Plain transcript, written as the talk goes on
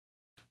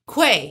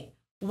Quay,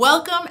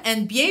 welcome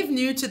and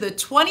bienvenue to the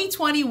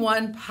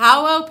 2021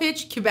 Powwow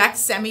Pitch Quebec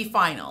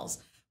semifinals,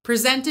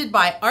 presented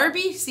by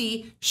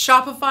RBC,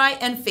 Shopify,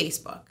 and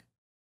Facebook.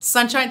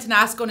 Sunshine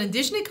Tenasco and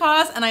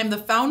Indigenous, and I am the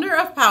founder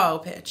of Powwow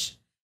Pitch.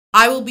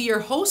 I will be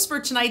your host for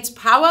tonight's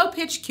Powwow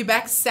Pitch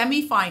Quebec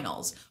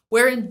semifinals,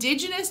 where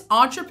Indigenous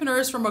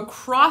entrepreneurs from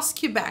across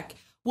Quebec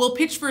will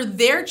pitch for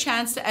their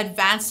chance to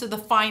advance to the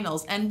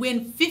finals and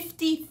win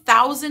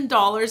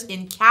 $50,000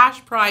 in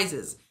cash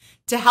prizes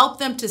to help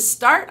them to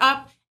start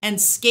up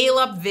and scale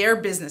up their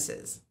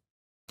businesses.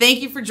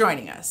 Thank you for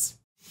joining us.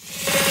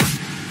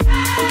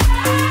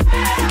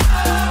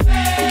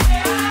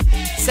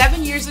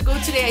 7 years ago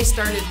today, I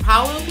started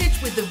Powwow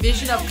Pitch with the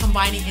vision of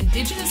combining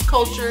Indigenous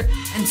culture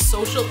and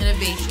social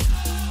innovation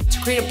to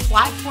create a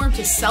platform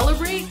to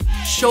celebrate,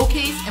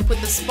 showcase, and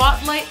put the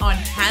spotlight on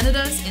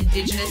Canada's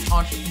Indigenous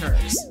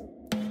entrepreneurs.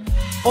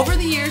 Over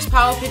the years,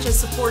 Powwow Pitch has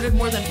supported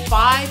more than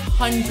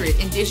 500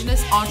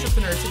 Indigenous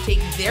entrepreneurs to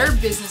take their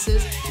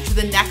businesses to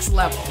the next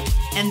level.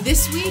 And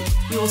this week,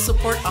 we will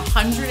support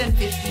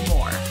 150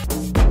 more.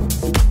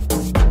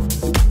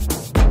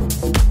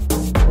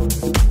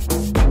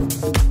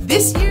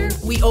 This year,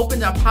 we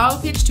opened up Powwow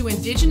Pitch to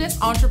Indigenous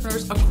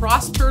entrepreneurs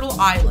across Turtle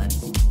Island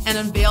and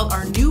unveiled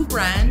our new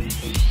brand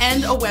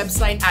and a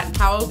website at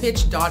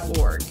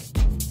powwowpitch.org.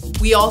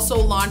 We also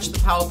launched the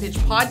Powwow Pitch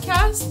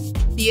podcast,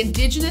 the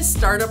Indigenous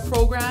Startup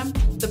Program,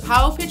 the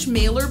Powwow Pitch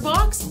Mailer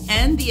Box,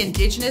 and the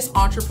Indigenous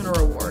Entrepreneur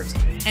Awards,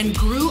 and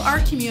grew our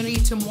community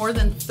to more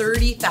than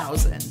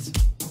 30,000.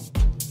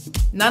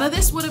 None of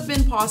this would have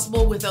been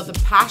possible without the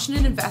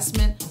passionate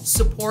investment,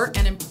 support,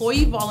 and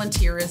employee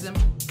volunteerism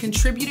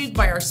contributed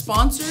by our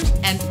sponsors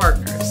and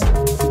partners.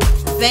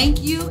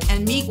 Thank you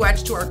and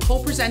miigwech to our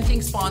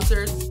co-presenting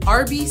sponsors,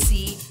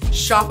 RBC,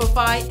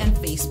 Shopify, and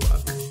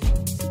Facebook.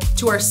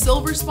 To our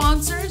silver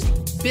sponsors,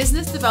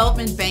 Business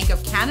Development Bank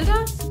of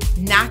Canada,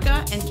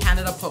 NACA, and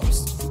Canada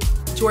Post.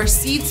 To our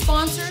seed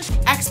sponsors,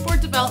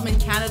 Export Development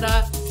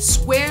Canada,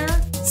 Square,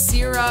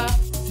 Sierra,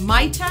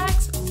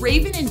 MyTax,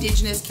 Raven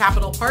Indigenous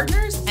Capital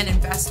Partners, and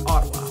Invest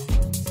Ottawa.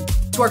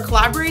 To our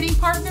collaborating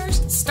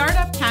partners,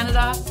 Startup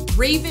Canada,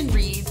 Raven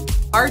Reed,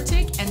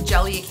 Arctic, and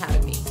Jelly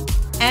Academy.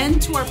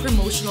 And to our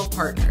promotional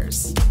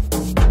partners.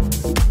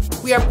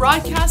 We are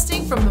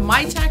broadcasting from the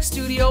MyTax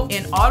studio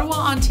in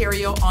Ottawa,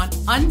 Ontario on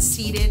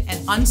unceded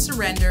and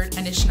unsurrendered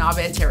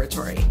Anishinaabe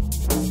territory.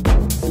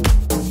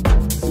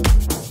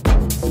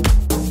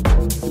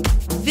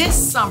 This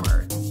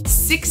summer,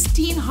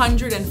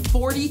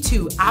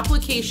 1,642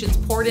 applications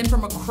poured in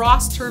from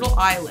across Turtle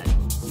Island,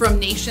 from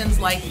nations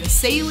like the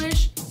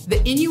Salish,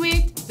 the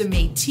Inuit, the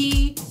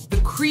Métis, the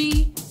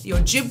Cree, the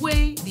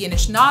Ojibwe, the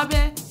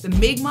Anishinaabe, the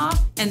Mi'kmaq,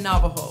 and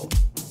Navajo.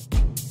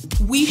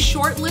 We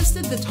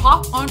shortlisted the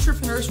top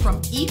entrepreneurs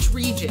from each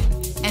region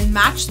and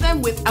matched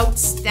them with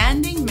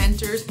outstanding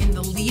mentors in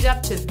the lead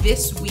up to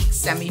this week's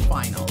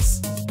semifinals.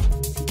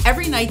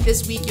 Every night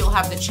this week, you'll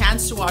have the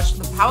chance to watch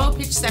the Powwow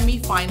Pitch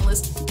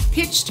semifinalists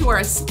pitch to our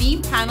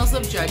esteemed panels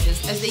of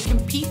judges as they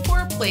compete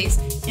for a place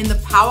in the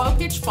Powwow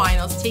Pitch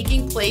finals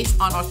taking place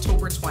on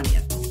October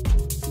 20th.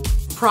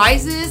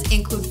 Prizes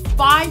include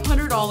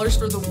 $500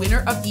 for the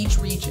winner of each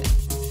region,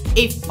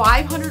 a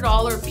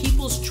 $500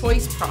 People's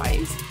Choice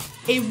Prize,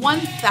 a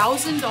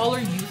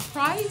 $1,000 Youth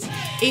Prize,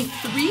 a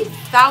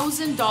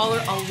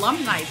 $3,000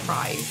 Alumni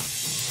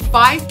Prize,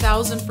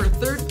 $5,000 for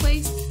third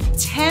place,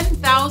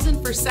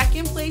 $10,000 for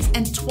second place,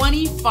 and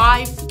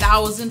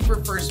 $25,000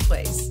 for first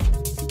place.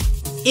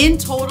 In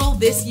total,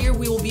 this year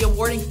we will be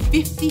awarding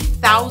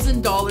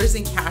 $50,000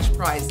 in cash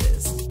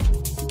prizes.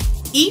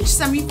 Each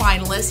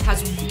semifinalist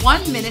has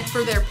 1 minute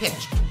for their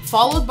pitch,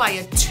 followed by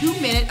a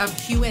 2-minute of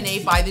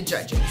Q&A by the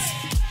judges.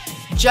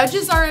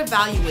 Judges are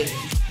evaluating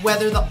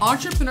whether the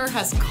entrepreneur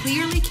has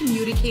clearly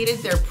communicated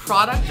their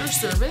product or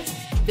service,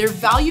 their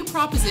value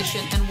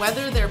proposition, and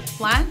whether their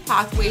planned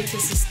pathway to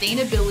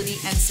sustainability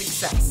and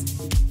success,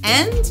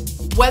 and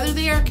whether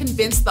they are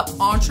convinced the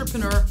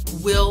entrepreneur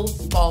will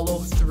follow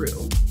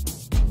through.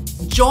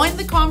 Join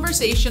the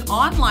conversation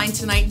online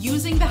tonight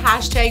using the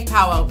hashtag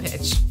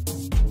 #PowwowPitch.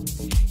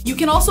 You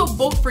can also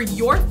vote for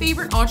your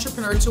favorite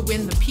entrepreneur to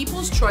win the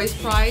People's Choice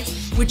Prize,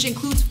 which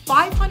includes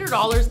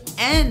 $500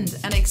 and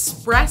an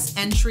express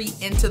entry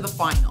into the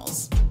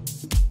finals.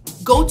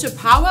 Go to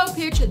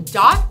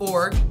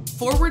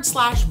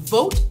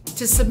powwowpitch.org/vote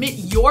to submit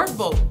your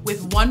vote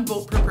with 1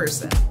 vote per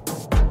person.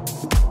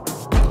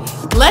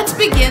 Let's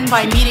begin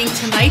by meeting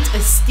tonight's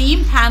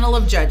esteemed panel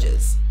of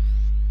judges.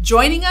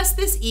 Joining us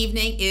this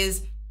evening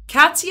is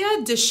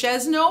Christianne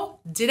Deschenes,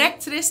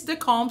 Directrice de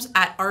Comps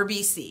at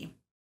RBC.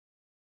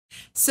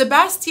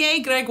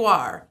 Sébastien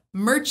Grégoire,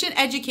 Merchant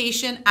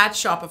Education at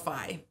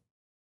Shopify.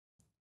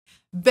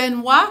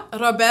 Benoit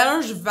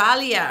Roberge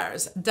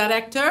Vallières,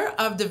 Director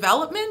of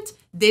Development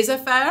des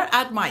Affaires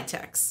at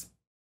MyTax.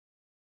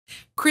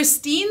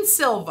 Christine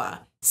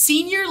Silva,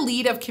 Senior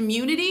Lead of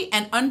Community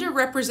and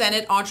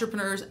Underrepresented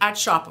Entrepreneurs at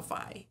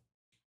Shopify.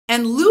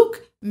 And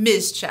Luc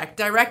Mischek,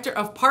 Director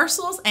of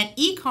Parcels and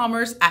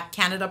E-Commerce at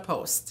Canada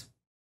Post.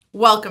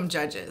 Welcome,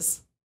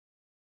 judges.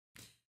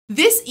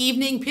 This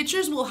evening,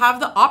 pitchers will have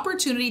the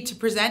opportunity to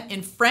present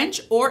in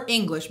French or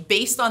English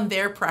based on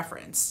their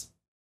preference.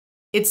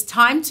 It's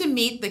time to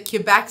meet the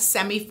Quebec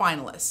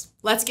semi-finalists.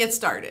 Let's get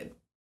started.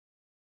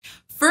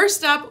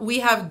 First up,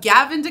 we have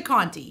Gavin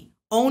Decontie,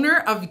 owner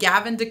of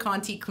Gavin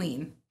Decontie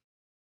Clean.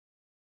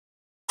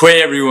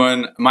 Hey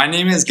everyone, my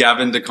name is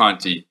Gavin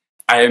Decontie.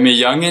 I am a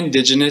young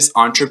Indigenous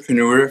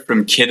entrepreneur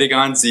from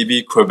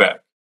Québec,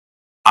 Quebec.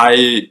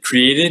 I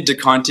created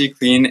Decontie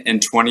Clean in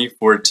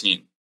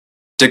 2014.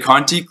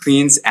 Decontie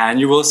Clean's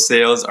annual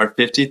sales are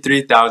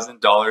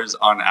 $53,000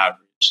 on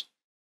average.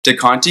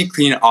 Decontie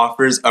Clean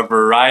offers a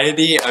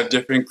variety of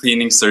different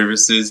cleaning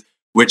services,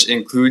 which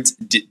includes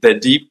the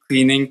deep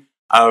cleaning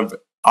of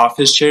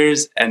office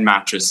chairs and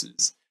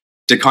mattresses.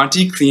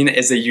 Decontie Clean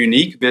is a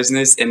unique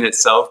business in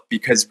itself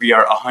because we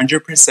are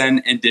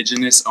 100%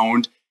 Indigenous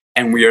owned,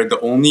 and we are the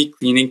only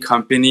cleaning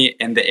company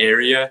in the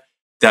area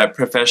that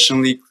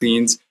professionally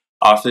cleans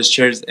office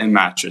chairs and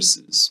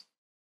mattresses.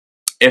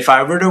 If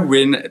I were to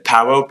win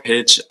Powwow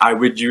Pitch, I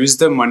would use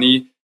the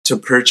money to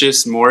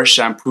purchase more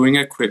shampooing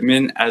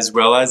equipment as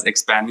well as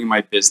expanding my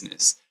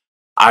business.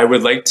 I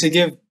would like to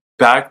give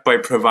back by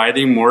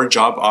providing more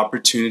job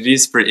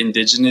opportunities for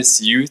Indigenous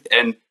youth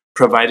and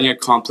providing a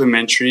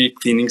complimentary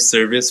cleaning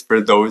service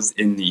for those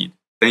in need.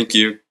 Thank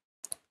you.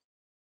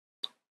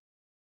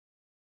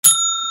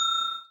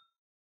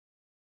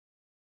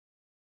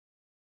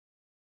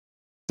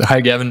 Hi,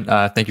 Gavin.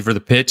 Thank you for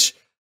the pitch.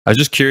 I was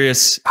just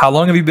curious, how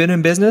long have you been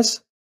in business?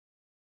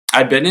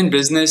 I've been in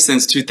business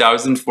since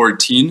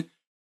 2014,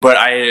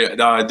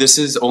 but this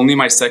is only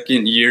my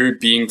second year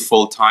being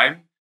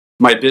full-time.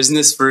 My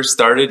business first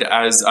started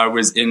as I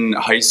was in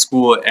high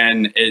school,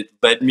 and it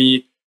led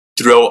me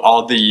throughout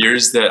all the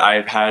years that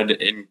I've had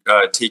in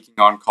taking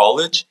on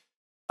college.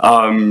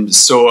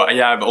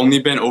 I've only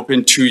been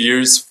open 2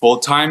 years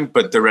full-time,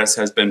 but the rest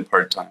has been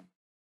part-time.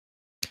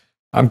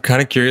 I'm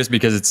kind of curious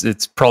because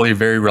it's probably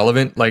very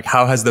relevant. Like,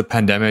 how has the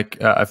pandemic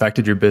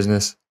affected your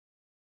business?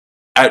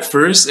 At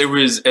first,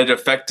 it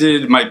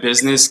affected my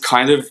business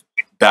kind of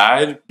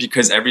bad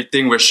because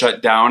everything was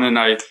shut down and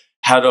I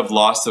had a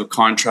loss of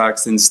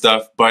contracts and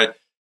stuff. But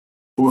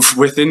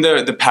within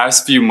the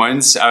past few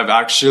months, I've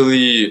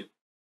actually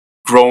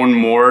grown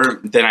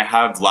more than I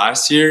have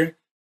last year.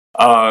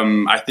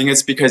 I think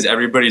it's because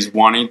everybody's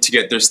wanting to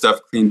get their stuff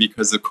clean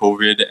because of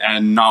COVID,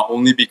 and not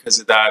only because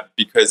of that,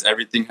 because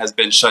everything has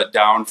been shut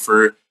down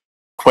for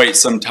quite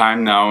some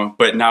time now.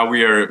 But now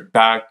we are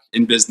back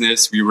in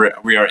business. We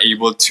are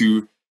able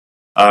to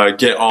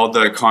get all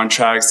the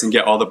contracts and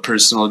get all the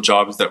personal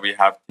jobs that we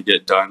have to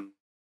get done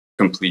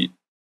complete.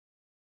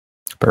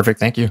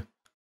 Perfect. Thank you.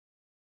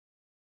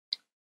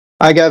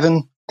 Hi,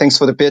 Gavin. Thanks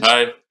for the pitch.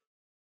 Hi.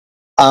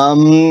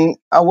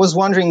 I was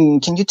wondering,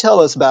 can you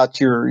tell us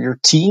about your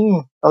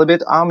team a little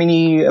bit? How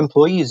many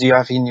employees do you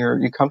have in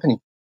your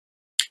company?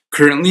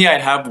 Currently, I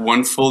have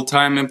one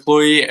full-time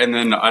employee, and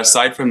then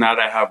aside from that,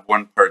 I have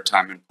one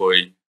part-time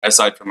employee,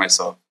 aside from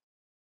myself.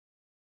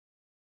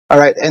 All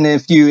right. And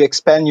if you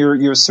expand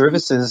your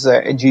services,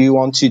 do you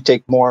want to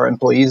take more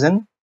employees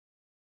in?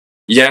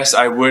 Yes,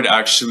 I would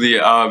actually.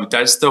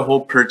 That's the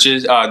whole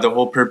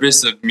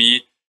purpose of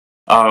me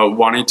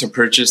wanting to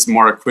purchase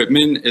more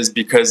equipment is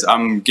because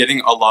I'm getting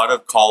a lot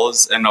of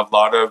calls and a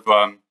lot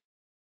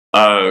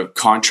of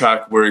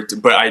contract work,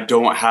 but I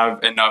don't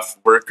have enough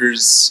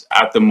workers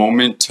at the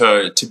moment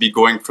to be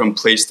going from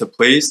place to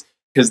place.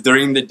 Because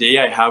during the day,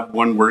 I have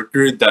one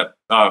worker that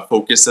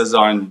focuses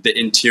on the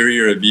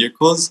interior of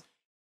vehicles.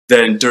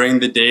 Then during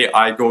the day,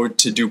 I go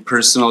to do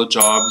personal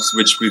jobs,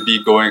 which would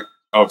be going...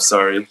 Oh,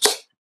 sorry.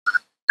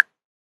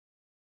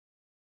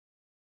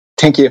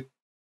 Thank you.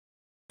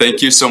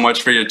 Thank you so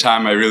much for your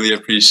time. I really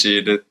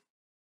appreciate it.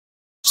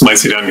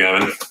 Nicely done,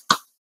 Gavin.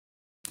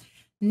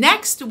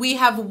 Next, we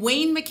have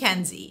Wayne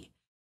McKenzie,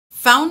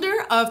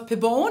 founder of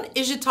Pibon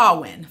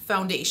Ijitawin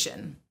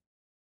Foundation.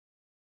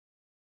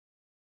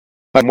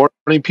 Hi,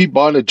 morning.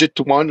 Pibon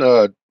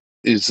Ijitawin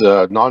is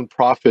a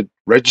nonprofit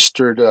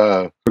registered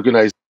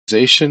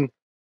organization.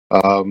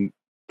 The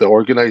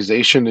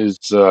organization is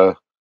to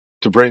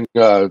bring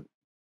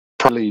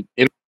probably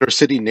inner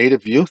city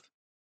Native youth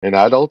and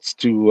adults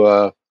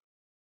to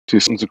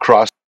things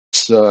across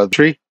the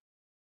country.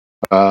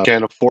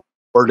 Can't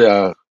afford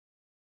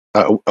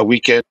a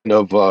weekend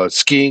of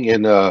skiing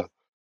and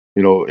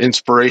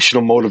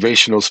inspirational,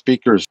 motivational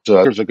speakers.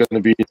 There's are going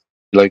to be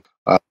like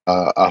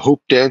a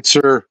hoop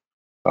dancer,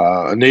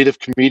 a Native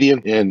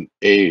comedian, and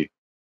a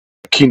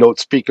keynote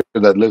speaker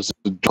that lives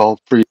a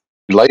toll-free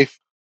life.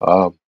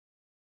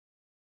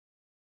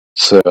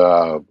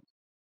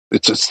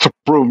 It's to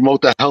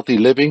promote a healthy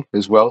living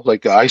as well.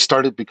 Like I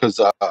started because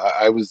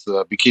I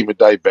became a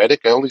diabetic.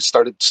 I only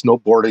started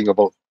snowboarding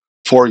about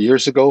 4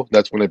 years ago.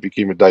 That's when I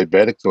became a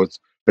diabetic. So it's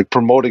like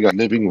promoting a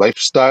living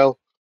lifestyle,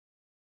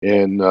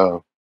 and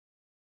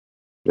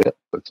yeah,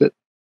 that's it.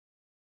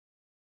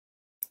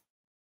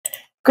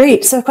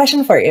 Great. So a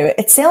question for you.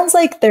 It sounds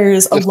like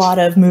there's a lot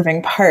of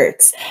moving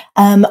parts.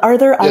 Are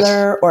there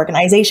other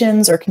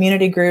organizations or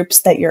community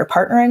groups that you're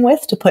partnering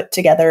with to put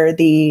together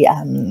the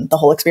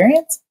whole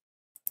experience?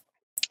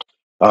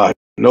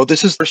 No,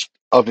 this is the first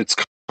of its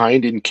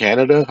kind in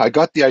Canada. I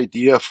got the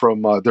idea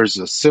from there's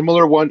a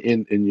similar one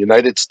in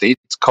United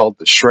States called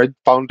the Shred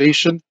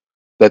Foundation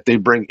that they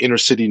bring inner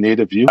city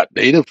native youth,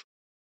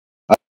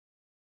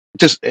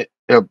 just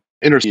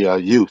inner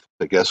city youth,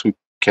 I guess, who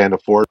can't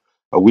afford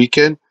a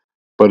weekend.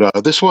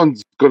 But this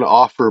one's going to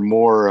offer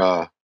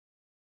more,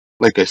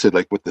 like I said,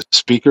 like with the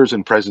speakers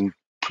and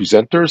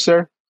presenters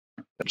there,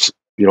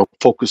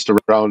 focused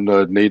around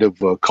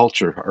native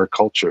culture, our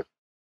culture.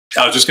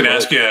 I was just going to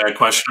ask you a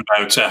question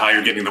about how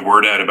you're getting the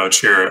word out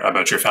about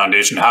your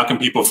foundation. How can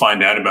people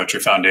find out about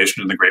your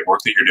foundation and the great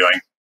work that you're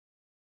doing?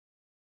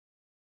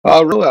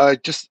 Really, I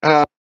just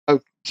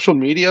social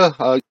media.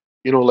 Like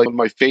on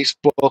my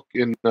Facebook,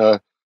 and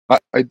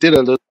I did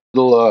a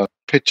little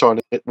pitch on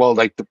it. Well,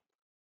 like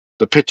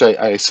the pitch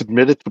I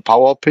submitted the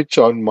powwow pitch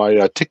on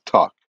my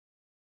TikTok,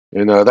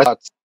 and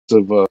that's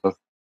of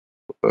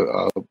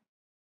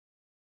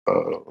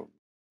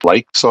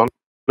likes on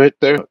it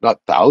there. Not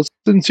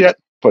thousands yet,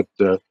 but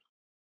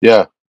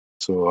yeah.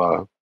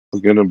 So we're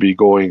gonna be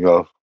going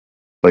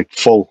like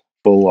full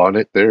on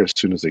it there as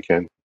soon as I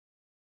can.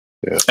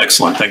 Yeah.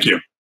 Excellent. Thank you.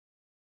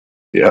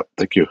 Yeah.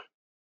 Thank you.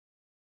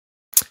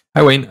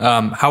 Hi, Wayne.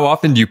 How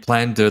often do you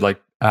plan to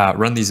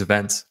run these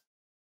events?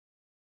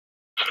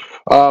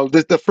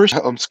 The first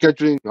I'm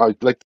scheduling,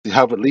 I'd like to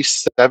have at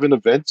least 7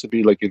 events. It'd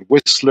be like in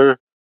Whistler,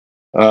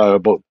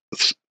 about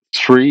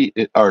 3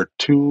 or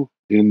 2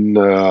 in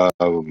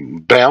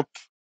Banff,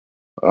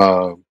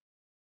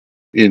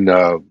 in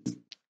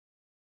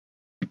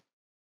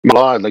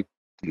Milan, like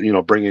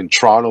bring in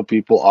Toronto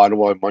people,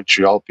 Ottawa,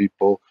 Montreal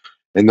people,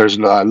 and there's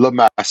Le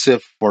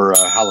Massif for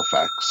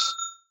Halifax.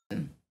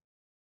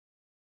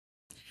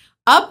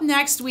 Up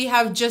next, we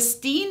have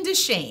Justine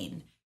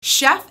Deschenes,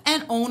 chef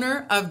and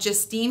owner of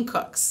Justine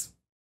Cooks.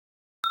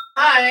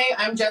 Hi,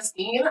 I'm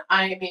Justine.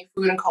 I'm a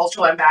food and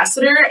cultural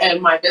ambassador,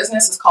 and my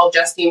business is called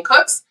Justine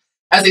Cooks.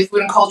 As a food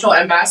and cultural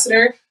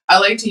ambassador, I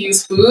like to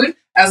use food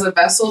as a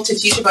vessel to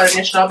teach about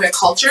Anishinaabe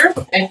culture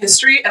and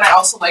history, and I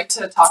also like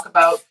to talk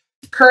about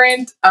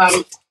current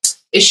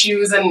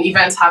issues and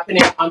events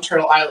happening on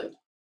Turtle Island.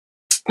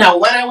 Now,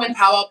 when I win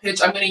Powwow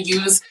Pitch, I'm going to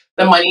use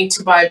the money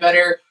to buy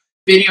better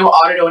video,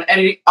 audio, and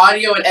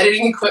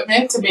editing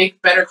equipment to make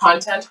better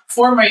content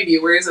for my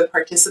viewers and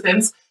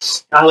participants.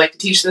 I like to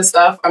teach this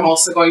stuff. I'm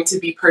also going to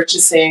be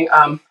purchasing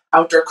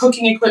outdoor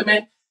cooking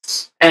equipment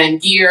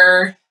and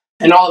gear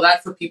and all of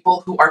that for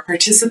people who are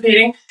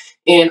participating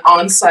in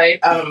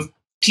on-site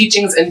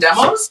teachings and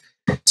demos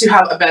to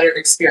have a better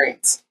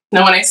experience.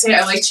 Now, when I say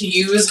I like to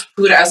use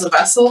food as a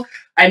vessel,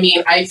 I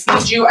mean I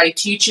feed you, I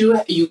teach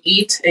you, you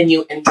eat, and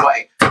you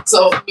enjoy.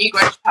 So me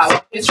going to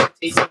Powwow Pitch will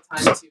take some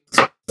time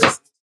to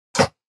listen.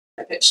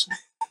 Pitch.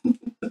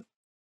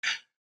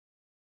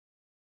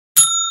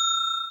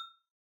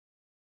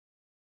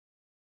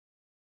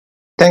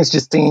 Thanks,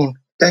 Justine.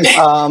 Thanks.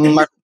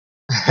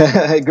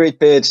 Great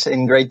pitch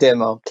and great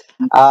demo.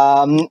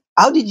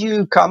 How did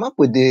you come up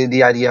with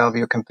the idea of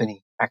your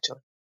company,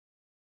 actually?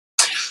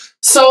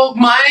 So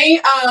my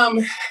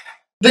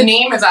the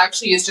name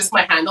is just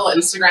my handle on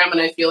Instagram,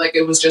 and I feel like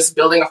it was just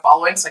building a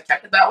following, so I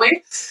kept it that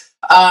way.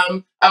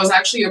 I was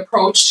actually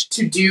approached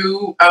to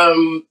do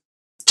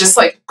just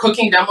like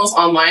cooking demos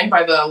online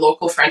by the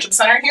local friendship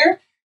center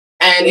here,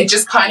 and it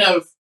just kind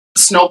of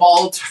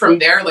snowballed from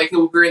there. Like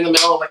we were in the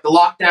middle of like the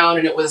lockdown,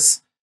 and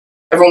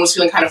everyone was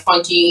feeling kind of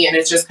funky, and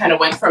it just kind of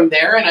went from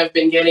there. And I've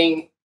been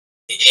getting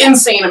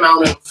insane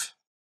amount of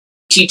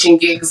teaching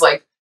gigs,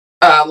 like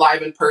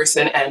live in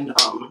person and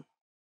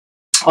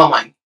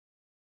online.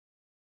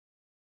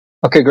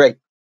 Okay, great.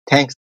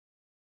 Thanks.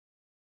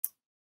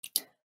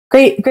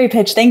 Great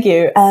pitch. Thank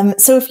you.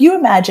 So if you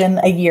imagine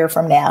a year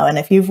from now, and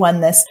if you've won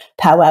this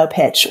powwow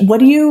pitch, what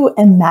do you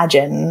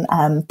imagine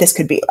this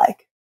could be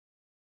like?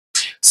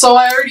 So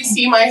I already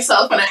see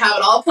myself, and I have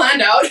it all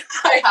planned out.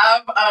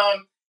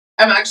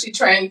 I'm actually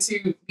trying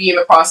to be in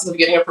the process of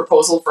getting a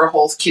proposal for a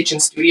whole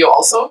kitchen studio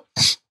also.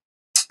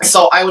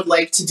 So I would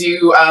like to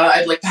do,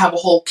 I'd like to have a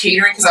whole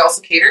catering, because I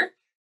also cater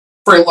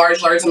for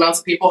large amounts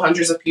of people,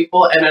 hundreds of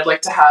people. And I'd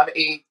like to have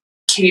a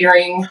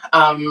catering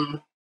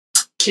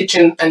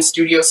kitchen and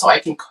studio so I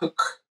can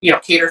cook,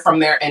 cater from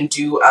there and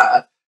do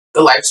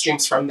the live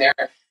streams from there.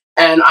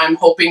 And I'm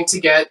hoping to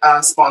get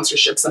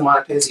sponsorships and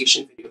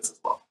monetization videos as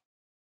well.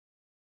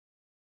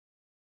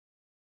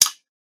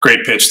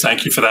 Great pitch.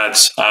 Thank you for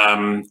that.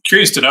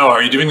 Curious to know,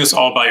 are you doing this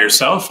all by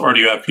yourself, or do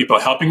you have people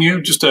helping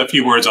you? Just a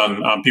few words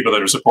on people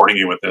that are supporting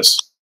you with this.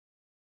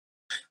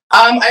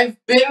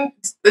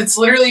 It's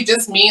literally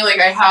just me.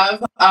 Like I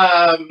have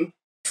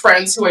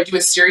friends who I do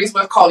a series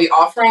with called The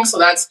Offering. So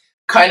that's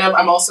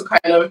I'm also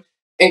kind of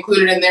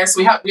included in there. So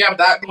we have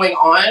that going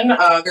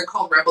on. They're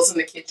called Rebels in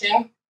the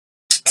Kitchen.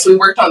 So we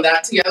worked on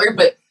that together.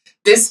 But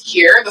this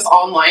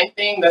online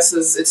thing,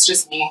 it's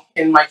just me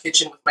in my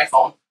kitchen with my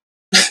phone.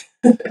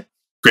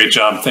 Great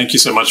job. Thank you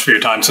so much for your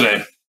time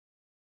today.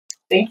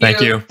 Thank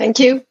you. Thank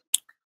you.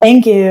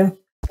 Thank you.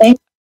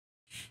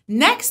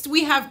 Next,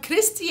 we have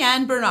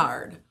Christianne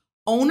Bernard,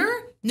 owner,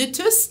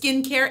 Nutus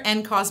Skincare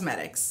and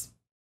Cosmetics.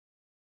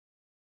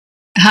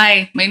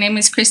 Hi, my name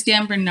is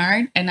Christianne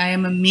Bernard, and I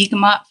am a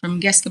Mi'kmaq from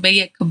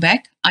Guescabay,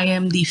 Quebec. I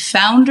am the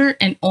founder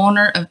and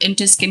owner of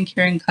Intus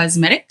Skincare and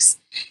Cosmetics.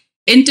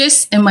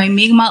 Intus in my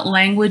Mi'kmaq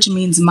language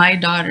means my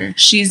daughter.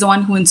 She's the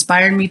one who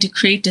inspired me to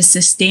create a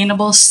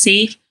sustainable,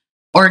 safe,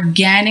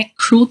 organic,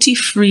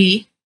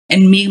 cruelty-free,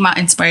 and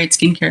Mi'kmaq-inspired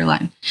skincare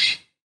line.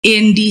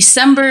 In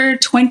December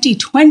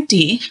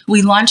 2020,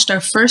 we launched our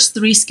first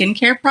 3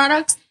 skincare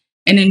products,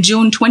 and in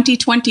June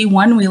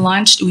 2021, we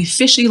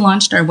officially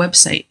launched our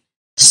website.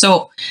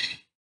 So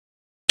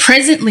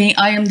presently,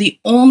 I am the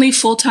only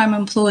full-time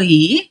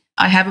employee.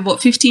 I have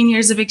about 15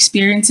 years of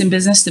experience in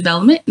business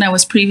development, and I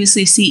was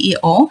previously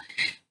CEO.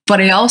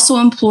 But I also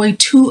employ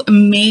 2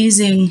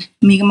 amazing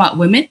Mi'kmaq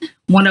women,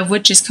 one of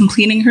which is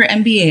completing her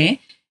MBA,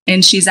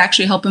 and she's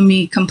actually helping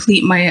me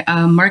complete my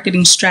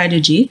marketing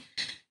strategy.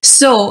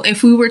 So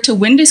if we were to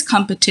win this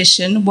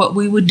competition, what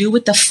we would do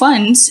with the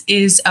funds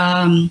is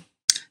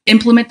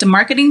implement the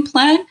marketing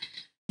plan,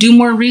 do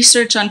more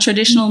research on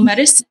traditional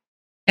medicine,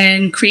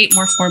 and create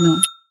more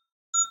formula.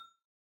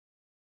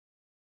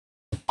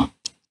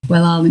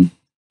 Well, Alan,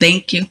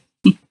 thank you.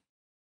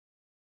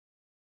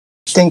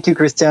 Thank you,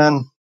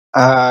 Christian.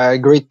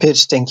 Great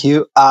pitch. Thank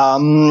you.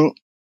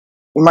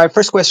 My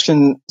first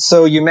question.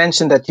 So you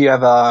mentioned that you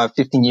have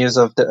 15 years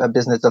of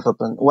business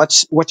development.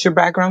 What's your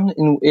background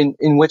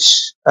in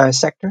which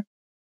sector?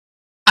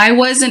 I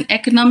was an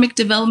economic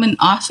development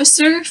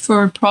officer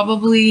for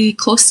probably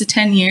close to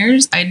 10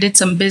 years. I did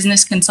some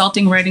business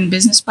consulting, writing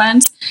business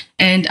plans,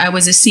 and I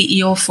was a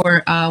CEO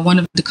for one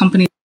of the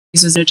companies,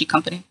 was an energy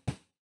company.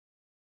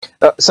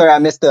 Sorry, I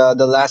missed the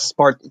last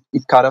part.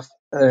 It cut off.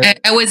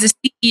 I was a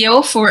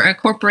CEO for a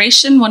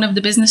corporation. One of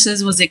the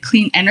businesses was a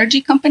clean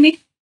energy company.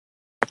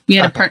 We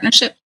had a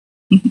partnership.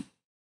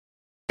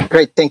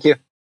 Great, thank you.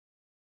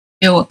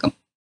 You're welcome.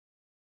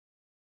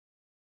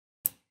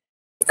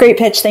 Great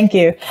pitch, thank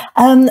you.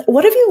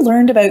 What have you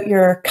learned about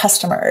your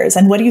customers,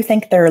 and what do you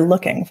think they're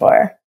looking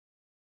for?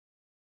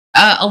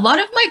 A lot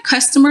of my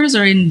customers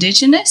are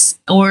Indigenous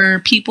or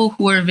people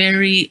who are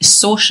very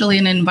socially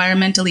and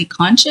environmentally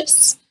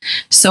conscious.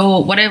 So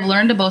what I've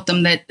learned about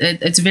them, that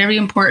it's very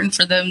important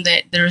for them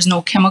that there's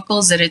no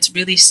chemicals, that it's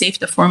really safe,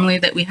 the formula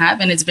that we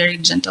have, and it's very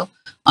gentle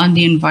on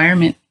the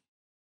environment.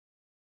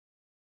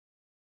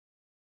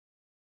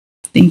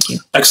 Thank you.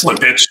 Excellent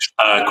pitch.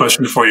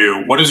 Question for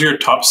you. What is your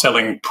top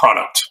selling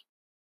product?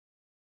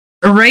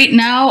 Right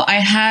now, I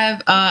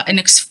have an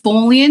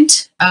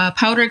exfoliant,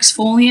 powder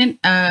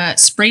exfoliant,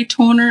 spray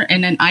toner,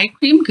 and an eye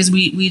cream, because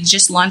we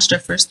just launched our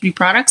first 3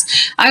 products.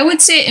 I would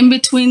say in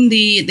between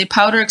the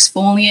powder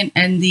exfoliant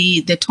and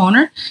the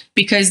toner,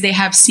 because they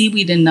have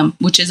seaweed in them,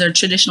 which is our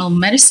traditional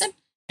medicine,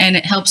 and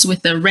it helps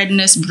with the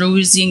redness,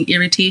 bruising,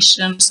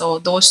 irritation. So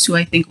those 2,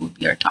 I think, would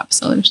be our top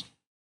sellers.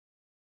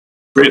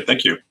 Great,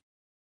 thank you.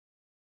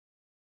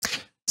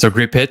 So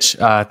great pitch.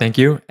 Thank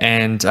you.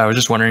 And I was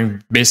just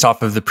wondering, based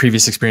off of the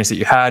previous experience that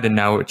you had and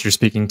now what you're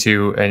speaking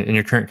to in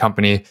your current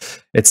company,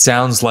 it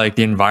sounds like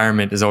the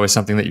environment is always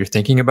something that you're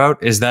thinking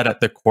about. Is that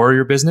at the core of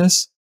your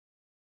business?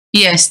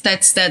 Yes,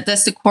 that's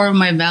the core of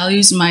my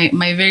values. My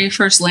very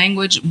first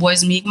language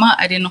was Mi'kmaq.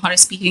 I didn't know how to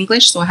speak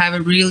English, so I have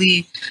a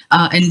really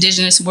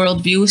Indigenous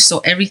worldview. So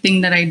everything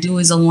that I do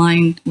is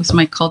aligned with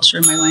my culture,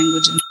 my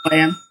language, and who I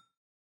am.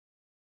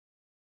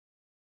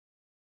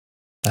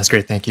 That's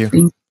great. Thank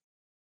you.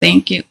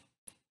 Thank you.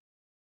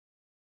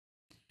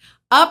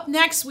 Up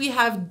next, we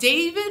have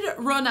David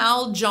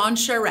Ronald John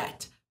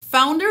Charette,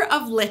 founder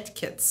of Lit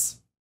Kits.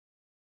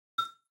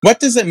 What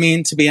does it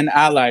mean to be an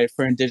ally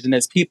for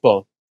Indigenous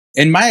people?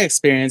 In my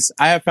experience,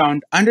 I have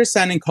found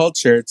understanding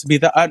culture to be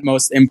the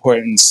utmost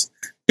importance.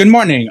 Good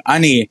morning,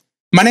 Ani.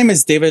 My name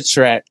is David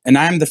Charette, and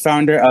I am the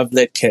founder of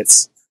Lit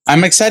Kits.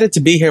 I'm excited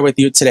to be here with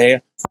you today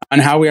on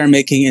how we are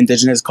making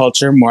Indigenous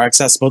culture more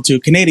accessible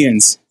to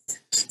Canadians.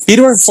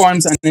 Beadwork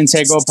forms an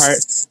integral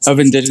part of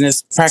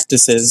Indigenous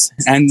practices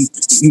and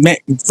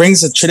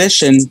brings a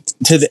tradition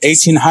to the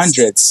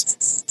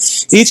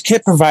 1800s. Each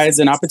kit provides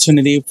an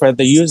opportunity for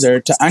the user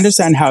to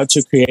understand how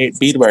to create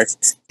beadwork,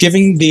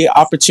 giving the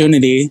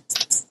opportunity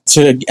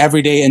to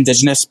everyday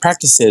Indigenous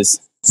practices.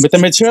 With the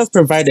materials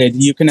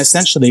provided, you can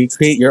essentially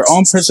create your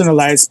own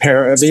personalized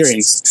pair of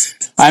earrings.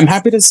 I'm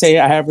happy to say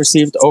I have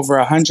received over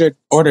 100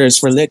 orders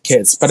for Lit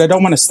Kits, but I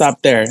don't want to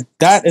stop there.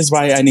 That is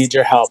why I need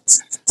your help.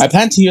 I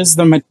plan to use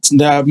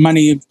the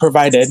money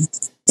provided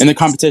in the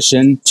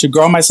competition to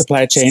grow my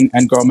supply chain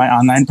and grow my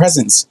online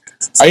presence.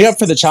 Are you up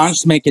for the challenge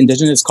to make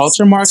Indigenous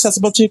culture more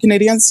accessible to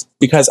Canadians?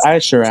 Because I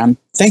sure am.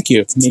 Thank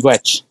you.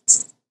 Miigwech.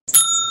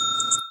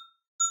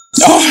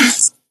 Oh,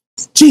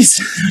 jeez.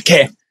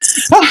 Okay.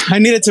 Oh, I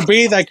needed to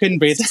breathe. I couldn't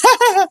breathe.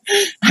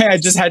 I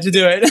just had to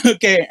do it.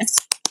 Okay.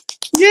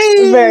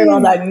 Yay! Very well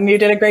done. You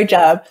did a great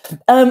job.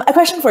 A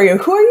question for you.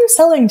 Who are you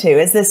selling to?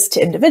 Is this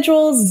to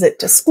individuals? Is it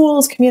to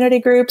schools, community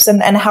groups?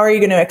 And how are you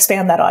going to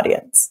expand that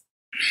audience?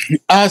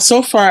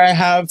 So far, I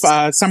have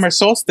Summer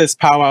Solstice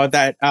powwow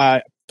that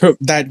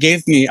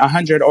gave me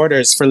 100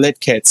 orders for Lit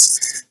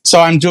Kits. So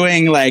I'm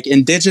doing like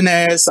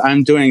Indigenous,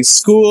 I'm doing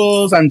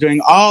schools, I'm doing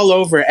all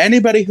over.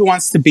 Anybody who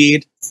wants to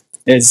bead,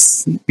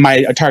 is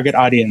my target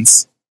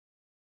audience.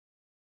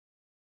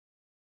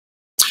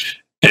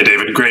 Hey,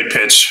 David, great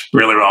pitch.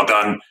 Really well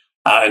done.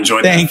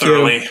 Enjoyed Thank that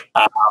thoroughly.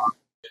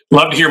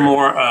 Love to hear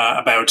more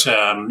about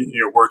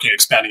your work in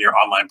expanding your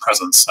online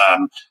presence,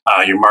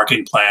 your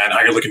marketing plan,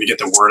 how you're looking to get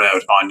the word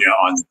out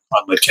on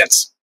Lit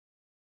Kits.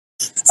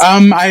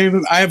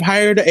 I've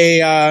hired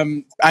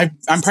I'm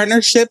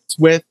partnershiped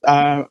with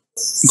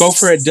Go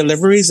For It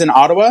Deliveries in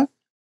Ottawa,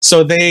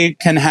 so they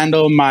can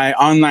handle my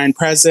online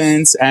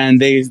presence,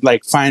 and they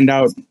like find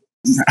out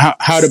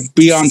how to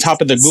be on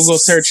top of the Google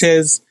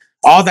searches,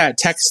 all that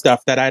tech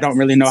stuff that I don't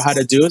really know how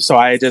to do. So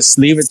I just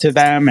leave it to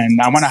them, and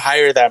I want to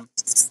hire them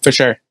for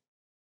sure.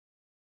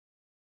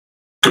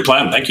 Good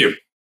plan. Thank you.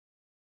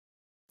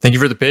 Thank you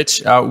for the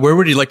pitch. Where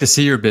would you like to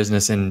see your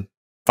business in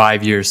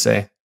 5 years,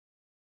 say?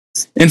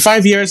 In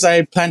 5 years,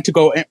 I plan to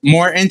go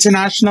more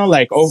international,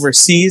 like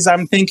overseas,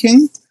 I'm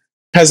thinking,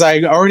 because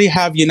I already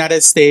have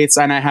United States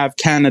and I have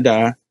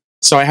Canada.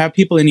 So I have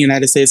people in the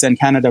United States and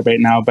Canada right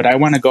now, but I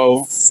want to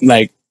go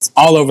like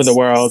all over the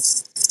world,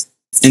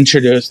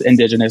 introduce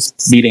Indigenous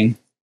meeting.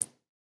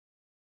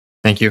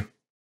 Thank you.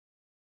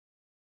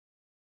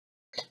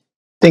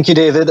 Thank you,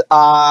 David.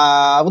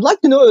 I would like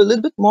to know a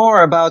little bit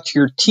more about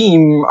your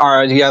team.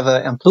 Do you have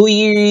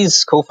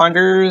employees,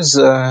 co-founders,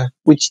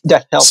 which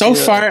that help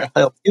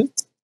help you?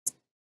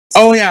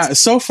 Oh yeah,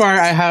 so far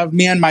I have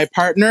me and my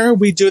partner.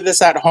 We do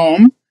this at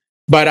home,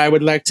 but I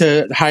would like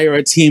to hire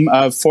a team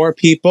of 4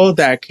 people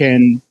that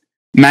can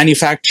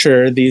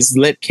manufacture these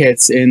lit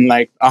kits in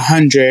like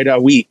 100 a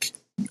week.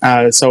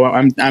 So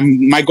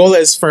my goal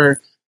is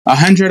for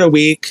 100 a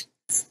week.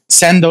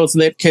 Send those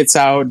lit kits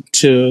out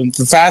to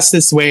the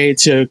fastest way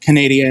to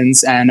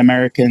Canadians and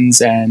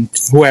Americans and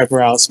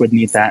whoever else would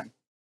need that.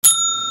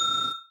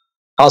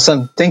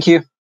 Awesome. Thank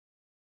you.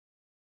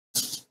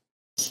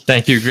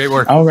 Thank you. Great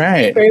work. All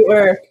right. Great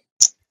work.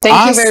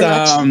 Thank you very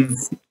much.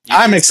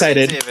 I'm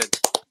excited.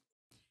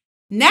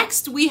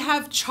 Next, we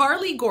have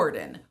Charlie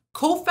Gordon,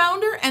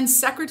 co-founder and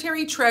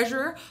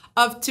secretary-treasurer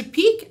of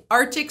Tepic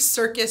Arctic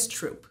Circus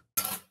Troupe.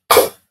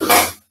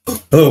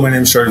 Hello, my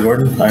name is Charlie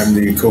Gordon. I'm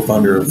the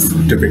co-founder of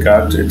Tepic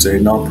Art. It's a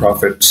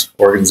non-profit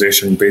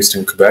organization based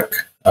in Quebec.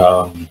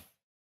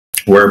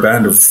 We're a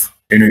band of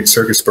Inuit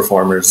circus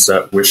performers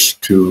that wish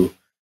to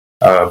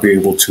be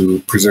able to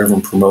preserve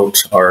and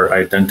promote our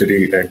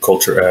identity and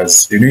culture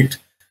as Inuit.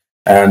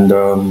 And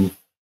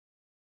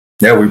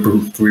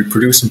we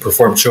produce and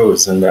perform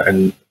shows, and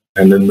in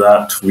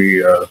that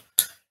we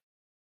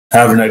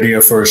have an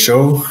idea for a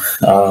show.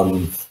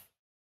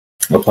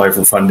 Apply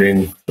for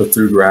funding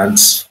through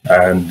grants,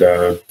 and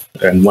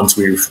once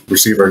we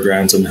receive our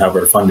grants and have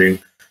our funding,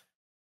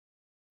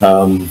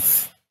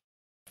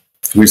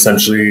 we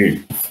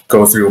essentially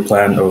go through a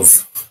plan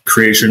of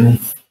creation,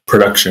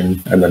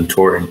 production, and then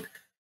touring.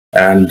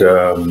 And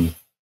in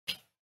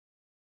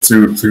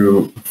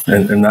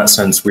that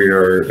sense, we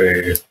are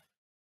a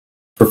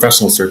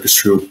professional circus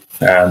troupe,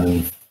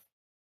 and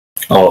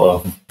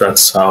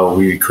that's how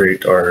we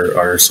create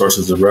our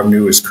sources of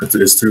revenue is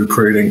through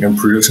creating and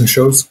producing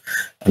shows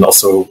and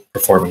also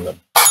performing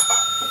them.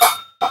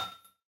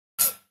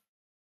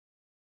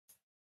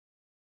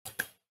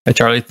 Hey,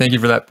 Charlie, thank you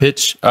for that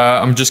pitch.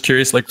 I'm just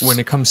curious, like when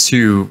it comes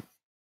to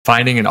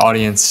finding an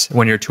audience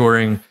when you're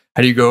touring,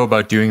 how do you go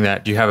about doing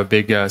that? Do you have a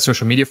big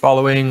social media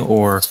following,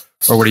 or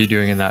what are you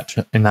doing in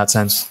that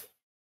sense?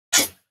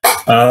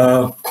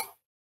 For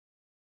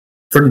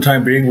the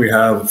time being, we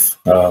have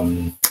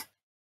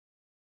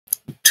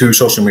 2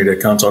 social media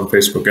accounts on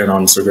Facebook and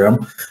on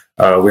Instagram.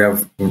 We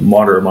have a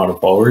moderate amount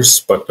of followers,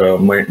 but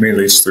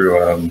mainly it's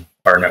through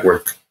our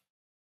network.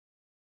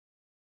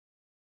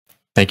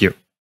 Thank you.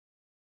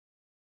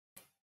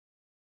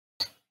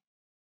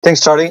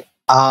 Thanks, Charlie.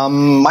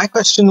 My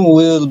question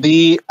will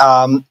be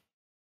from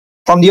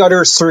the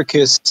other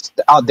circus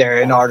out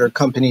there and other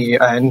company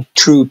and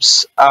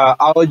troops,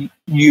 how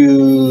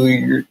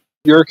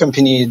your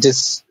company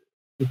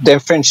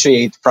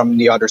differentiate from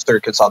the other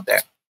circuits out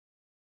there?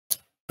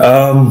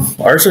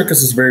 Our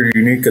circus is very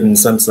unique in the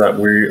sense that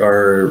we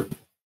are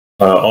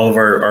all of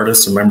our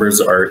artists and members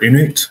are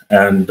Inuit,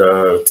 and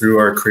through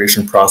our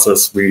creation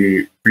process,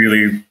 we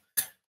really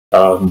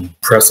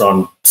press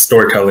on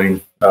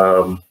storytelling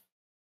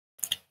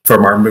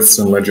from our myths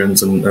and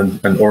legends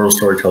and oral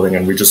storytelling,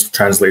 and we just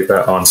translate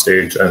that on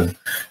stage. And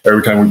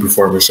every time we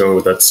perform a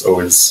show, that's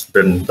always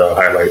been the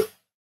highlight.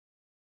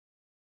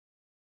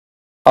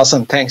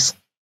 Awesome, thanks.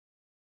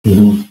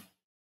 Mm-hmm.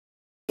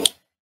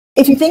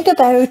 If you think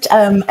about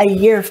a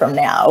year from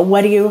now,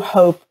 what do you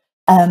hope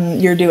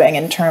you're doing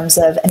in terms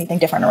of anything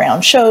different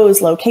around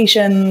shows,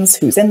 locations,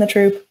 who's in the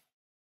troupe?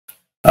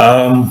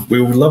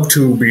 We would love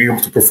to be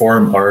able to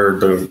perform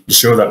the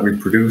show that we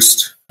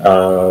produced,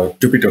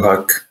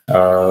 Tupituhak,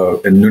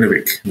 in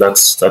Nunavik.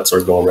 That's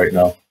our goal right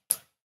now,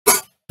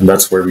 and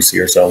that's where we see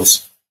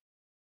ourselves.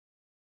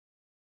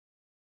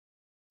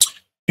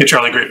 Hey,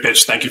 Charlie, great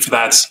pitch. Thank you for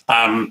that.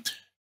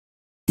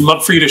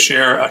 Love for you to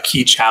share a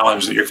key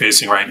challenge that you're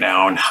facing right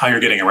now and how you're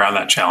getting around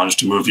that challenge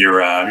to move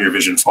your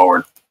vision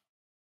forward.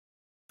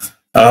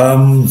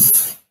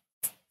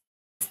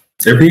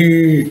 it'd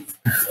be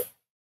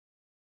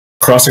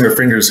crossing our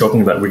fingers,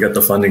 hoping that we get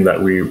the funding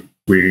that we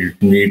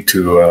need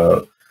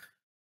to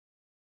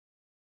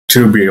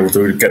be able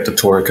to get the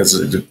tour, because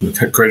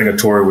creating a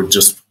tour would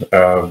just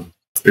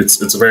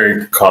it's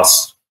very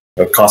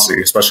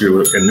costly, especially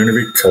in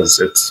Nunavut, because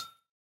it's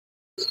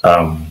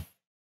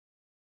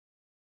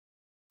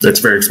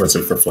very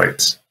expensive for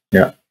flights.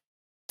 Yeah.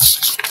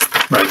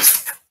 Right.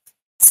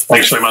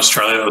 Thanks very much,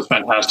 Charlie. That was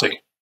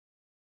fantastic.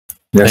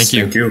 Yes,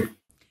 thank you.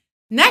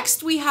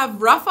 Next, we have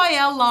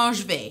Raphaëlle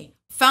Langevin,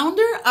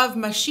 founder of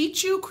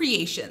Mashichu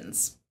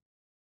Creations.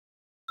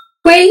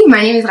 Hey,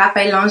 my name is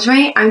Raphaëlle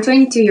Langevin. I'm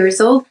 22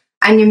 years old.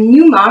 I'm a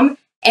new mom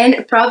and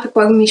a proud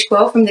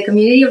Pequot from the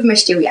community of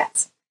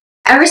Mashtewiyats.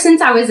 Ever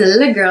since I was a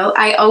little girl,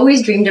 I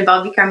always dreamed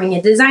about becoming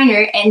a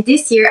designer, and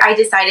this year I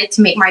decided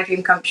to make my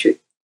dream come true.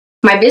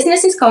 My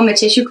business is called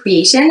Mashichu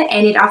Creation,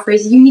 and it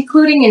offers unique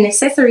clothing and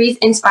accessories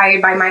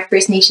inspired by my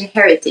First Nation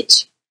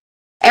heritage.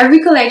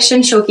 Every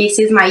collection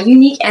showcases my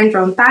unique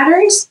hand-drawn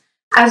patterns,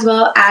 as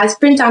well as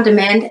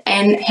print-on-demand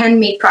and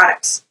handmade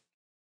products.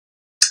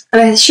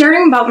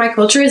 Sharing about my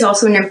culture is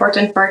also an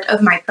important part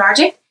of my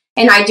project,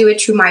 and I do it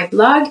through my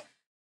blog,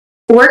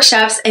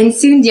 workshops, and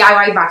soon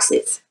DIY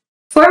boxes.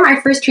 For my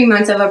first 3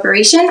 months of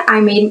operation, I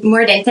made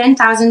more than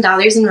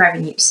 $10,000 in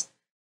revenues.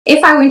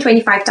 If I win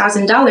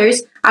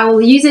 $25,000, I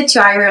will use it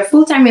to hire a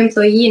full-time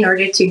employee in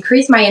order to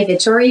increase my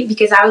inventory,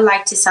 because I would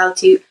like to sell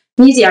to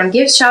museum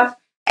gift shop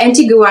and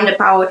to go on the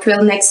Power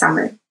Trail next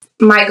summer.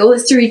 My goal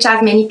is to reach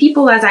as many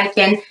people as I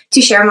can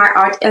to share my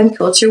art and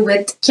culture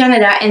with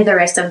Canada and the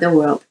rest of the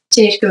world.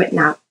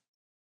 Now.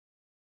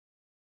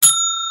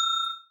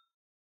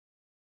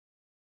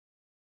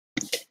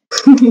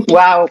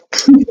 Wow!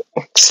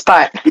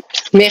 Super!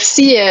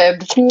 Merci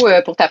beaucoup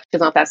pour ta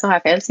présentation,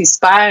 Raphaëlle. C'est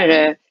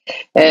super.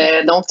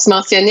 Donc, tu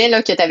mentionnais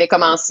là, que tu avais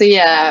commencé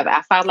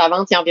à faire de la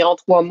vente il y a environ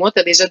 3 mois.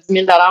 Tu as déjà 10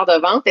 000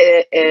 de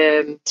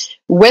vente.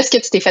 Où est-ce que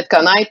tu t'es fait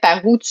connaître?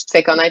 Par où tu te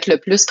fais connaître le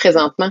plus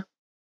présentement?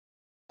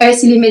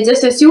 C'est les médias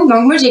sociaux.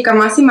 Donc, moi, j'ai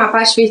commencé ma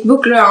page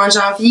Facebook là, en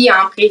janvier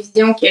en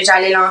prévision que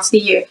j'allais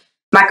lancer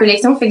ma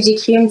collection. Fait que j'ai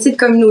créé une petite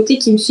communauté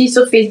qui me suit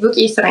sur Facebook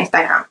et sur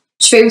Instagram.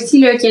 Je fais aussi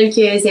là, quelques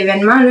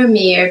événements, là,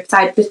 mais ça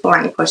va être plus pour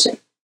l'année prochaine.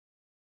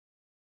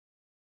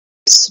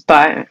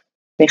 Super.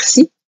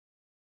 Merci.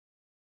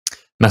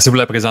 Merci pour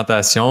la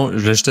présentation. Je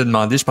vais juste te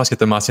demander, je pense que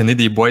tu as mentionné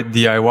des boîtes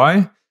DIY.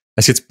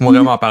 Est-ce que tu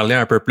pourrais m'en parler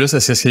un peu plus?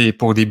 Est-ce que c'est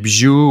pour des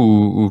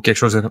bijoux ou quelque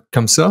chose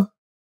comme ça?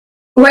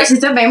 Oui, c'est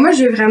ça. Ben moi,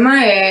 je veux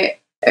vraiment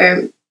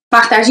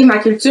partager ma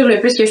culture le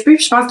plus que je peux.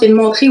 Puis je pense que de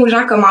montrer aux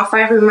gens comment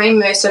faire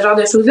eux-mêmes ce genre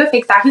de choses-là,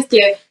 fait que ça risque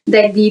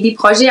d'être des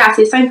projets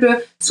assez simples, là,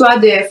 soit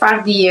de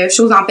faire des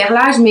choses en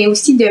perlage, mais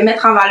aussi de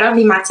mettre en valeur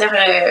des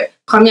matières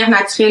premières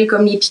naturelles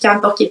comme les piquants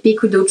de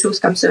porc-épic ou d'autres choses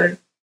comme ça. Là.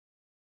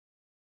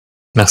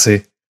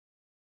 Merci.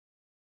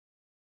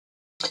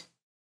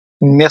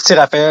 Merci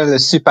Raphaëlle,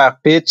 super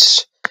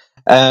pitch.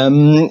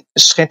 Je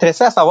serais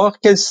intéressé à savoir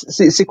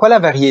c'est quoi la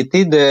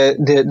variété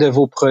de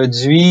vos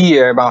produits.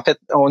 En fait,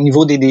 au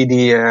niveau des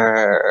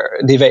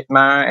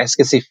vêtements, est-ce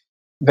que c'est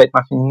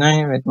vêtements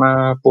féminins,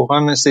 vêtements pour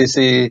hommes?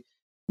 C'est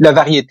la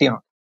variété en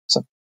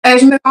ça.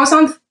 Je me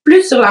concentre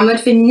plus sur la mode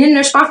féminine.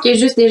 Là. Je pense que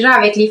juste déjà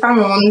avec les femmes,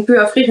 on peut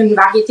offrir une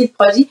variété de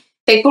produits.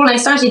 Fait que pour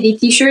l'instant, j'ai des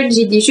t-shirts,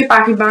 j'ai des jupes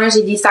à ruban,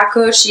 j'ai des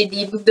sacoches, j'ai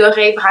des boucles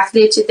d'oreilles,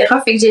 bracelets, etc.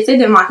 Fait que j'essaie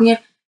de m'en tenir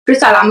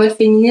plus à la mode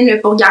féminine là,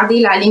 pour garder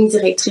la ligne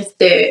directrice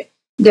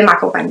de ma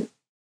compagnie.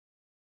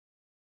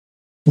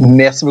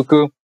 Merci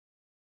beaucoup.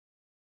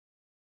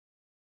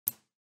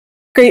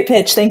 Great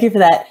pitch. Thank you for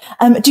that.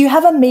 Do you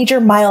have a major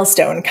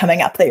milestone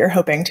coming up that you're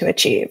hoping to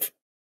achieve?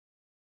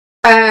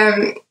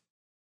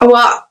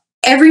 Well,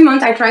 every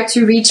month I try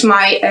to reach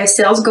my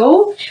sales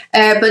goal,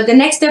 but the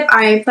next step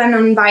I plan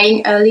on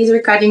buying a laser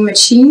cutting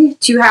machine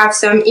to have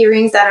some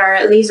earrings that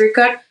are laser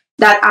cut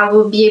that I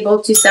will be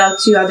able to sell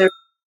to other.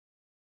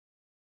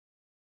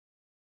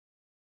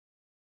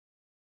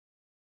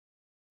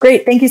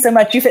 Great. Thank you so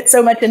much. You fit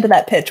so much into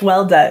that pitch.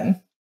 Well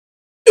done.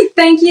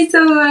 Thank you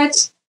so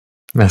much.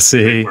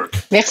 Merci.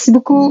 Merci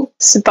beaucoup.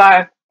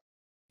 Super.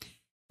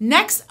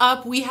 Next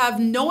up, we have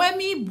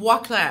Noémie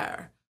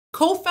Boisclair,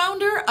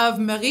 co-founder of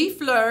Marie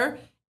Fleur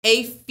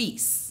et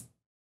Fils.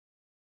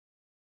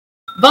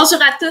 Bonjour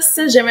à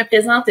tous, je me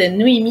présente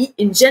Noémie,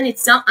 une jeune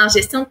étudiante en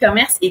gestion de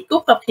commerce et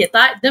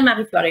copropriétaire de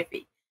Marie Fleur et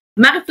Filles.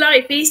 Marie Fleur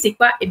et Filles, c'est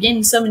quoi? Eh bien,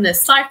 nous sommes une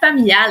serre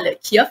familiale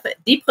qui offre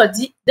des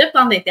produits de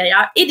plantes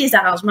d'intérieur et des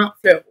arrangements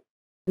floraux.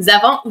 Nous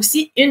avons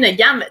aussi une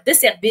gamme de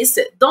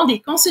services, dont des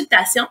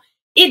consultations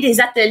et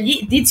des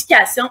ateliers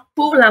d'éducation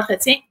pour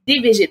l'entretien des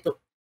végétaux.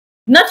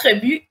 Notre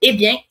but, eh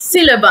bien,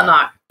 c'est le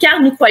bonheur,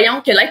 car nous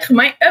croyons que l'être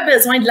humain a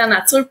besoin de la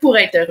nature pour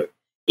être heureux.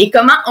 Et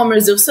comment on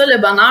mesure ça, le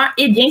bonheur?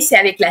 Eh bien, c'est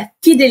avec la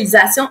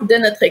fidélisation de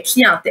notre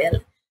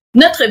clientèle.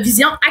 Notre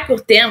vision à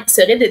court terme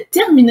serait de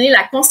terminer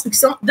la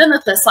construction de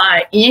notre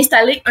serre et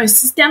installer un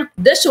système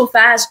de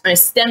chauffage, un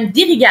système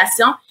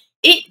d'irrigation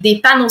et des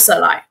panneaux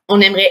solaires.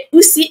 On aimerait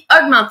aussi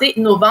augmenter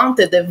nos ventes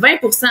de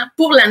 20%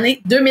 pour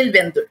l'année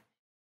 2022.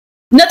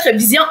 Notre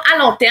vision à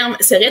long terme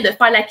serait de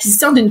faire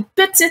l'acquisition d'une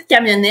petite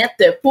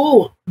camionnette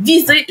pour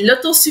viser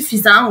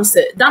l'autosuffisance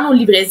dans nos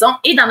livraisons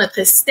et dans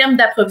notre système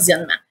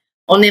d'approvisionnement.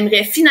 On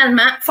aimerait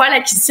finalement faire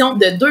l'acquisition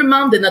de 2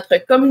 membres de notre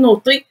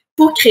communauté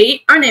pour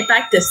créer un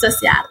impact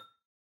social.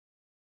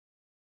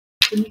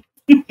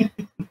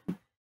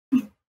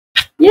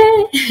 Yeah!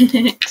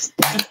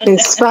 C'est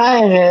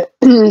super,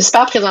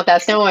 super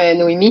présentation,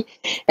 Noémie.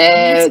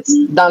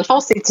 Dans le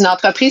fond, c'est une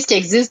entreprise qui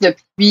existe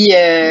depuis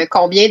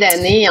combien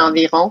d'années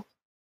environ?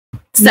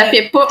 Ça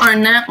fait pas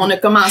un an. On a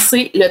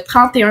commencé le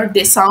 31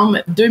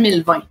 décembre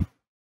 2020.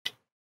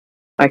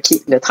 OK,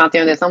 le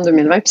 31 décembre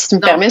 2020. Puis si tu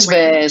me permets,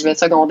 je vais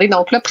seconder.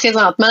 Donc là,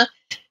 présentement,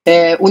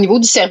 au niveau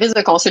du service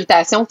de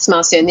consultation que tu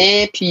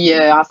mentionnais, puis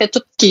en fait,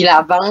 tout ce qui est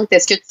la vente,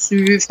 est-ce que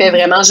tu fais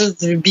vraiment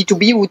juste du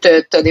B2B ou tu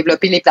as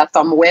développé les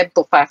plateformes web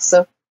pour faire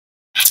ça?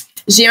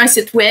 J'ai un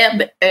site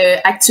web.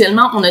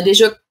 Actuellement, on a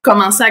déjà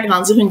commencé à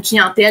grandir une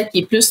clientèle qui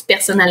est plus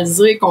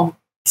personnalisée.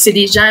 C'est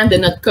des gens de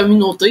notre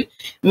communauté,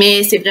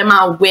 mais c'est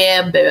vraiment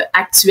web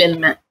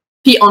actuellement.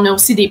 Puis, on a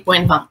aussi des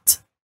points de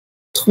vente.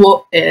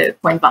 3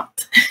 points de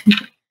vente.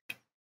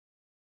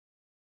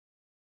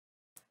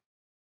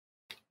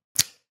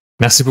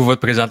 Merci pour votre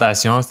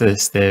présentation.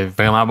 C'était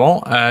vraiment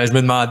bon. Je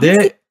me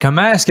demandais,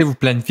 comment est-ce que vous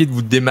planifiez de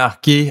vous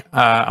démarquer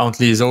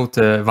entre les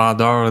autres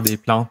vendeurs des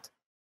plantes?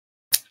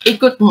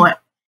 Écoute-moi.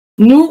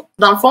 Nous,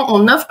 dans le fond,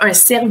 on offre un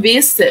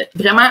service,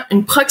 vraiment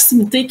une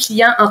proximité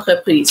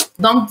client-entreprise.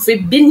 Donc, vous pouvez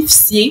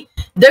bénéficier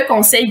de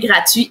conseils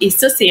gratuits et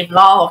ça, c'est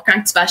rare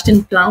quand tu vas acheter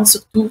une plante,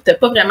 surtout. Tu n'as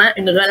pas vraiment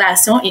une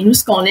relation et nous,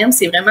 ce qu'on aime,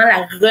 c'est vraiment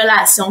la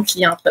relation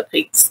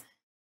client-entreprise.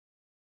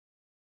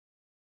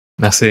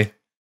 Merci.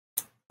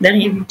 De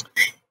rien.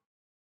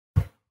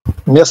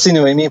 Merci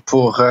Noémie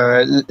pour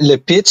le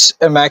pitch.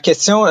 Ma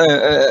question,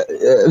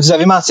 vous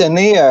avez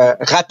mentionné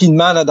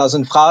rapidement là, dans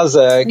une phrase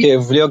que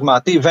vous voulez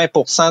augmenter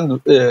 20%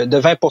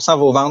 de 20%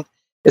 vos ventes.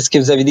 Est-ce que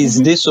vous avez des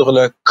idées sur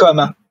le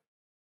comment?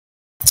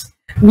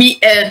 Oui,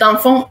 dans le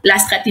fond, la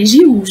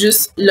stratégie ou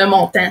juste le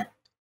montant?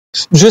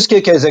 Juste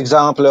quelques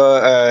exemples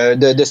là,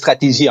 de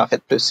stratégie en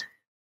fait plus.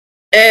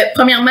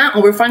 Premièrement,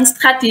 on veut faire une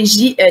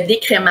stratégie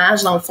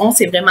d'écrémage. Dans le fond,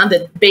 c'est vraiment de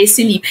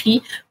baisser les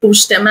prix pour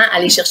justement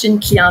aller chercher une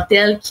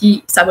clientèle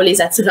qui, ça va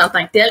les attirer en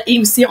tant que telle. Et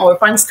aussi, on veut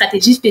faire une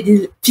stratégie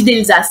de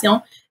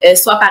fidélisation,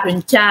 soit par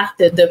une carte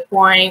de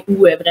points ou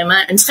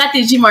vraiment une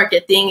stratégie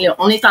marketing. Là.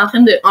 On est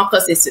en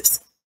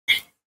processus.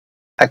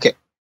 OK.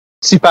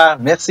 Super.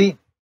 Merci.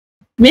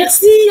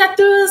 Merci à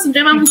tous.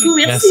 Vraiment beaucoup.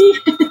 Merci.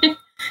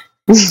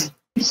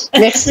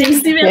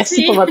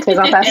 Merci pour votre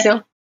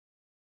présentation.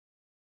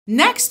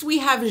 Next, we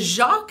have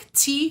Jacques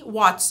T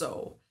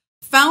Watso,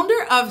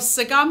 founder of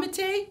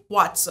Sagamite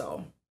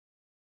Watso.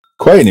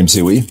 Kwai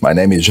Nimsiwi, my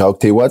name is Jacques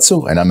T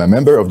Watso, and I'm a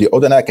member of the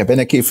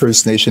Odanak-Abenaki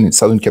First Nation in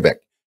southern Quebec.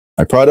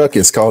 My product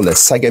is called the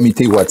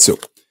Sagamite Watso.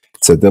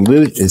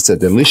 It's a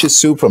delicious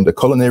soup from the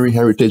culinary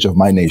heritage of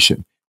my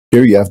nation.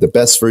 Here you have the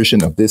best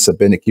version of this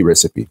Abenaki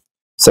recipe.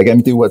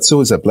 Sagamite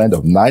Watso is a blend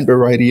of 9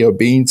 varieties of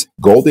beans,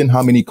 golden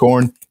hominy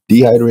corn,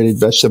 dehydrated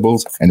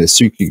vegetables, and a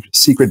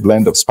secret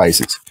blend of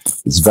spices.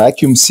 It's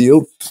vacuum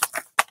sealed.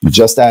 You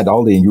just add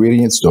all the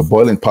ingredients to a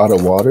boiling pot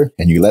of water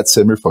and you let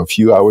simmer for a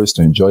few hours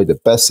to enjoy the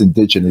best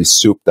indigenous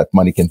soup that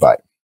money can buy.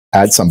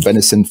 Add some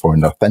venison for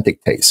an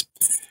authentic taste.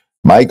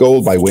 My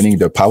goal by winning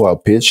the powwow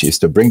pitch is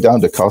to bring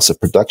down the cost of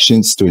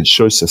productions to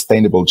ensure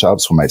sustainable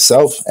jobs for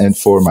myself and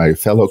for my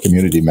fellow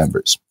community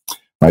members.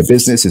 My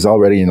business is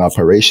already in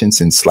operation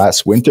since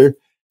last winter,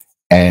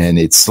 and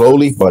it's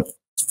slowly but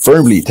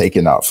firmly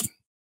taken off.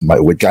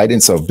 With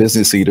guidance of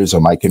business leaders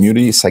of my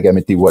community,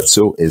 Sagamite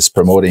Watso is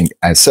promoting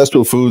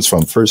ancestral foods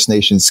from First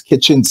Nations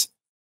kitchens,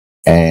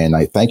 and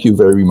I thank you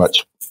very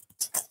much.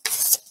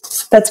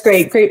 That's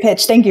great. Great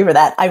pitch. Thank you for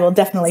that. I will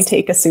definitely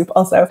take a soup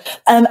also.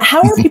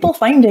 How are people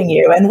finding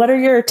you, and what are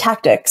your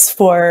tactics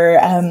for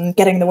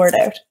getting the word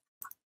out?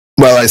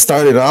 Well, I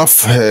started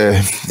off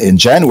in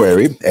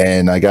January,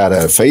 and I got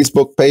a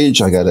Facebook page.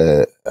 I'm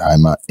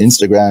on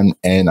Instagram,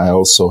 and I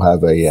also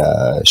have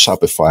a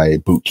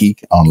Shopify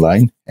boutique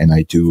online. And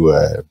I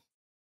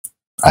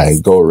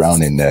go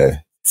around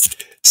and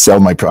sell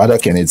my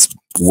product, and it's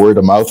word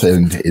of mouth,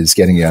 and it's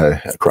getting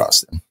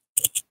across.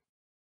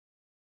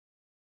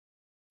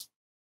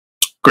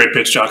 Great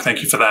pitch, Jacques.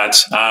 Thank you for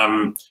that.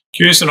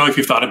 Curious to know if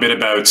you've thought a bit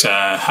about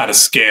how to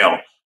scale.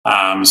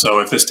 So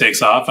if this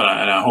takes off, and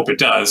I hope it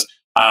does.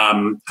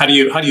 How do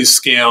you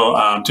scale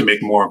to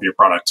make more of your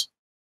product?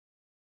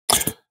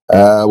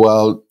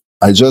 Well,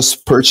 I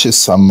just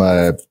purchased some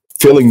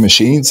filling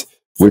machines,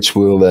 which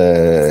will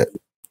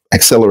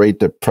accelerate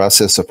the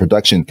process of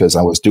production because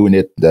I was doing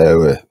it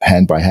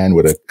hand by hand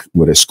with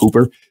a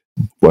scooper,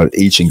 but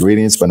each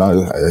ingredients. But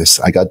now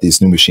I got these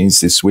new machines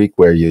this week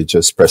where you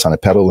just press on a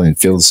pedal and it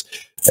fills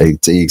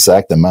the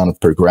exact amount of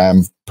per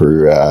gram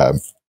per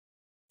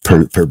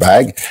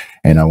bag,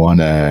 and I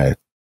want to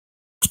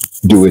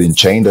do it in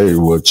chain,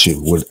 which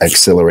would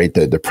accelerate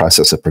the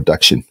process of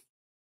production.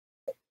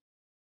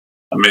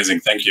 Amazing.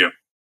 Thank you.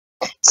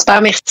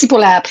 Super, merci pour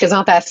la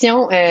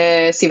présentation.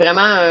 C'est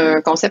vraiment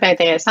un concept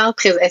intéressant.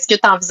 Est-ce que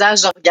tu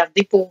envisages de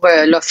regarder pour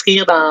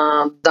l'offrir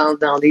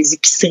dans des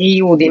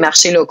épiceries ou des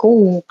marchés locaux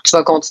ou tu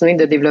vas continuer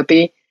de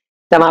développer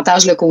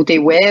davantage le côté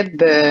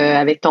web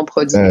avec ton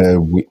produit?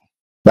 Oui.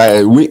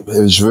 Oui,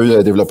 je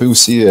veux développer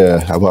aussi,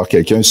 avoir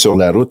quelqu'un sur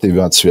la route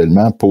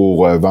éventuellement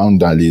pour vendre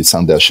dans les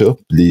centres d'achat,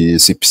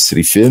 les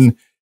épiceries fines,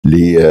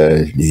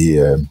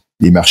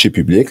 les marchés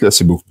publics, là,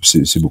 c'est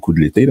beaucoup de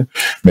l'été, là,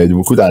 mais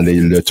beaucoup dans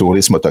le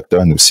tourisme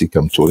autochtone aussi,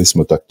 comme tourisme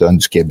autochtone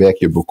du Québec,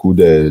 il y a beaucoup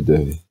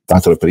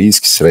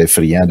d'entreprises qui seraient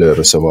friands de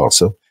recevoir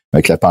ça.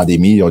 Avec la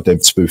pandémie, ils ont été un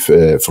petit peu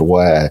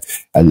froids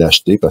à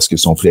l'acheter parce qu'ils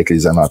sont pris avec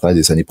les inventaires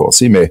des années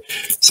passées, mais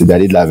c'est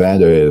d'aller de l'avant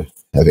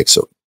avec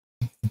ça.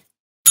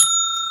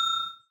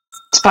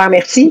 Super,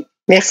 merci.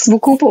 Merci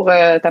beaucoup pour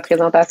ta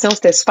présentation,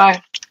 c'était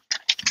super.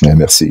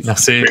 Merci.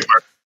 Merci.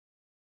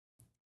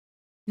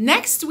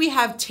 Next, we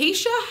have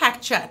Tesia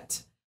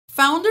Hackett,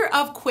 founder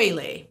of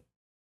Quebec.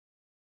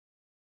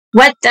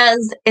 What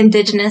does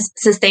Indigenous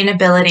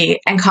sustainability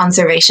and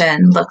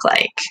conservation look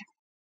like?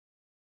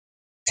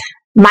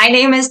 My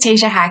name is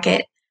Tesia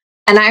Hackett,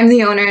 and I'm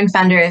the owner and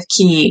founder of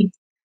Key.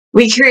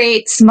 We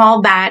create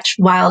small batch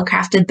wild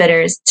crafted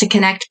bitters to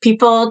connect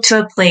people to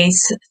a place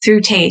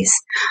through taste,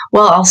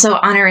 while also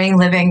honoring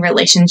living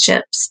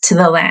relationships to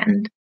the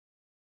land.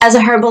 As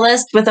a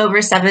herbalist with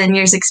over 7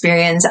 years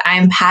experience, I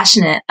am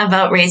passionate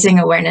about raising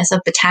awareness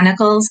of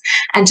botanicals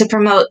and to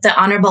promote the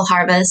honorable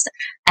harvest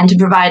and to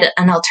provide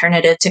an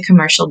alternative to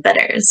commercial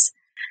bitters.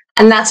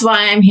 And that's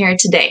why I'm here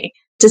today,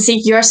 to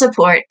seek your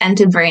support and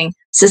to bring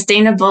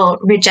sustainable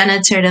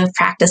regenerative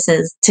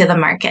practices to the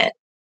market.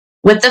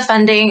 With the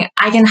funding,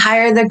 I can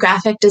hire the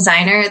graphic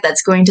designer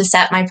that's going to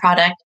set my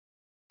product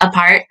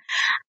apart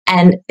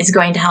and is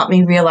going to help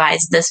me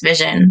realize this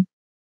vision.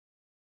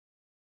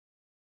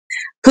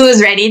 Who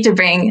is ready to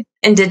bring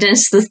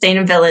Indigenous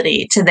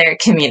sustainability to their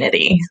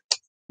community?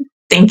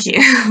 Thank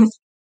you.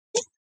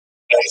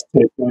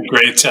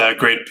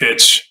 Great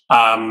pitch.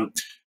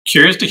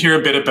 Curious to hear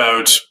a bit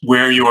about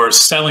where you're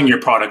selling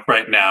your product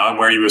right now and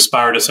where you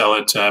aspire to sell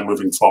it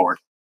moving forward.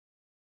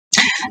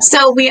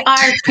 So we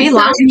are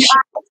pre-launch,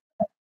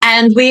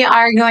 and we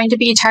are going to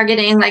be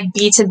targeting like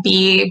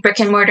B2B, brick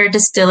and mortar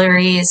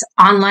distilleries,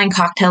 online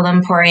cocktail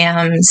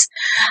emporiums,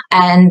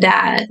 and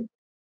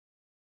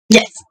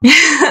yes,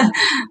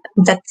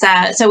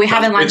 that's so we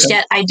haven't launched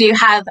yet. I do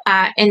have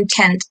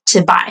intent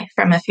to buy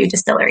from a few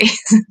distilleries.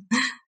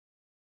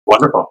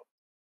 Wonderful.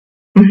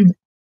 Mm-hmm.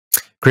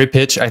 Great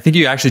pitch. I think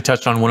you actually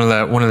touched on one of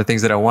the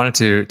things that I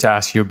wanted to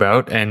ask you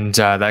about, and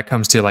that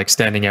comes to like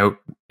standing out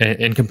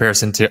in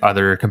comparison to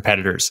other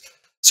competitors.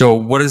 So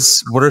what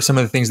are some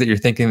of the things that you're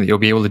thinking that you'll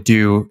be able to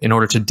do in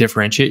order to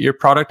differentiate your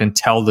product and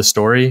tell the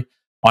story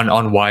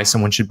on why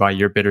someone should buy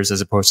your bitters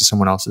as opposed to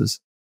someone else's?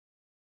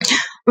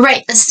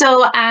 Right.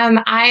 So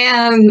I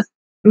am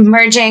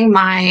merging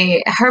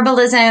my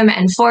herbalism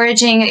and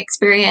foraging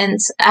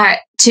experience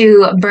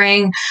to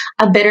bring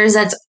a bitters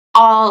that's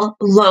all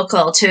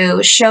local,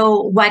 to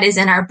show what is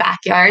in our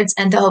backyards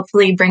and to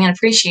hopefully bring an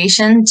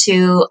appreciation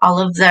to all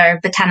of the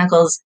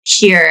botanicals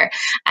here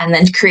and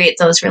then create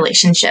those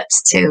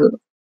relationships to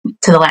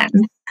the land.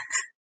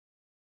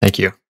 Thank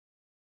you.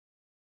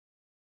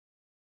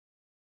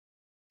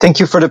 Thank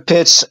you for the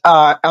pitch.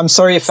 I'm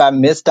sorry if I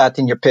missed that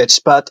in your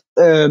pitch, but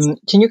can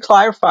you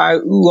clarify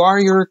who are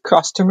your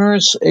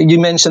customers? You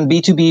mentioned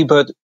B2B,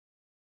 but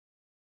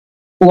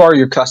who are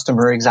your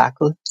customers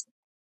exactly?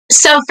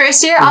 So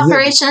first year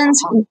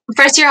operations,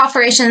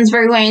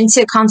 we're going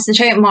to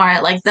concentrate more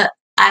at like the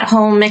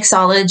at-home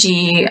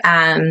mixology,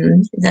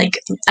 like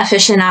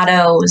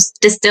aficionados,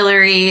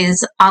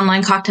 distilleries,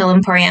 online cocktail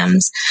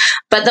emporiums.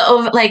 But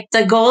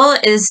the goal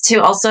is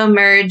to also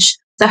merge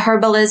the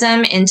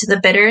herbalism into the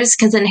bitters,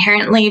 because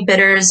inherently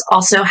bitters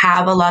also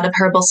have a lot of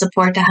herbal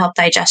support to help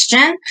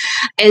digestion.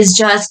 Is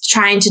just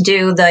trying to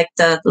do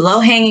the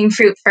low-hanging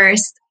fruit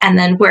first and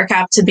then work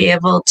up to be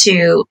able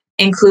to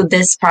include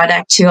this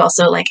product to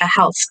also like a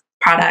health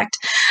product.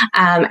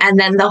 And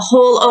then the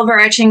whole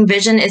overarching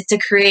vision is to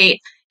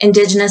create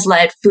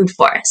Indigenous-led food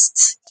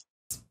forests.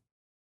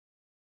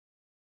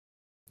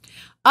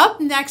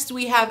 Up next,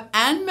 we have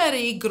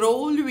Anne-Marie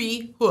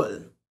Gros-Louis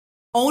Houle,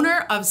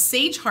 owner of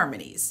Sage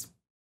Harmonies.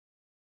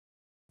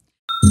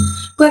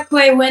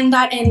 Kwekwe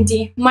Wendat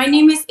ND. My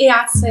name is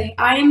Eatse.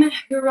 I am a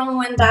Huron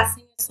Wendat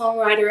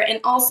singer-songwriter and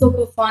also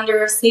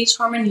co-founder of Sage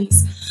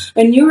Harmonies,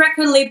 a new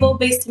record label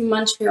based in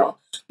Montreal.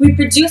 We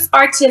produce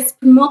artists,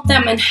 promote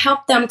them, and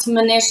help them to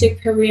manage their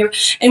career,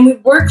 and we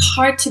work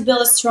hard to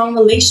build a strong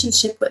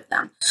relationship with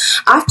them.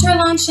 After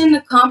launching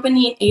the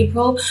company in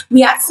April,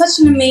 we had such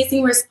an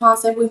amazing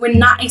response and we were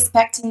not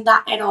expecting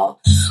that at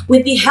all.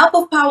 With the help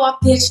of Power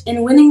Pitch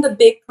and winning the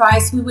big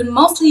prize, we would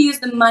mostly use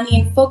the money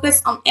and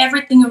focus on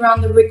everything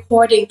around the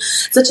recording,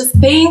 such as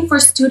paying for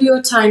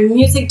studio time,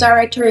 music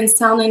director, and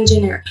sound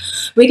engineer.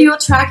 Radio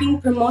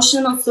tracking,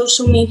 promotion on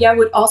social media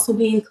would also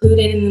be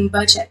included in the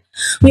budget.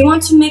 We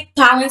want to make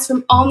talents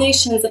from all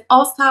nations and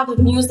all styles of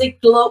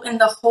music glow in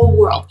the whole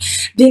world.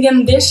 Big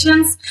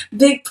ambitions,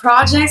 big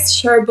projects,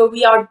 sure, but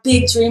we are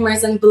big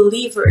dreamers and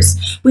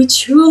believers. We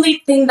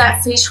truly think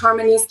that Sage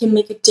Harmonies can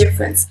make a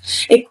difference.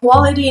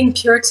 Equality and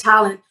pure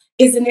talent.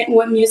 Isn't it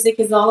what music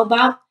is all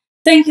about?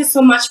 Thank you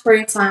so much for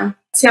your time.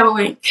 Ciao,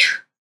 Link.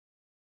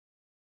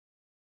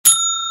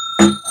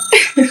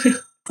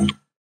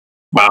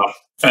 Wow,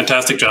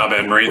 fantastic job,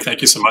 Anne-Marie. Thank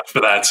you so much for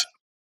that.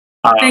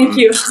 Thank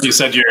you. You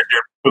said you're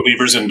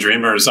believers and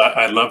dreamers.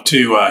 I'd love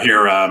to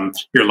hear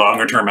your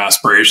longer term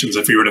aspirations.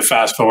 If you were to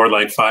fast forward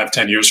like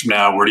 5-10 years from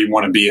now, where do you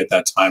want to be at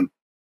that time?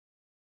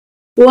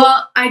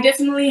 Well, I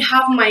definitely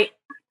have my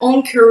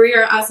own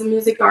career as a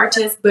music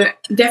artist, but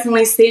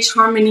definitely Sage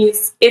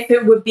Harmonies, if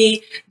it would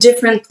be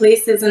different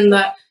places in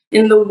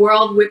the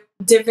world with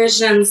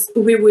divisions,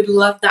 we would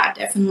love that,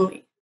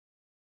 definitely.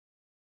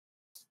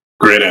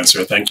 Great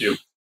answer. Thank you.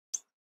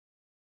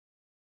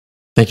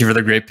 Thank you for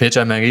the great pitch,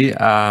 Anne-Marie.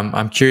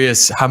 I'm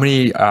curious, how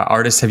many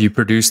artists have you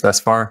produced thus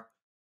far?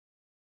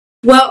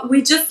 Well,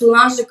 we just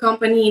launched the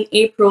company in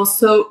April,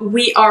 so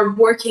we are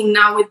working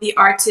now with the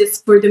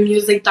artists for the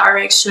music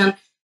direction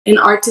and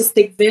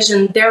artistic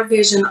vision, their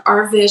vision,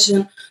 our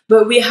vision.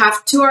 But we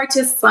have 2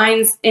 artist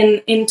signs,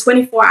 and in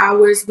 24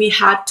 hours, we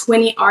had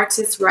 20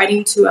 artists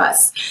writing to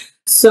us.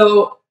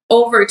 So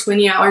over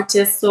 20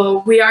 artists. So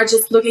we are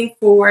just looking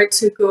forward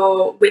to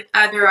go with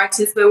other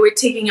artists, but we're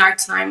taking our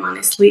time,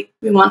 honestly.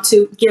 We want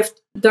to give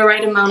the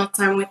right amount of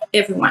time with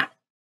everyone.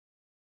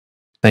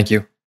 Thank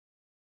you.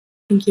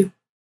 Thank you.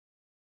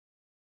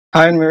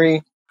 Hi,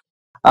 Anne-Marie.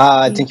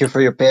 Thank you for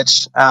your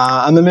pitch.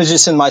 I'm a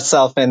musician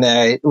myself, and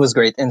it was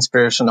great,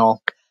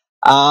 inspirational.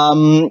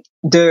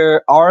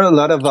 There are a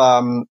lot of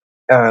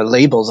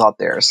labels out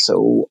there.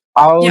 So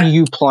how do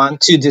you plan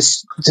to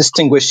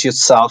distinguish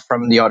yourself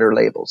from the other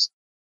labels?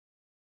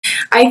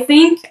 I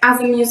think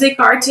as a music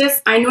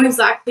artist, I know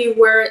exactly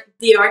where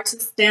the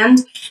artists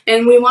stand,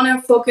 and we want to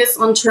focus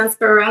on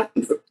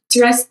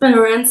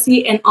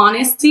transparency and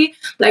honesty.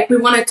 Like, we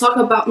want to talk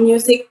about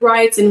music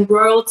rights and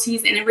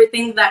royalties and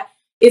everything that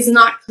is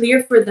not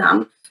clear for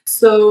them.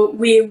 So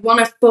we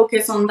want to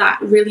focus on that,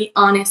 really,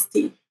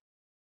 honesty.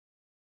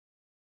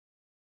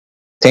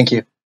 Thank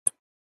you.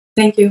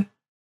 Thank you.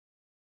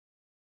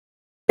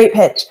 Great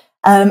pitch.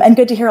 And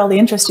good to hear all the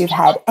interest you've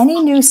had.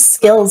 Any new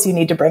skills you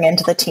need to bring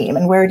into the team,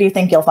 and where do you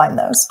think you'll find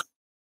those?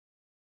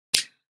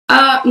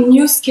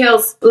 New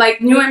skills, like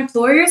new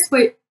employers,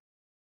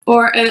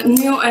 or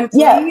new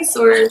employees,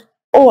 or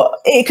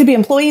it could be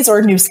employees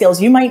or new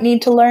skills you might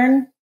need to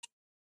learn.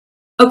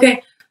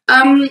 Okay.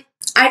 I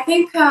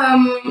think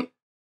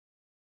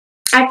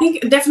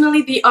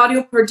definitely the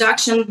audio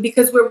production,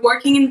 because we're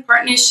working in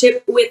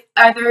partnership with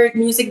other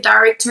music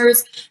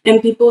directors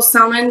and people,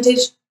 sound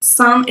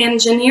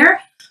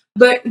engineer.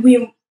 But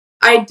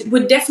I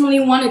would definitely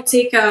want to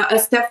take a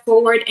step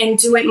forward and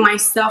do it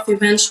myself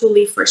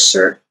eventually, for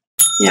sure.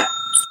 Yeah.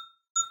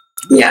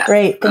 Yeah.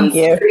 Great. Thank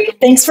you.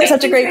 Thanks for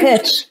such a great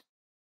pitch.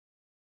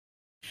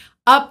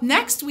 Up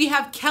next, we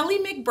have Kelly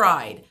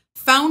McBride,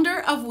 founder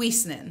of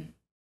Wiesnin.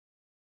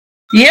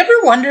 You ever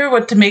wonder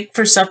what to make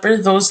for supper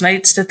those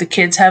nights that the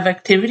kids have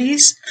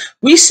activities?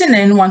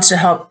 Wiesnin wants to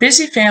help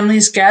busy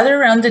families gather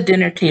around the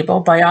dinner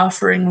table by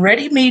offering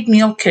ready-made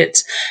meal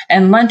kits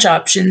and lunch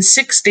options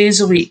 6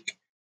 days a week.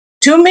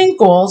 2 main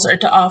goals are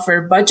to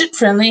offer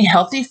budget-friendly,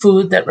 healthy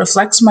food that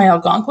reflects my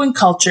Algonquin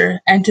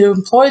culture and to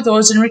employ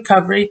those in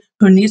recovery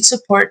who need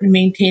support in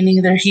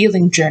maintaining their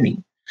healing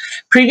journey.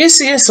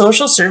 Previously a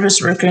social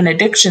service worker and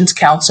addictions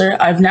counselor,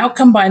 I've now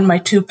combined my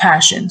 2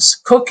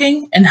 passions,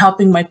 cooking and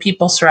helping my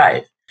people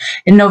thrive.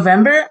 In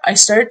November, I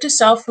started to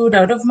sell food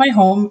out of my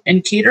home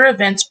and cater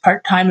events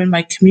part-time in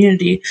my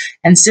community,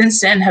 and since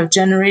then have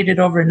generated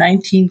over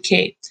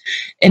 $19K.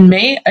 In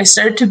May, I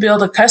started to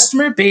build a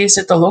customer base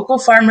at the local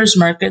farmers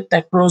market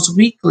that grows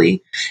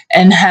weekly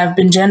and have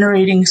been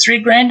generating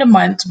 $3,000 a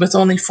month with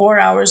only 4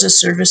 hours of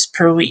service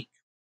per week.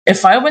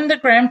 If I win the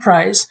grand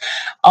prize,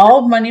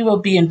 all money will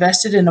be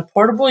invested in a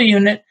portable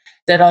unit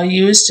that I'll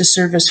use to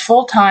service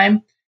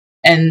full-time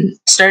and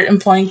start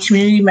employing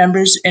community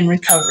members in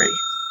recovery.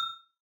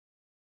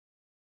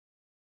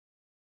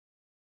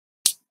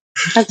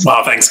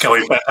 Wow, thanks,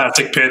 Kelly.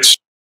 Fantastic pitch.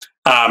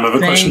 I have a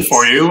question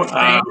for you.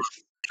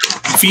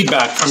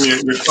 Feedback from your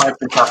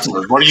clients and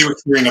customers. What are you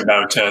hearing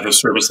about the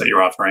service that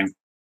you're offering?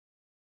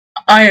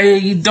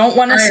 I don't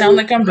want to sound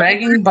like I'm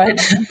bragging,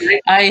 but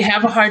I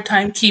have a hard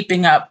time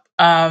keeping up.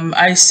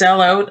 I sell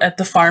out at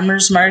the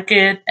farmers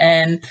market,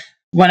 and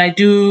when I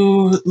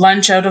do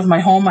lunch out of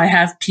my home, I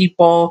have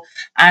people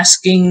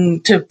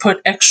asking to put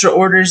extra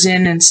orders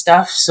in and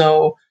stuff.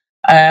 So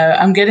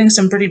I'm getting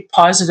some pretty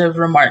positive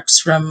remarks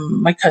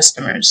from my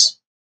customers.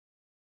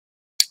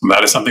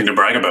 That is something to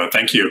brag about.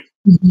 Thank you.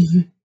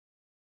 Mm-hmm.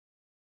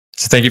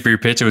 So thank you for your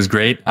pitch. It was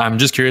great. I'm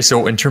just curious.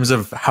 So in terms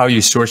of how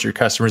you source your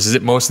customers, has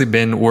it mostly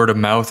been word of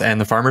mouth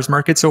and the farmers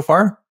market so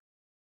far?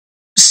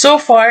 So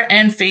far,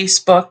 and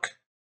Facebook.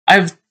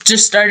 I've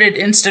just started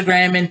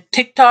Instagram and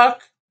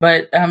TikTok,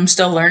 but I'm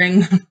still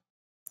learning.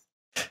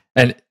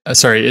 And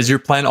sorry, is your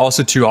plan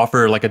also to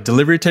offer like a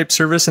delivery type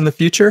service in the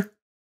future?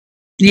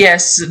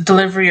 Yes,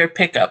 delivery or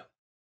pickup.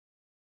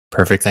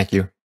 Perfect. Thank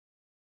you.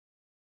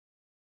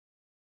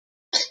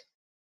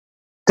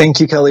 Thank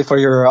you, Kelly, for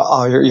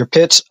your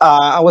pitch.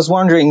 I was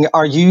wondering,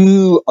 are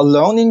you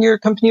alone in your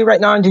company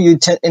right now? Do you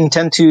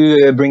intend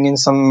to bring in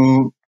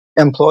some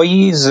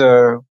employees,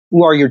 or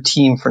who are your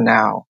team for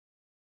now?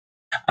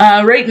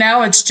 Right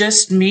now, it's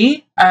just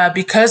me.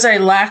 Because I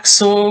lack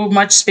so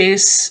much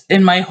space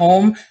in my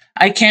home,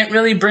 I can't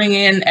really bring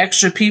in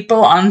extra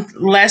people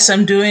unless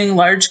I'm doing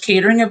large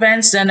catering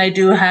events. Then I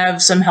do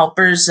have some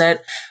helpers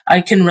that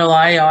I can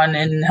rely on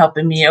in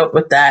helping me out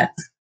with that.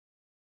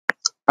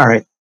 All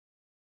right.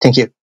 Thank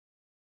you.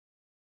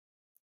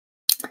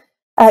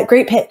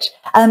 Great pitch.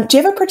 Do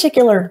you have a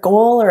particular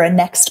goal or a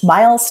next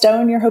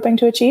milestone you're hoping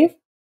to achieve?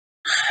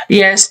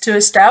 Yes, to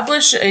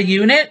establish a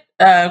unit,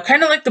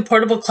 kind of like the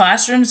portable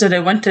classrooms that I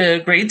went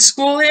to grade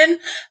school in,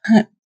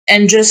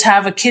 and just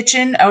have a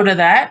kitchen out of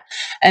that.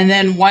 And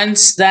then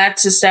once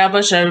that's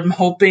established, I'm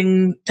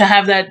hoping to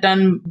have that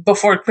done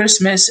before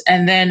Christmas.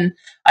 And then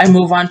I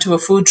move on to a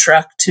food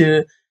truck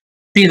to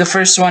be the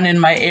first one in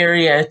my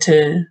area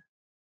to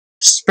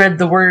spread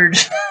the word.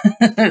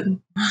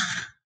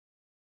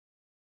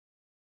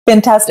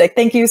 Fantastic.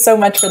 Thank you so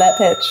much for that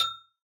pitch.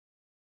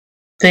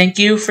 Thank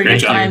you for your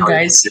time,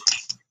 guys.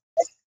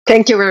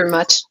 Thank you very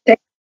much.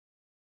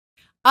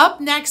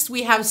 Up next,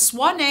 we have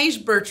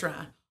Swaneige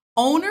Bertrand,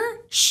 owner,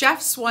 Chef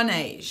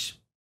Swaneige.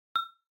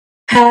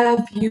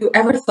 Have you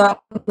ever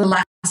thought of the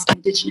last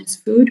Indigenous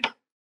food?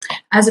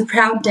 As a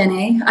proud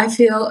Dene, I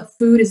feel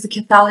food is the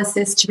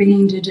catalyst to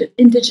bringing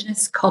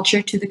Indigenous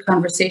culture to the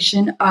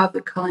conversation of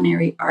the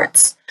culinary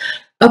arts.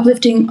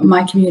 Uplifting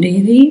my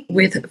community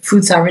with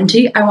food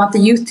sovereignty, I want the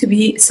youth to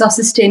be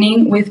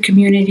self-sustaining with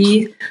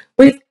community,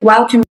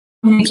 while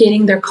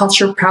communicating their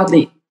culture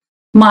proudly.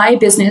 My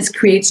business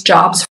creates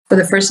jobs for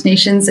the First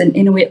Nations and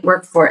Inuit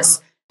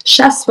workforce.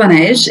 Chef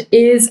Swaneige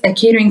is a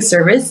catering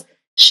service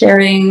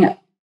sharing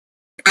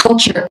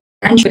culture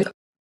and with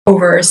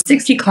over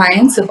 60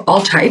 clients of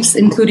all types,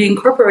 including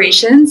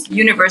corporations,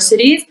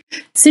 universities,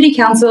 city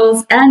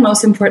councils, and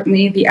most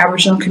importantly, the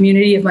Aboriginal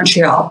community of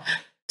Montreal,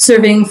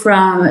 serving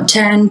from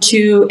 10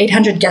 to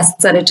 800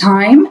 guests at a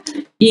time.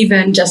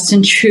 Even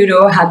Justin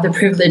Trudeau had the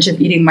privilege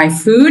of eating my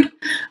food.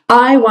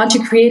 I want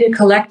to create a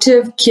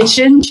collective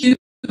kitchen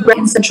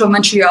in central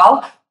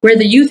Montreal where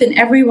the youth and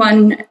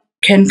everyone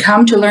can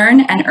come to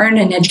learn and earn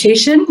an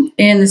education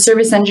in the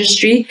service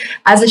industry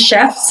as a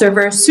chef,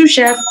 server, sous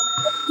chef,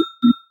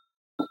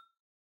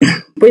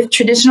 with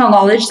traditional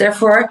knowledge.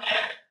 Therefore,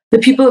 the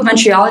people of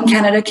Montreal and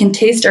Canada can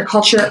taste our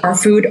culture, our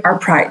food, our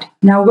pride.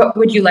 Now, what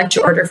would you like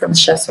to order from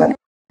Chef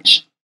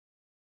Swaneige?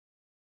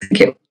 Thank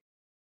you.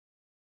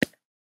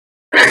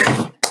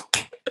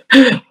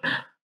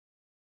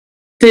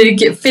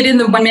 Did it fit in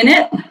the 1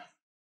 minute?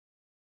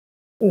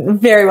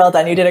 Very well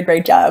done. You did a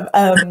great job.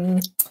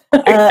 A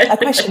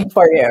question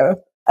for you.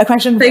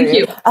 Thank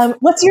you.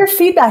 What's your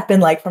feedback been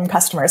like from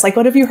customers? Like,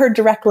 what have you heard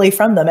directly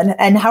from them?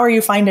 And how are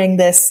you finding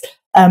this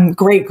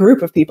great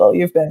group of people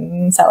you've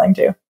been selling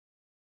to?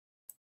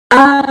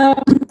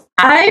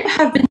 I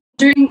have been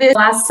doing this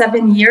last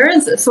 7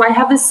 years, so I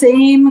have the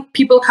same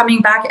people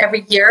coming back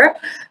every year.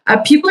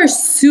 People are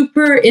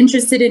super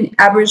interested in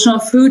Aboriginal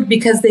food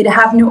because they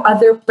have no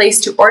other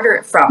place to order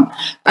it from.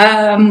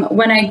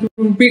 When I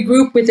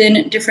regroup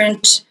within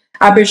different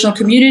Aboriginal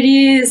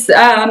communities,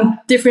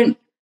 let's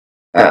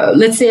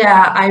say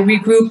I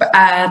regroup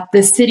at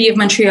the city of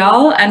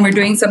Montreal and we're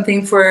doing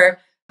something for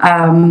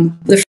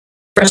the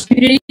first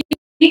community.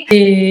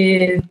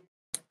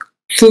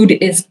 Food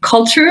is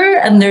culture,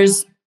 and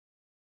there's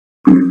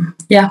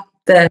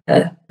they're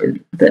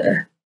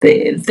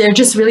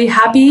just really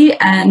happy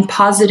and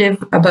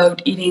positive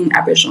about eating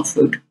Aboriginal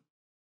food.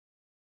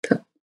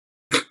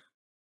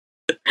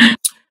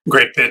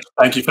 Great pitch.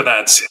 Thank you for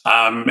that.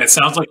 It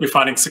sounds like you're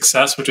finding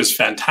success, which is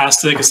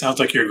fantastic. It sounds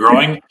like you're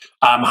growing.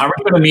 How are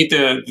you going to meet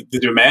the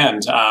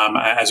demand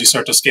as you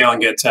start to scale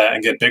and get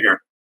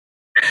bigger?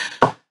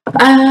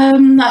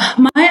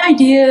 My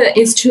idea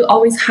is to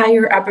always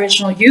hire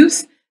Aboriginal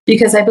youth,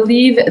 because I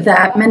believe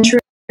that mentoring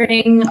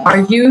our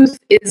youth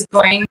is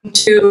going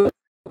to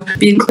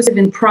be inclusive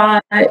in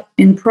pride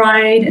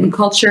and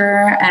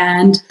culture.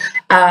 And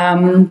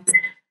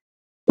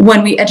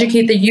when we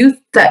educate the youth,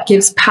 that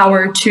gives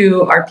power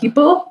to our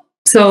people.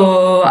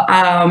 So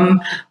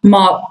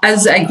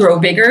as I grow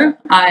bigger,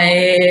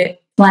 I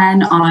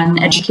plan on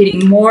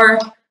educating more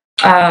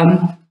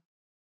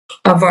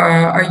of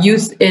our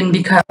youth in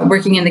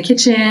working in the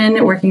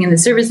kitchen, working in the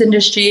service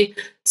industry.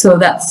 So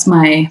that's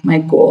my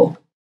goal.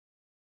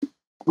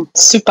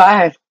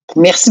 Super.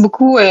 Merci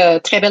beaucoup.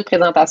 Très belle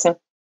présentation.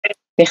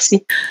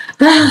 Merci.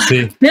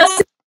 Merci.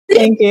 Merci.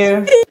 Thank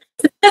you.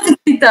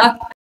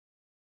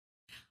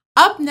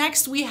 Up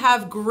next, we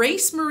have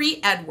Grace Marie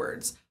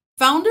Edwards,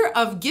 founder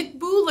of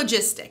Gitbu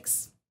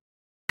Logistics.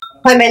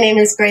 Hi, my name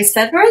is Grace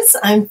Edwards.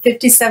 I'm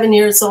 57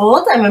 years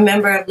old. I'm a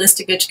member of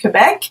Listigouche,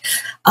 Quebec.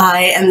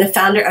 I am the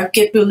founder of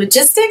Gitbu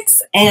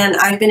Logistics, and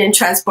I've been in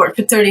transport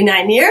for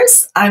 39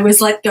 years. I was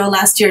let go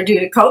last year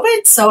due to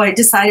COVID, so I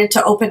decided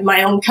to open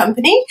my own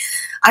company.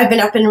 I've been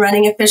up and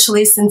running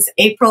officially since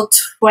April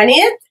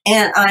 20th,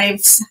 and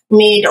I've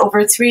made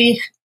over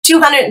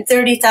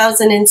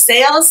 $230,000 in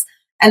sales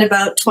and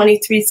about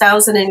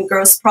 $23,000 in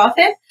gross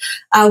profit.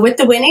 With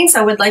the winnings,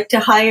 I would like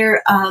to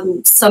hire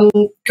some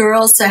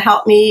girls to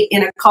help me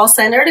in a call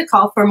center to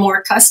call for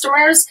more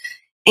customers.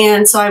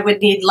 And so I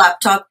would need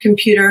laptop,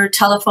 computer,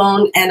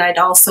 telephone, and I'd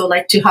also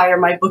like to hire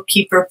my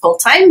bookkeeper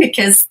full-time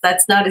because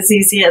that's not as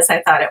easy as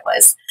I thought it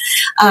was.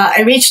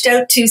 I reached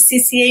out to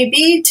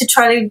CCAB to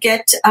try to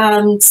get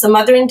some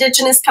other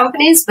Indigenous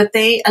companies, but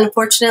they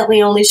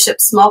unfortunately only ship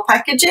small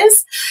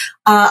packages.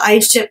 I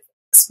ship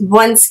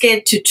one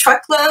skid to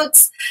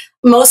truckloads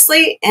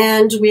mostly,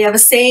 and we have a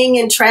saying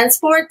in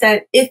transport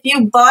that if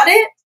you bought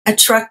it, a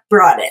truck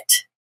brought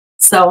it.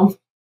 So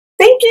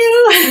thank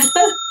you.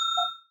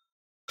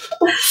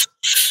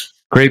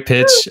 Great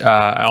pitch.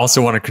 I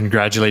also want to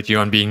congratulate you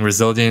on being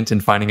resilient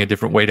and finding a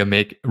different way to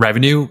make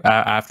revenue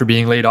after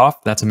being laid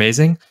off. That's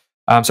amazing.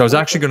 So I was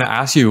actually going to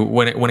ask you,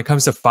 when it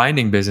comes to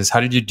finding business, how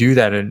did you do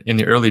that in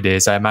the early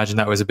days? I imagine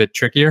that was a bit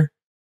trickier.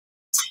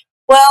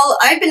 Well,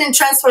 I've been in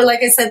transport,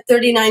 like I said,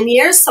 39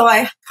 years. So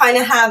I kind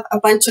of have a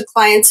bunch of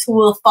clients who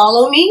will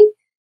follow me.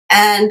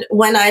 And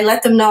when I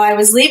let them know I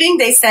was leaving,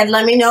 they said,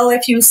 let me know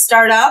if you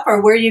start up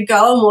or where you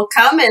go and we'll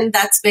come. And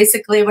that's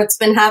basically what's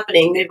been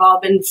happening. They've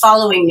all been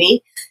following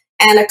me.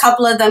 And a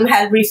couple of them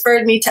had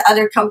referred me to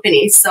other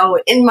companies. So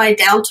in my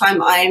downtime,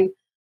 I'm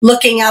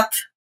looking up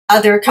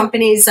other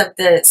companies of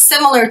the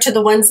similar to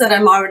the ones that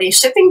I'm already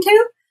shipping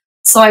to.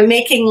 So I'm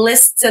making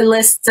lists and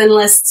lists and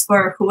lists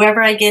for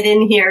whoever I get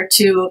in here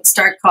to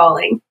start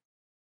calling.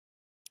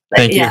 But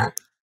Thank you.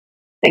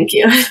 Thank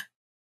you.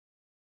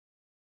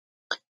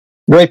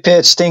 Great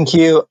pitch. Thank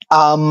you.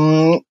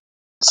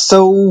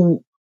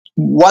 So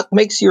what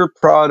makes your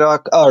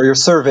product or your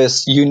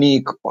service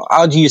unique?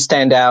 How do you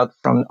stand out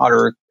from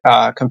other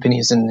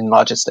companies in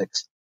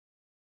logistics?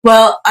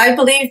 Well, I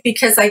believe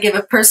because I give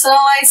a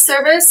personalized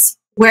service.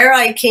 Where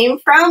I came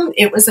from,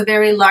 it was a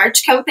very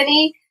large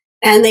company,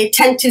 and they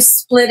tend to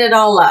split it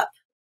all up.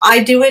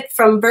 I do it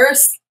from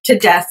birth to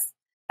death.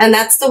 And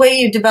that's the way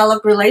you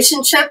develop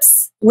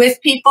relationships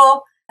with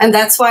people. And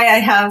that's why I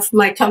have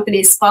my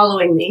companies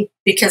following me,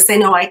 because they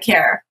know I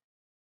care.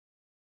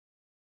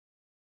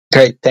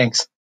 Great.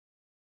 Thanks.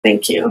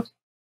 Thank you.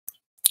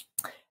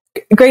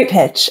 Great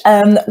pitch.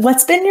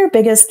 What's been your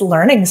biggest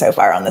learning so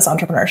far on this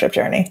entrepreneurship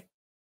journey?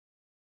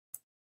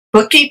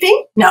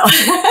 Bookkeeping? No.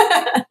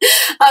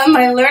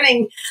 My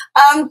learning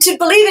to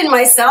believe in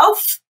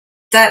myself,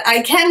 that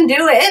I can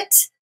do it.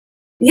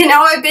 You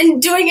know, I've been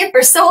doing it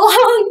for so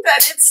long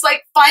that it's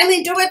like,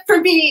 finally do it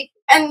for me.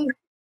 And,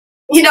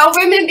 you know,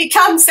 women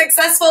become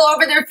successful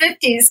over their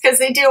 50s because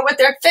they deal with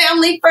their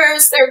family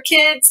first, their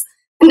kids.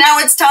 And now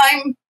it's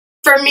time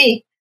for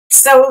me.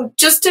 So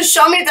just to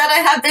show me that I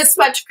have this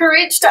much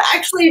courage to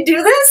actually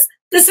do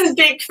this is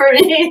big for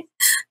me.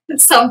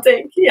 It's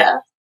something, yeah.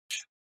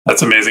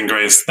 That's amazing,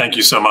 Grace. Thank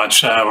you so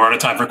much. We're out of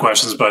time for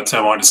questions, but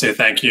I wanted to say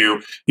thank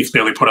you. You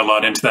clearly put a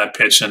lot into that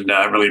pitch, and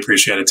I really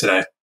appreciate it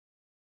today.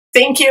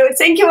 Thank you.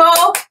 Thank you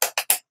all.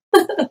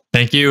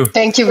 Thank you.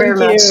 Thank you very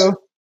much.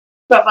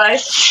 Bye-bye.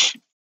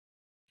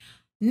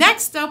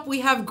 Next up, we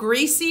have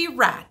Gracy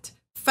Rat,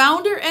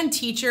 founder and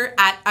teacher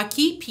at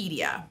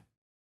Akipedia.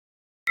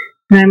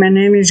 Hi, my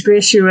name is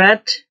Gracy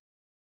Rat.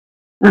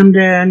 I'm the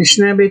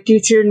Anishinaabe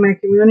teacher in my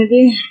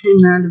community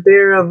and the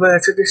bearer of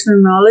traditional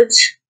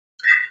knowledge.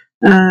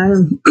 I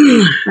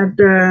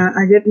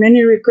get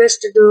many requests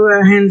to do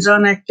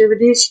hands-on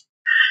activities,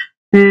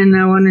 and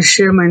I want to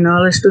share my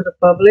knowledge to the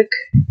public.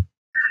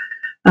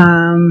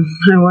 I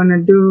want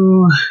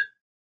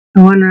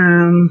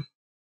to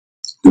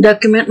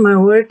document my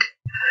work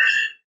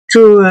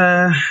through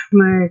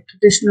my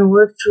traditional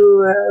work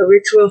through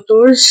ritual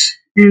tours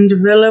and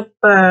develop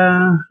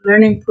a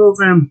learning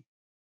program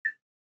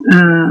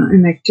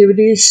and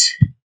activities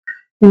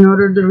in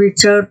order to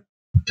reach out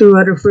to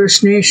other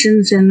First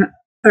Nations and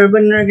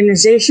urban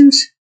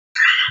organizations.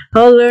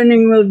 All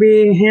learning will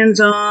be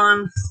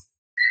hands-on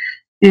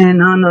and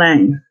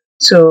online.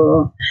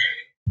 So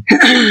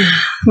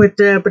with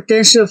the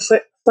potential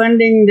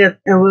funding that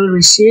I will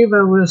receive,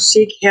 I will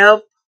seek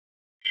help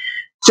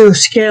to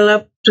scale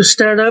up, to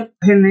start up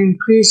and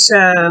increase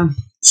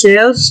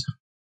sales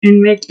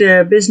and make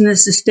the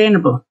business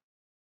sustainable.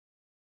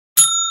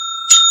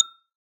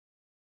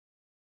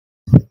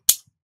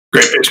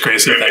 Great pitch,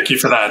 Gracie. Thank you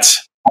for that.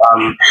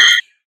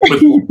 Would love for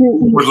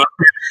you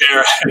to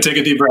share, take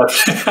a deep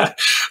breath.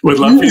 Would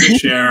love for you to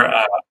share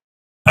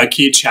a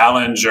key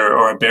challenge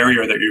or a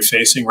barrier that you're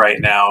facing right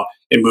now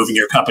in moving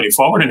your company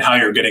forward and how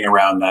you're getting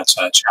around that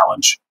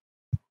challenge.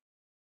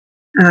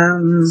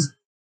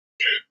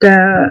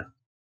 The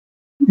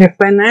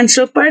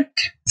financial part,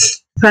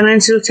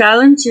 financial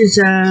challenge is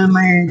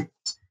my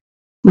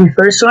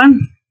first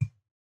one.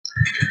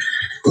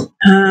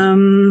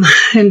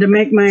 and to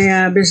make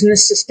my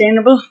business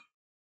sustainable.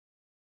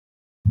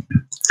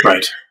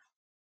 Right.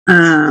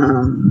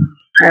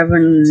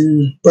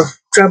 Having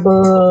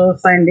trouble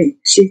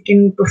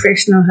seeking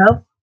professional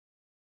help.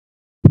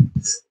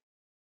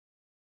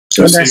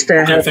 So that's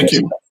the help. Thank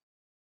you.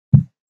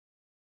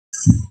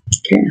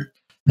 Okay.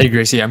 Hey,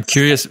 Gracie, I'm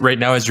curious right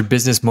now, is your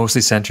business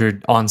mostly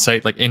centered on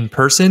site, like in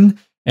person?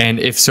 And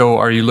if so,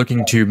 are you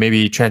looking to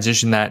maybe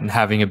transition that and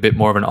having a bit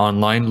more of an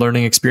online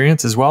learning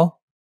experience as well?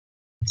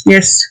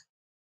 Yes.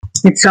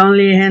 It's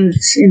only in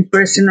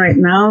person right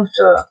now,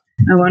 so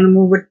I want to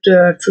move it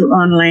to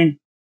online.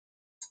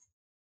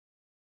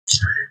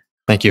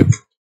 Thank you.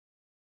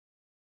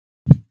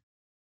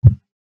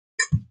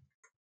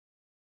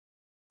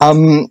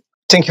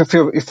 Thank you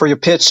for your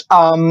pitch.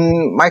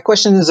 My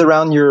question is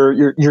around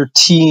your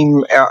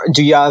team.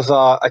 Do you have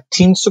a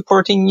team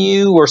supporting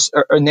you, or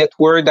a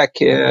network that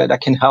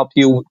can help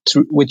you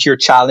with your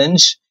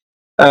challenge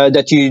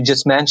that you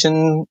just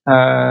mentioned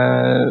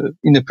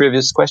in the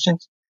previous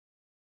questions?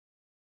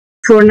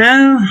 For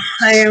now,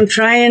 I am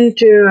trying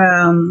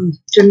to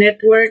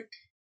network.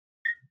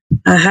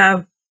 I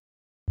have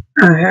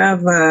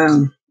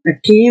a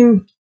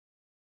team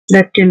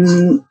that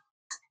can.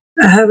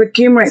 I have a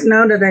team right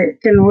now that I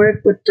can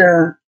work with.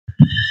 How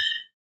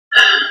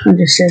do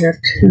you say that?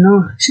 You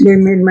know, they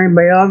made my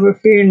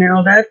biography and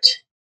all that,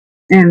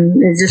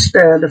 and it's just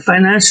the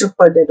financial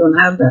part. They don't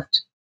have that.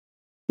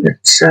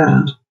 That's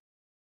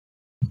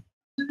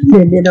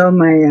they did all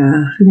my.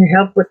 They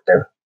help with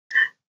the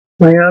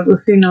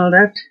biography and all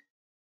that,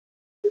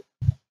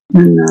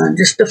 and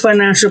just the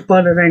financial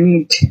part that I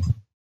need.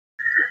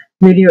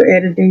 Video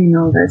editing and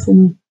all that for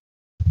me.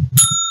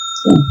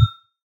 So,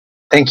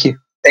 thank you.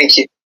 Thank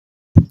you.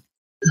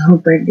 I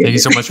hope I did. Thank you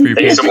so much for your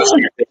Thank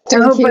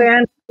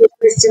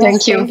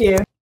you. Thank you.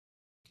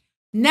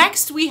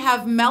 Next, we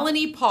have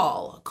Melanie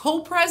Paul,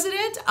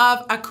 co-president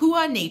of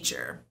Akua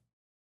Nature.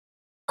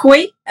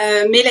 Oui,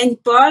 Melanie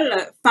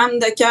Paul, femme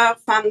de cœur,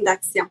 femme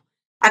d'action.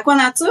 Akua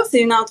Nature,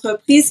 c'est une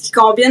entreprise qui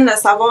combine le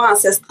savoir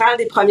ancestral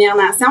des Premières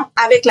Nations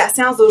avec la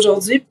science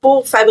d'aujourd'hui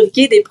pour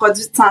fabriquer des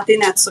produits de santé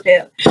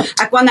naturelle.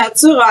 Akua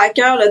Nature a à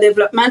cœur le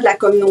développement de la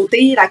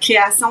communauté, la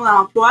création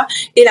d'emplois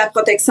et la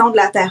protection de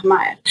la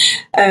terre-mère.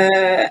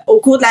 Au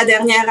cours de la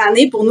dernière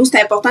année, pour nous,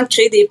 c'est important de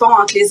créer des ponts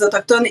entre les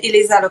Autochtones et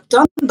les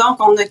Allochtones. Donc,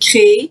 on a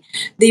créé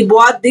des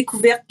boîtes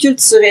découvertes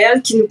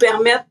culturelles qui nous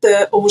permettent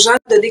aux gens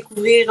de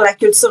découvrir la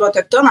culture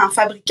autochtone en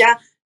fabriquant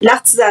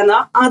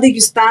l'artisanat, en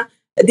dégustant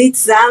des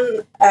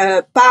tisanes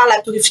par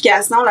la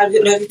purification,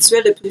 le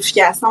rituel de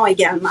purification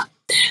également.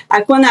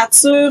 Akua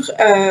Nature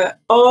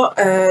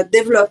a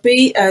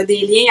développé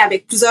des liens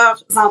avec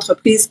plusieurs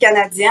entreprises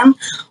canadiennes.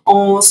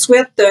 On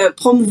souhaite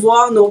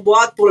promouvoir nos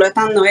boîtes pour le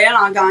temps de Noël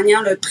en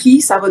gagnant le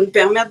prix. Ça va nous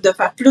permettre de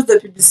faire plus de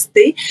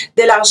publicité,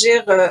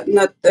 d'élargir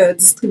notre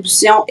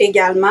distribution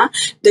également,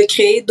 de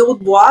créer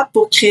d'autres boîtes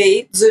pour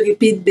créer du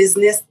repeat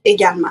business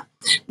également.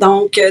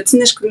 Donc,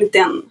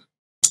 Tinishkumiten,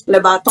 le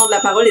bâton de la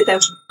parole est à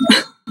vous.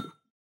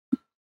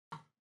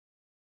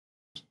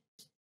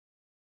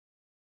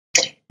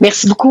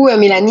 Merci beaucoup,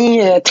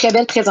 Mélanie. Très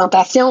belle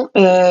présentation.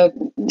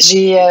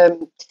 J'ai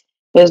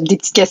des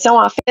petites questions,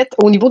 en fait.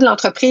 Au niveau de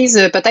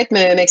l'entreprise, peut-être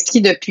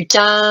m'expliquer depuis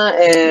quand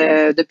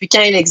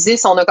elle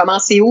existe, on a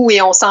commencé où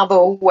et on s'en va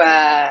où,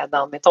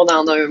 mettons,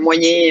 dans un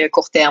moyen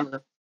court terme. Là.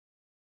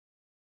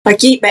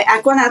 OK. Ben,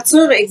 Akua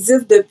Nature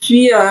existe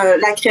depuis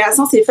la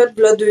création, s'est faite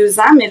il y a 2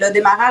 ans, mais le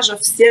démarrage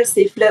officiel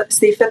s'est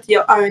fait il y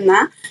a 1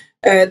 an.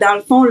 Dans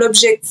le fond,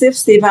 l'objectif,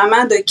 c'est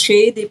vraiment de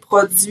créer des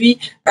produits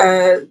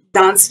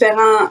dans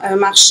différents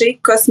marchés,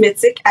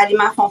 cosmétiques,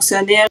 aliments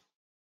fonctionnels,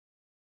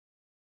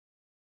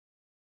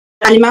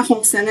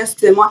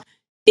 excusez-moi,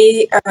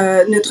 et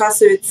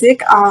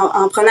nutraceutiques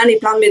en prenant les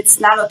plantes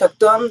médicinales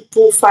autochtones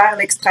pour faire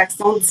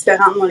l'extraction de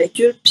différentes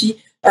molécules, puis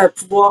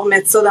pouvoir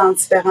mettre ça dans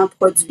différents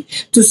produits.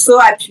 Tout ça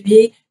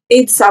appuyé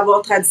et du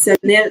savoir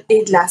traditionnel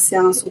et de la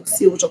science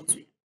aussi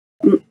aujourd'hui.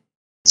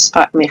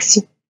 Ah,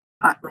 merci.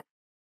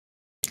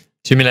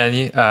 Monsieur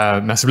Mélanie,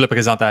 merci pour la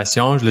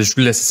présentation. Je voulais juste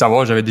vous laisser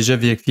savoir, j'avais déjà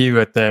vérifié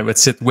votre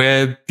site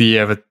web, puis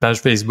votre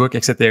page Facebook,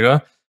 etc.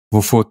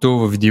 Vos photos,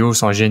 vos vidéos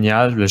sont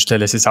géniales. Je voulais juste te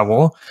laisser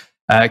savoir.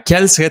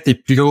 Quels seraient tes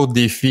plus gros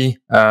défis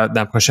dans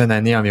la prochaine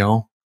année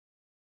environ?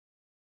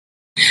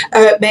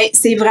 Ben,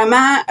 c'est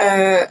vraiment,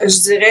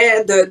 je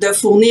dirais, de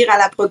fournir à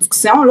la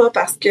production, là,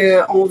 parce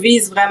que on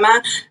vise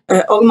vraiment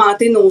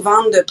augmenter nos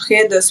ventes de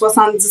près de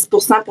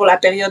 70% pour la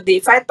période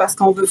des fêtes, parce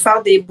qu'on veut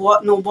faire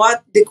nos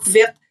boîtes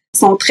découvertes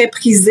sont très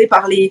prisés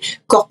par les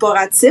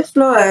corporatifs,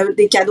 là,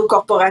 des cadeaux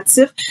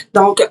corporatifs.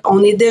 Donc,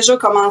 on est déjà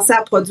commencé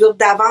à produire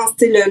d'avance.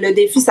 Le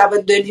défi, ça va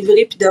être de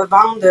livrer puis de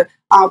vendre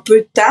en peu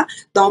de temps.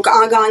 Donc,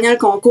 en gagnant le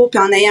concours puis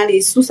en ayant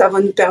les sous, ça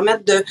va nous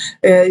permettre de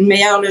une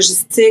meilleure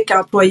logistique,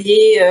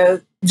 employés,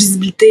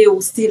 visibilité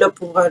aussi là,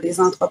 pour les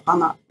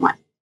entrepreneurs. Ouais.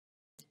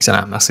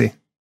 Excellent, merci.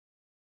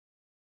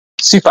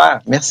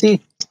 Super,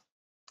 merci.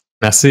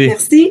 Merci.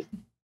 Merci.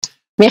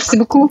 Merci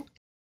beaucoup.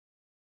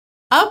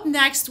 Up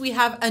next, we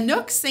have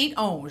Anouk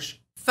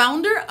St-Onge,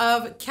 founder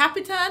of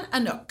Capitaine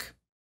Anouk.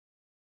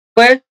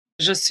 Ouais,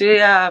 Je suis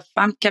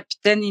femme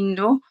capitaine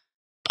Inno,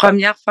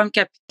 première femme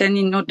capitaine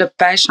Inno de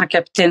pêche en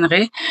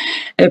capitainerie.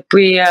 Et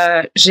puis,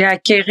 j'ai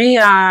acquéri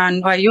un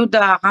noyau de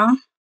hareng.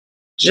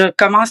 Je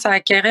commence à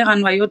acquérir un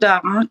noyau de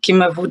hareng qui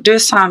me vaut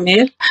 200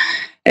 000.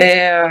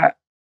 Et,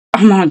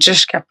 oh mon Dieu,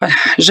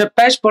 je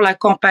pêche pour la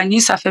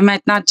compagnie. Ça fait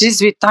maintenant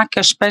 18 ans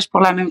que je pêche pour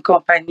la même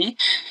compagnie.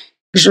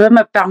 Je veux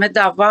me permettre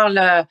d'avoir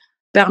le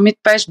permis de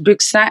pêche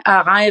Buxin,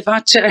 hareng,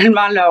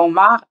 éventuellement le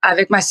homard.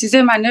 Avec ma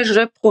 6e année, je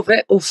veux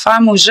prouver aux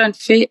femmes, aux jeunes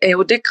filles et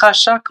aux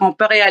décrocheurs qu'on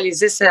peut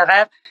réaliser ses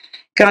rêves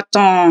quand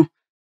on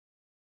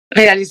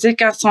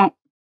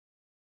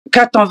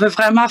veut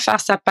vraiment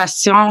faire sa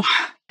passion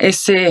et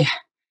ses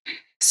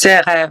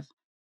rêves.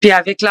 Puis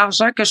avec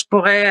l'argent que je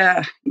pourrais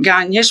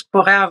gagner, je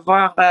pourrais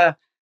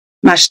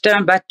m'acheter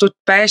un bateau de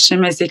pêche et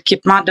mes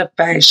équipements de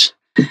pêche.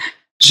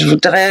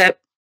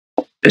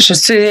 Je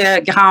suis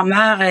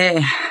grand-mère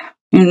et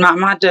une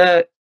maman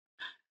de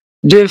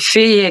 2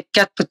 filles et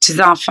 4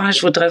 petits-enfants.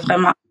 Je voudrais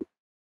vraiment...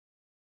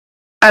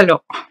 Allô?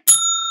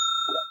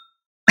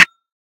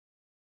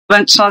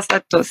 Bonne chance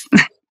à tous.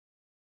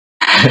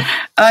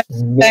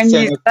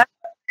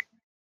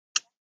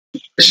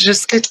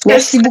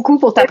 Merci beaucoup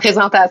pour ta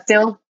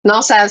présentation.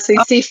 Non,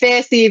 c'est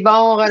fait, c'est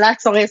bon,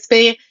 relax, on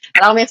respire.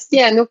 Alors, merci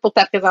Anouk pour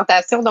ta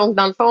présentation. Donc,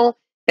 dans le fond,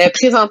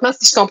 présentement,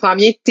 si je comprends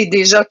bien, tu es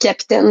déjà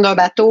capitaine d'un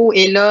bateau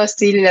et là,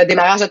 c'est le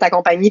démarrage de ta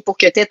compagnie pour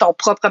que tu aies ton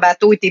propre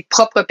bateau et tes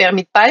propres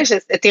permis de pêche.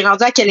 Tu es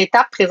rendu à quelle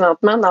étape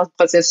présentement dans ce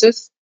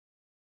processus?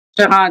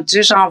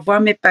 J'envoie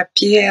mes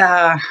papiers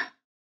à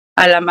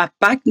la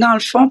MAPAC, dans le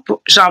fond.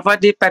 J'envoie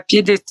des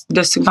papiers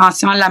de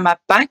subvention à la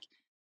MAPAC.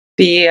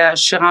 Puis, je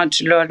suis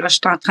rendue là. Là, je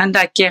suis en train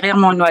d'acquérir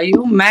mon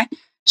noyau, mais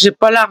j'ai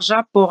pas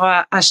l'argent pour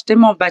acheter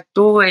mon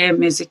bateau et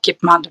mes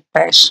équipements de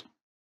pêche.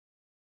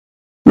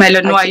 Mais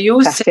le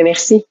noyau, c'est...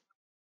 Merci.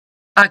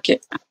 OK.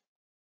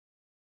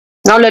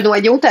 Non, le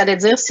noyau, tu allais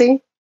dire, c'est?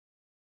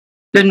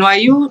 Le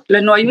noyau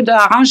de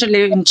hareng,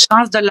 j'ai eu une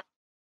chance de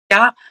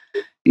l'avoir.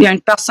 Il y a une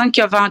personne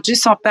qui a vendu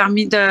son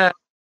permis de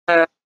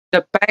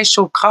pêche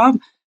au crabe.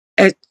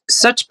 Et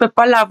ça, tu peux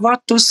pas l'avoir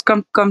tous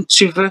comme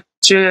tu veux.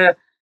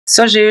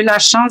 Ça, j'ai eu la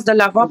chance de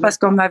l'avoir parce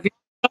qu'on m'avait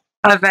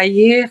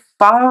travaillé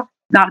fort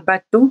dans le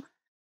bateau.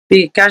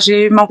 Et quand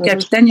j'ai eu mon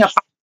capitaine, il a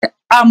pensé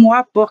à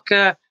moi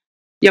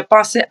il a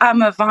pensé à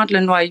me vendre le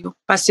noyau.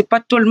 Parce que c'est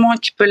pas tout le monde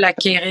qui peut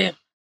l'acquérir.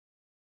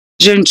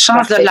 J'ai une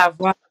chance de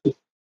l'avoir.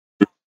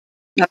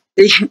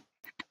 Merci.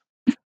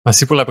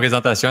 Merci pour la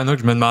présentation, Anouk.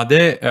 Je me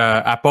demandais,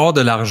 à part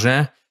de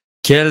l'argent,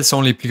 quels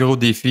sont les plus gros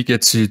défis que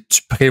tu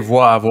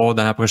prévois avoir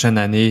dans la prochaine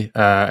année?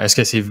 Est-ce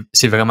que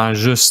c'est vraiment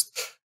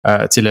juste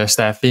le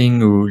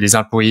staffing ou les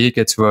employés que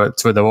tu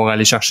vas devoir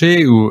aller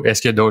chercher ou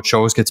est-ce qu'il y a d'autres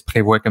choses que tu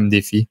prévois comme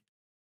défis?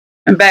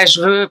 Ben,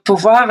 je veux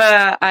pouvoir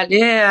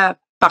aller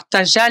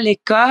partager à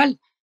l'école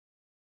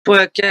pour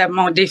que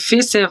mon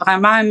défi, c'est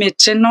vraiment un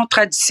métier non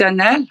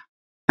traditionnel,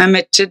 un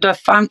métier de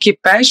femme qui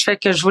pêche. Fait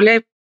que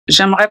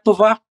j'aimerais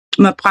pouvoir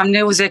me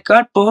promener aux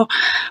écoles pour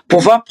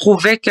pouvoir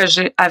prouver que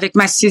avec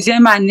ma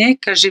 6e année,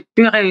 que j'ai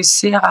pu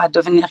réussir à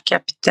devenir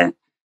capitaine.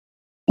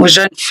 Aux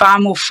jeunes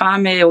femmes, aux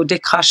femmes et aux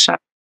décrocheurs.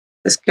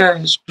 Parce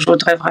que je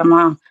voudrais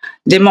vraiment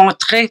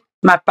démontrer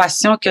ma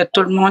passion que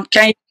tout le monde,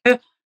 quand il peut,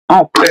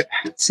 on peut.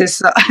 C'est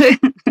ça.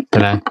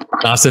 Voilà.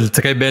 C'est le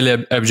très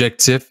bel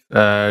objectif.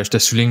 Je te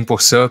souligne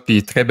pour ça.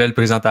 Puis très belle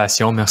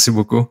présentation. Merci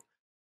beaucoup.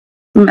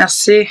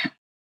 Merci.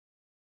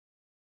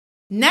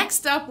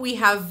 Next up,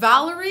 we have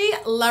Valery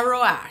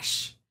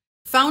Laroash,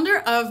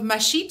 founder of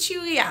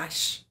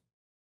Mashituriash.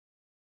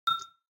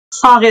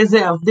 Sans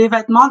réserve, des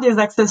vêtements, des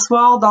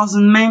accessoires dans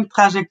une même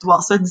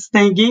trajectoire. Se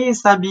distinguer et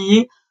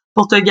s'habiller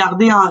pour te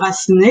garder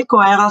enraciné,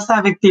 cohérence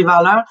avec tes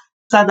valeurs,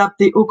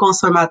 s'adapter aux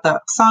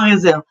consommateurs. Sans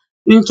réserve,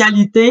 une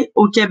qualité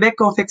au Québec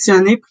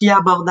confectionnée, prix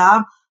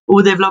abordable,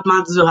 au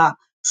développement durable.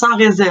 Sans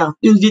réserve,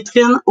 une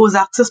vitrine aux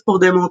artistes pour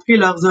démontrer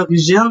leurs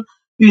origines,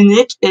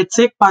 uniques,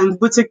 éthiques, pas une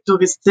boutique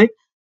touristique,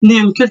 ni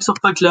une culture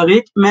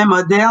folklorique, mais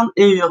moderne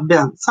et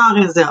urbaine. Sans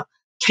réserve,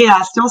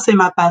 création, c'est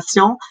ma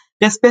passion,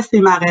 respect,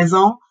 c'est ma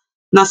raison,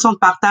 notion de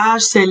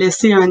partage, c'est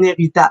laisser un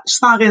héritage.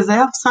 Sans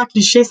réserve, sans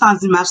cliché,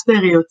 sans image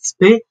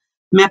stéréotypée,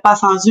 mais pas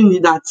sans une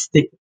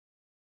identité.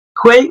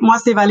 Oui, moi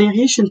c'est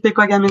Valérie, je suis une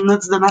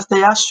Pequagaminote de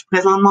Mastéa. Je suis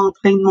présentement en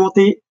train de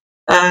monter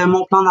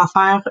mon plan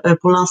d'affaires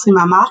pour lancer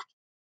ma marque,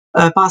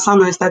 passant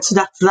d'un statut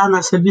d'artisan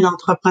à celui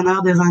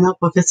d'entrepreneur designer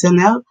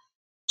professionnel.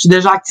 Je suis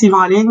déjà active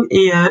en ligne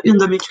et une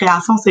de mes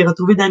créations s'est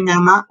retrouvée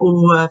dernièrement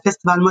au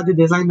Festival Mode et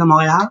Design de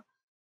Montréal.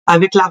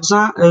 Avec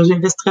l'argent,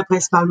 j'investirai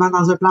principalement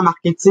dans un plan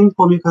marketing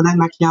pour mieux connaître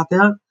ma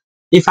clientèle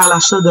et faire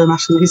l'achat de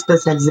machinerie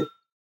spécialisée.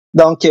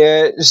 Donc,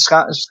 je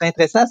serais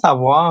intéressé à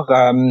savoir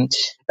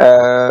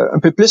un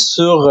peu plus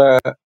sur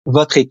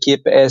votre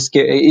équipe.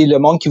 Et le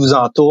monde qui vous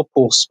entoure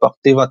pour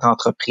supporter votre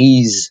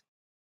entreprise?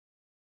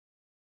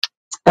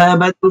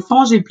 Dans le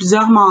fond, j'ai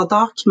plusieurs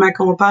mentors qui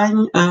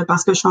m'accompagnent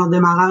parce que je suis en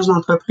démarrage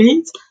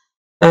d'entreprise.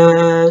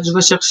 Je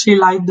vais chercher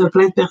l'aide de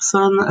plein de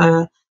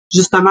personnes.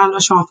 Justement, là,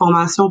 je suis en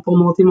formation pour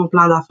monter mon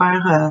plan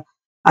d'affaires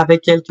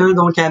avec quelqu'un,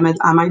 donc elle m'aide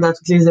à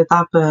toutes les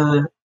étapes,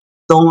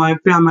 dont un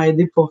peu à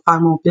m'aider pour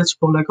faire mon pitch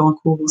pour le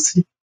concours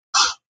aussi.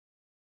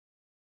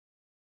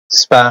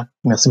 Super.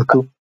 Merci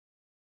beaucoup.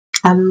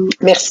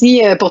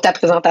 Merci pour ta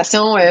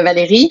présentation,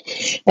 Valérie.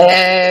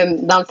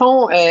 Dans le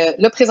fond,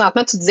 là,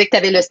 présentement, tu disais que tu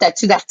avais le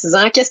statut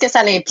d'artisan. Qu'est-ce que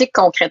ça implique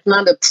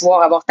concrètement de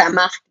pouvoir avoir ta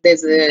marque?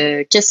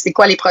 C'est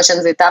quoi les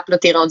prochaines étapes?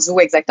 Tu es rendu où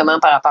exactement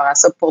par rapport à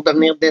ça pour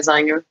devenir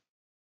designer?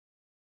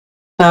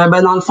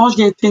 Dans le fond, je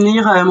viens de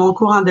finir mon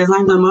cours en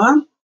design de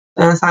mode.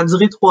 Ça a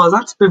duré 3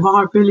 ans. Tu peux voir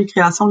un peu les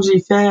créations que j'ai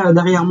fait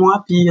derrière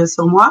moi puis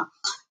sur moi.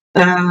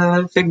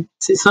 Fait que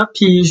c'est ça.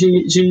 Puis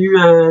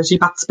j'ai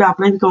participé à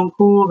plein de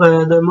concours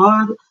de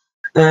mode.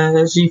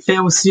 J'ai fait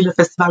aussi le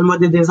festival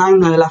mode et design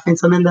la fin de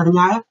semaine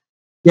dernière.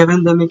 Il y avait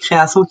une de mes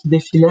créations qui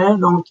défilait,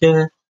 donc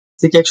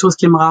c'est quelque chose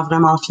qui me rend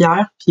vraiment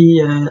fière.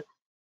 Puis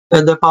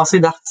de passer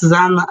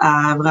d'artisane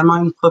à vraiment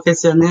une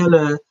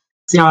professionnelle,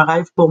 c'est un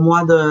rêve pour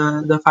moi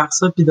de faire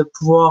ça puis de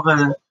pouvoir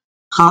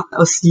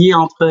osciller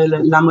entre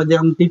la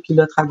modernité puis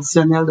le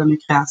traditionnel de mes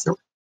créations.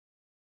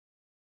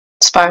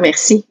 Super,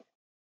 merci.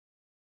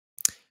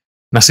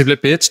 Merci pour le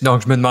pitch.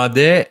 Donc, je me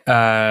demandais,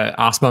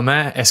 en ce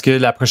moment, est-ce que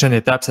la prochaine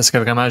étape, ça serait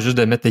vraiment juste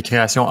de mettre tes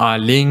créations en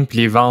ligne puis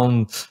les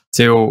vendre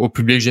au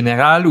public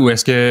général, ou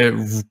est-ce que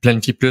vous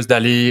planifiez plus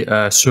d'aller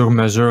sur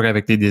mesure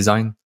avec tes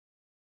designs?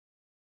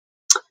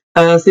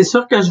 C'est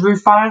sûr que je veux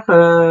faire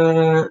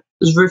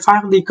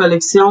des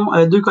collections,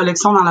 2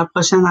 collections dans la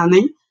prochaine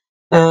année,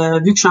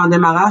 vu que je suis en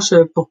démarrage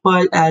pour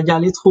pas y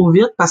aller trop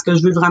vite, parce que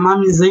je veux vraiment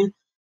miser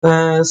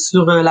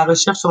sur la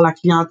recherche sur la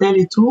clientèle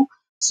et tout,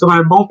 sur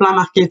un bon plan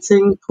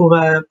marketing pour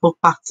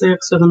partir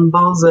sur une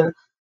base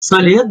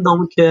solide.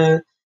 Donc,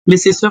 mais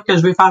c'est sûr que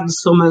je veux faire du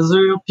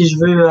sur-mesure, puis je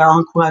veux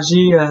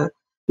encourager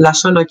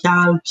l'achat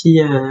local,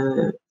 puis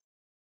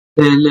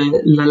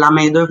la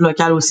main-d'œuvre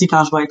locale aussi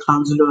quand je vais être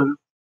rendu là.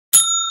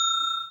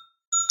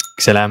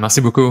 Excellent. Merci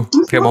beaucoup.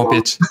 Très bon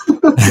pitch.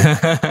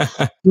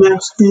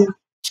 Merci.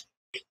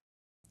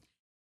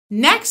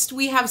 Next,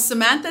 we have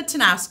Samantha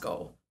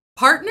Tenasco,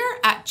 partner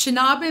at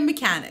Chinabe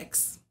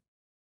Mechanics.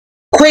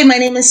 Hey, my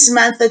name is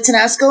Samantha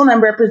Tenasco, and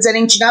I'm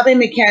representing Chinabe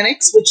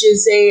Mechanics, which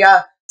is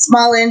a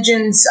small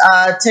engines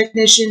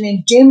technician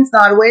in James,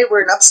 Nottoway.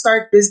 We're an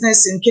upstart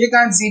business in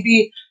Kitigan,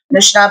 Zibi,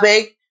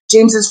 Anishinaabe.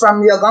 James is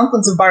from the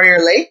Algonquins of Barrier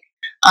Lake.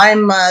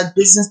 I'm a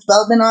business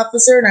development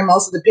officer, and I'm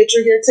also the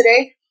pitcher here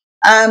today.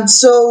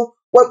 So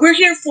what we're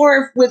here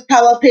for with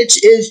Powwow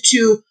Pitch is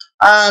to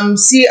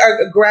see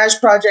our garage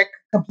project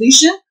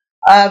completion.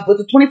 With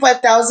the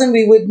 $25,000,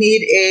 we would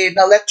need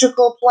an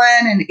electrical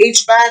plan, an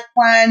HVAC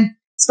plan,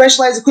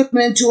 specialized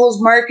equipment and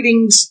tools,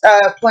 marketing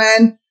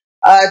plan,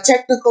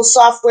 technical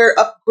software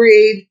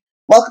upgrade,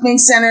 welcoming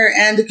center,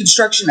 and the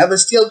construction of a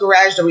steel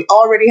garage that we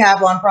already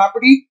have on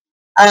property.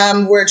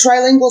 We're a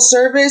trilingual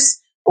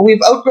service.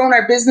 We've outgrown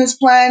our business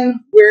plan.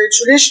 We're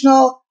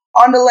traditional,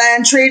 on the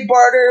land, trade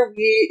barter.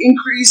 We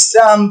increase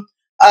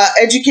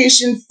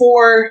education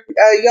for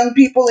young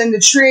people in the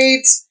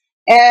trades,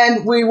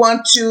 and we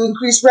want to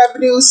increase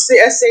revenue,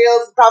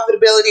 sales,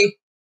 profitability.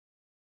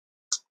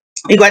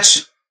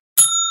 Iguach.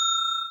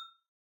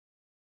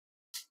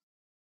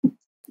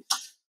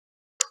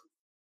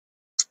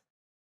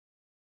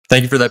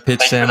 Thank you for that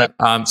pitch, Sam.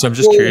 So I'm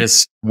just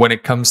curious, when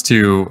it comes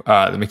to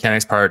the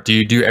mechanics part, do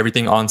you do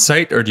everything on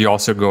site, or do you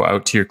also go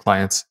out to your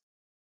clients?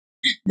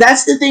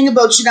 That's the thing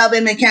about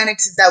Chinabe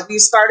Mechanics, is that we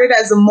started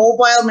as a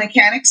mobile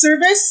mechanic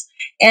service,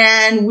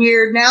 and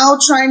we're now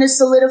trying to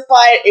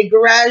solidify a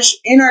garage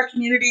in our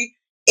community,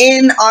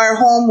 in our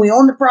home. We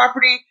own the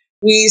property.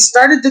 We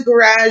started the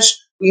garage.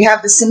 We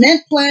have the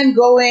cement plan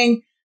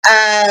going.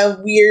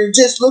 We're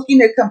just looking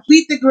to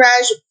complete the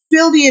garage,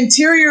 fill the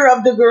interior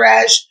of the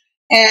garage,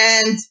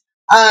 and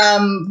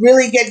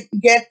really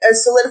get a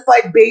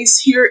solidified base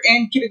here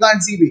in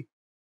Kitigan Zibi.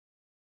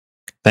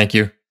 Thank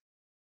you.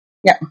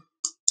 Yeah.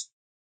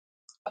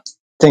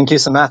 Thank you,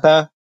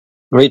 Samantha.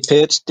 Great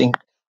pitch.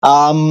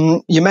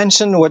 You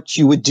mentioned what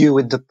you would do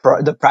with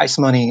the prize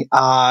money.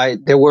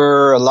 There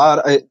were a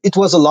lot. It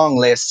was a long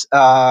list.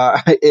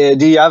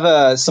 Do you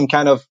have some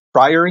kind of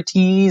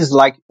priorities?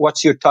 Like,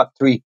 what's your top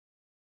 3?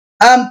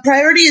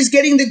 Priority is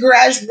getting the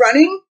garage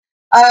running.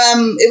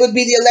 It would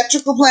be the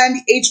electrical plan,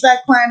 the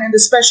HVAC plan, and the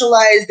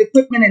specialized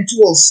equipment and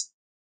tools.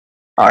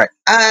 All right.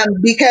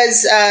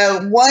 Because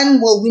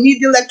we need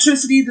the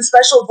electricity, the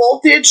special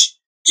voltage.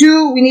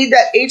 2, we need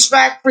that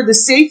HVAC for the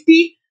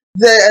safety,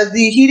 the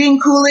heating,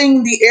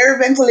 cooling, the air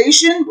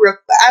ventilation,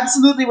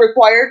 absolutely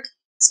required.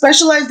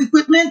 Specialized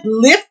equipment,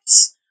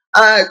 lifts,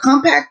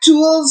 compact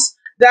tools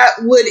that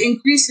would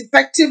increase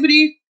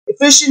effectivity,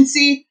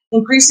 efficiency,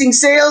 increasing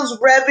sales,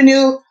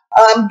 revenue,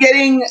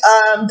 getting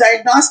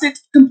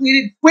diagnostics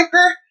completed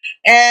quicker,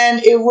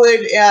 and it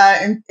would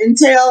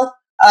entail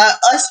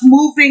us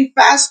moving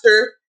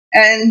faster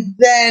and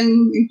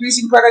then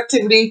increasing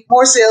productivity,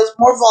 more sales,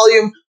 more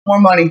volume, more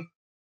money.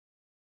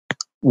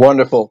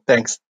 Wonderful.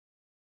 Thanks.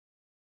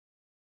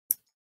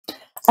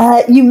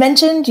 You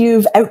mentioned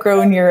you've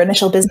outgrown your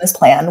initial business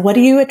plan. What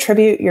do you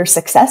attribute your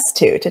success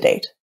to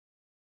date?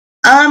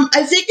 I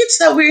think it's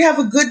that we have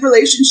a good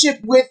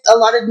relationship with a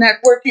lot of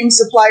networking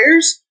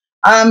suppliers.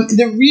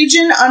 The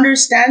region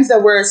understands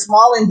that we're a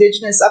small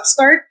Indigenous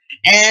upstart,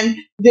 and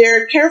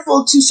they're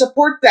careful to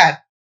support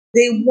that.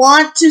 They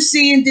want to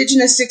see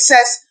Indigenous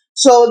success.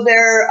 So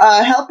they're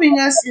helping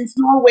us in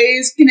small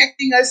ways,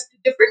 connecting us to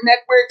different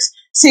networks,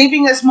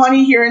 saving us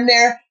money here and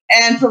there,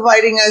 and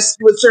providing us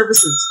with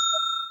services.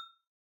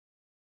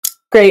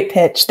 Great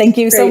pitch. Thank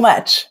you so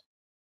much.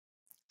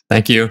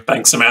 Thank you.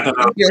 Thanks, Samantha.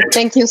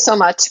 Thank you so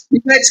much.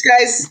 Thanks,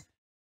 guys.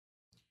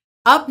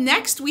 Up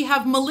next, we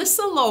have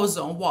Melissa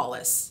Lauzon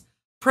Wallace,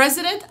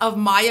 president of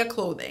Maya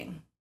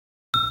Clothing.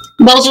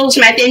 Bonjour, je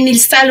m'appelle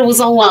Melissa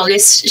Lauzon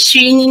Wallace. Je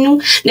suis une Inou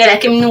de la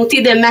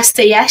communauté de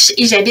Mastéache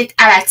et j'habite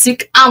à La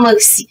Tuque, en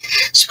Mauricie.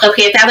 Je suis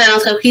propriétaire de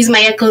l'entreprise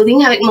Maya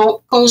Clothing avec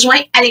mon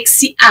conjoint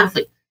Alexis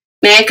Hervieux.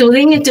 Maya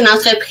Clothing est une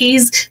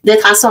entreprise de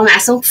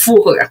transformation de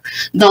fourrure.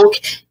 Donc,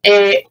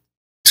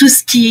 tout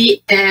ce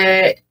qui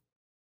est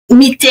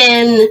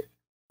mitaines,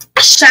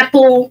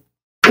 chapeaux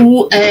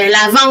ou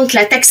la vente,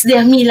 la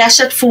taxidermie,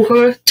 l'achat de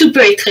fourrure, tout peut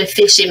être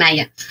fait chez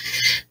Maya.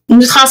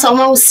 Nous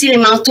transformons aussi les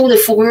manteaux de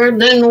fourrure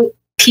de nos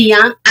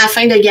clients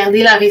afin de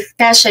garder leur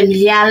héritage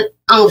familial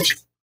en vie.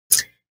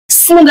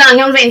 Si nous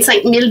gagnons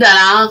 25 000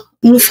 $,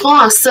 nous ferons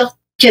en sorte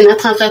que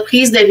notre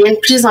entreprise devienne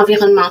plus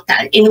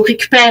environnementale et nous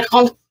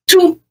récupérerons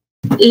tous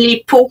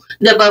les pots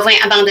de bovins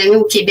abandonnés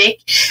au Québec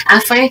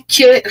afin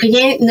que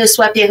rien ne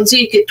soit perdu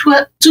et que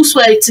tout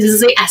soit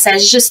utilisé à sa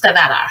juste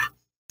valeur.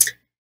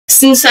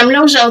 Si nous sommes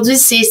là aujourd'hui,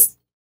 c'est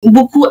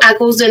beaucoup à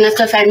cause de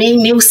notre famille,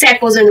 mais aussi à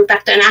cause de nos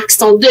partenaires qui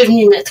sont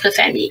devenus notre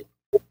famille.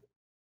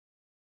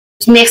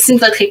 Merci de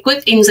votre écoute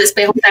et nous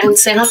espérons faire une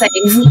différence avec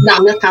vous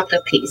dans notre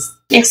entreprise.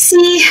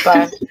 Merci.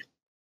 Super.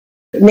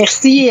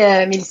 Merci,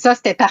 Mélissa,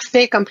 c'était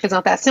parfait comme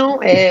présentation.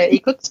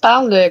 Écoute, tu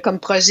parles comme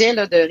projet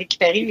là, de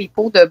récupérer les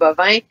pots de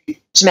bovins.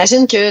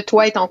 J'imagine que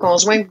toi et ton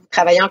conjoint, vous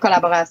travaillez en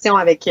collaboration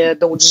avec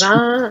d'autres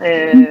gens,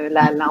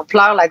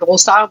 l'ampleur, la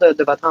grosseur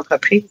de votre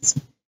entreprise.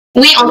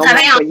 Oui, on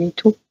travaille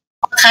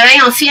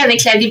en fait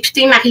avec la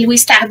députée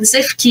Marie-Louise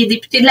Tardif, qui est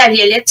députée de la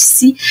Violette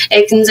ici,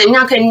 qui nous a mis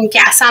en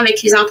communication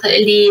avec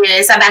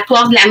les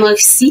abattoirs de la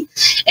Mauricie.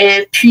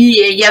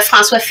 Puis, il y a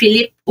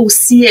François-Philippe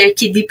aussi,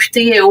 qui est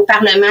député au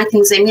Parlement, qui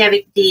nous a mis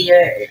avec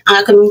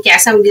en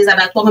communication avec des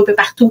abattoirs un peu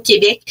partout au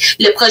Québec.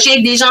 Le projet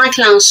est déjà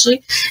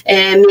enclenché,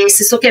 mais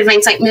c'est sûr que le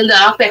 25 000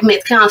 $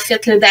 permettrait en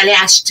fait d'aller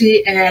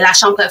acheter la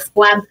chambre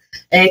froide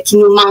qui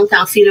nous manque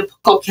en fait là,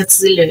 pour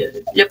concrétiser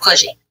le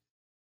projet.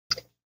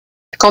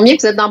 Combien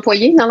vous êtes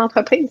d'employés dans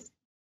l'entreprise?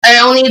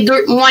 On est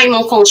 2, moi et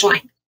mon conjoint.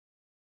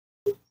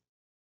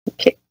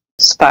 OK,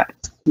 super.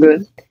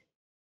 Good.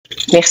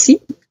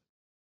 Merci.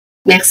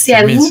 Merci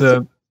à vous.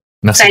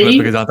 Merci pour votre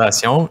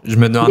présentation. Je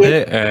me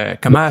demandais,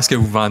 comment est-ce que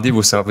vous vendez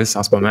vos services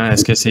en ce moment?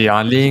 Est-ce que c'est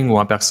en ligne ou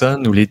en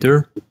personne ou les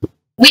deux?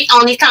 Oui,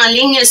 on est en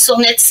ligne sur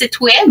notre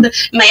site web,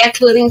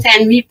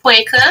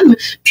 mayaclothingtannery.com.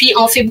 Puis,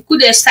 on fait beaucoup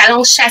de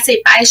salons chasse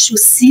et pêche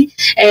aussi.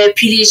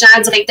 Puis, les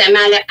gens directement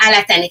à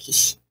la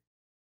tannerie.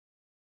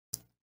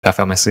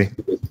 Parfait, merci.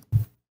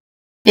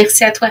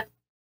 Merci à toi.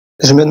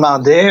 Je me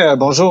demandais,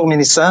 bonjour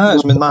Mélissa,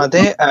 je me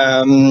demandais,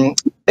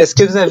 est-ce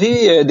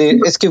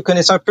que vous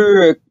connaissez un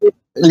peu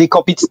les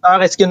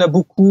compétiteurs? Est-ce qu'il y en a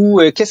beaucoup?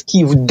 Qu'est-ce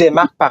qui vous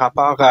démarque par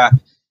rapport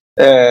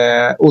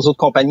aux autres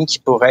compagnies qui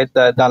pourraient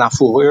être dans la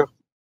fourrure?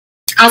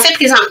 En fait,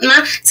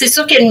 présentement, c'est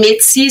sûr que le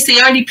métier,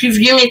 c'est un des plus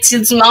vieux métiers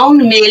du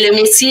monde, mais le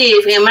métier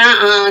est vraiment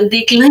en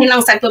déclin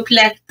dans sa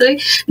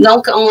popularité.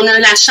 Donc, on a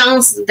la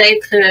chance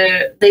d'être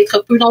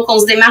peu. Donc, on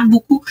se démarque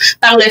beaucoup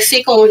par le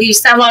fait qu'on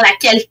réussit à avoir la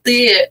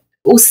qualité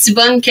aussi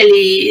bonne que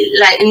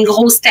une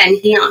grosse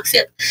tannerie, en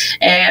fait.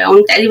 On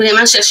est allé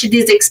vraiment chercher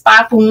des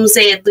experts pour nous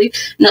aider.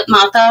 Notre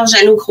mentor,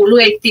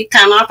 Gros-Louis, a été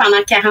tanneur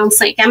pendant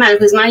 45 ans.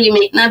 Malheureusement, il est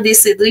maintenant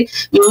décédé,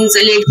 mais il nous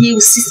a légué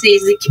aussi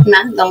ses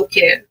équipements. Donc,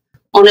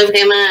 on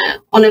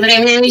a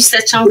vraiment eu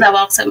cette chance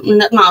d'avoir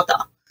notre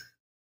mentor.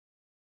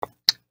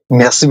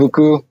 Merci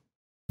beaucoup.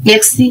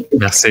 Merci.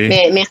 Merci.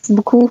 Merci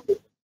beaucoup.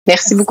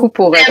 Merci beaucoup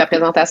pour ta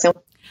présentation.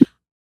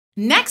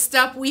 Next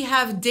up, we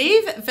have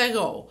Dave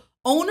Verreault,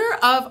 owner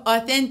of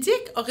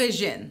Authentic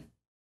Origin.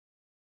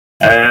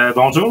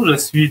 Bonjour, je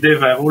suis Dave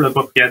Verreault, le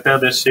propriétaire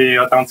de chez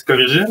Authentic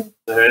Origin.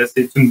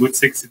 C'est une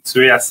boutique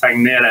située à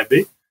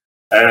Saguenay-à-la-Baie.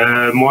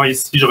 Moi,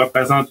 ici, je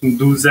représente une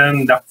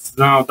douzaine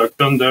d'artisans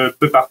autochtones d'un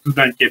peu partout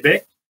dans le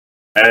Québec.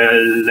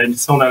 La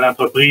mission de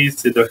l'entreprise,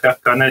 c'est de faire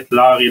connaître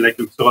l'art et la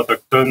culture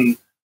autochtone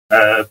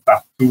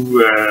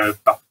partout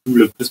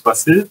le plus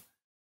possible.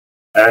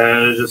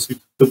 Je suis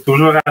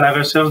toujours à la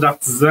recherche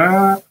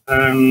d'artisans.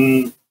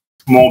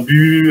 Mon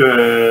but,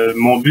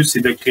 c'est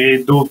de créer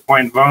d'autres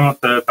points de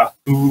vente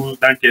partout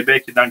dans le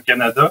Québec et dans le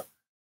Canada.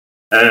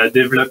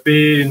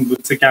 Développer une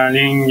boutique en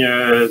ligne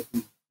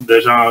de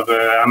genre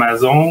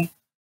Amazon,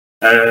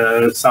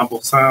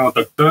 100%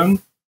 autochtone.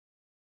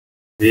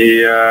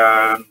 Et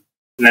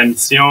la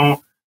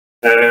mission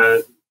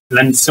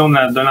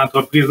de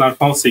l'entreprise, dans le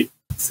fond, c'est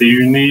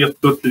unir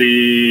toutes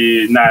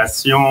les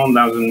nations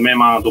dans un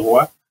même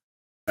endroit,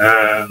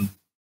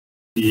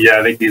 et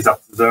avec des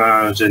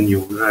artisans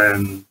géniaux.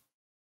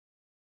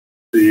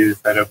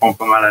 Ça répond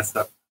pas mal à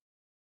ça.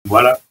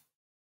 Voilà.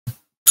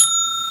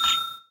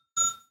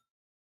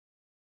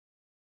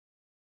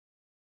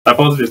 Ça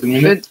passe vite, une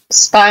minute?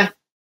 Super.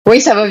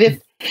 Oui, ça va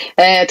vite.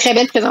 Très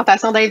belle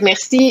présentation, Dave.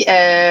 Merci.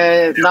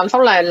 Dans le fond,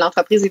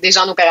 l'entreprise est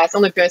déjà en opération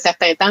depuis un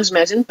certain temps,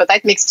 j'imagine.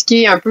 Peut-être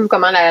m'expliquer un peu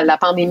comment la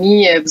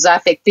pandémie vous a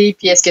affecté,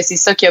 puis est-ce que c'est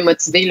ça qui a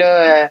motivé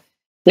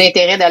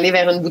l'intérêt d'aller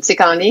vers une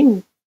boutique en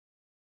ligne?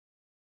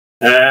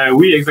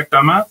 Oui,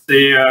 exactement.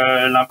 C'est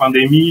la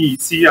pandémie.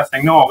 Ici, à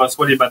Saguenay, on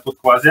reçoit les bateaux de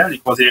croisière, les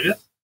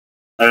croisiéristes,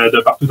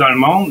 de partout dans le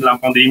monde. La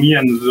pandémie,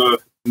 elle nous a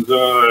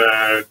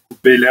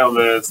coupé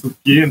l'herbe sous le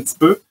pied un petit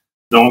peu.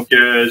 Donc,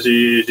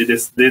 j'ai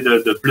décidé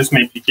de plus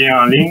m'impliquer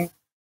en ligne.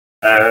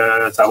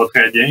 Ça va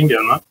très bien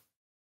également.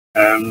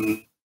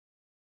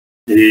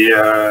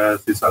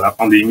 C'est ça, la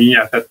pandémie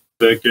a fait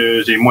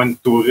que j'ai moins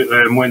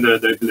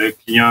de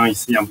clients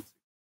ici en boutique.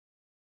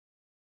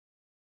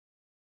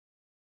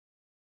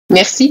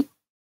 Merci.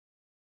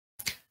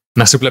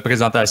 Merci pour la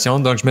présentation.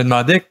 Donc, je me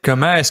demandais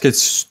comment est-ce que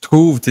tu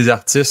trouves tes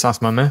artistes en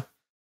ce moment?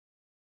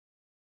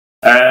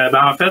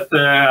 En fait,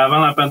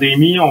 avant la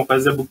pandémie, on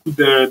faisait beaucoup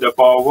de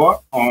power.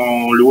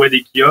 On louait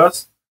des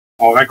kiosques,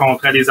 on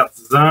rencontrait des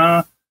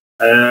artisans,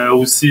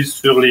 aussi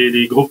sur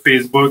les groupes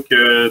Facebook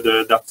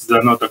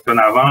d'artisanat autochtone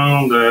à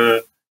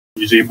vendre.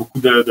 J'ai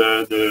beaucoup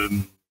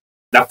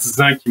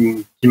d'artisans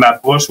qui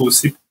m'approchent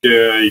aussi pour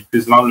qu'ils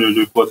puissent vendre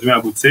le produit en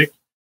boutique.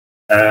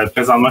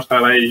 Présentement, je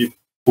travaille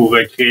pour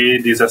créer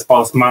des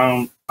espaces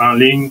membres en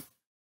ligne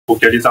pour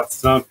que les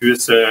artisans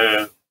puissent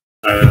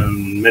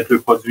mettre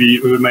le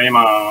produit eux-mêmes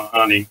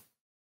en ligne.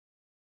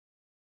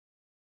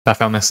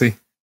 Parfait, merci.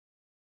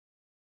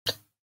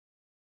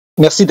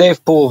 Merci Dave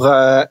pour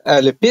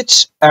le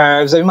pitch.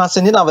 Vous avez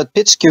mentionné dans votre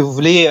pitch que vous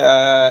voulez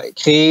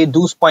créer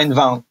 12 points de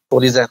vente pour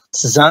les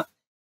artisans.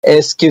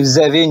 Est-ce que vous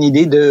avez une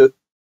idée de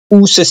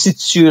où se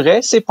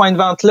situeraient ces points de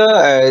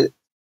vente-là?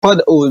 Pas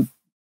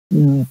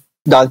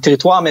dans le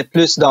territoire, mais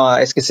plus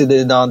est-ce que c'est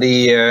dans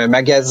des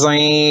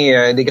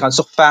magasins, des grandes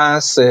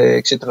surfaces,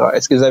 etc.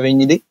 Est-ce que vous avez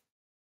une idée?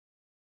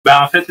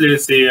 En fait,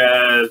 c'est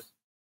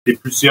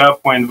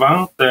plusieurs points de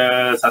vente.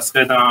 Ça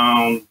serait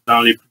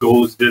dans les plus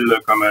grosses villes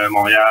comme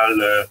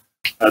Montréal,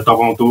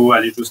 Toronto,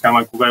 aller jusqu'à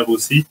Vancouver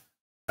aussi.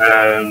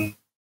 Ça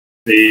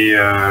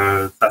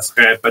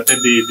serait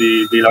peut-être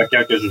des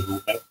locales que je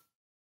jouerais.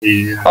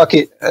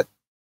 OK.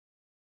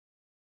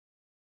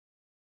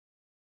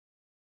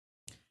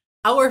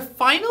 Our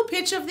final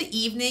pitch of the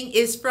evening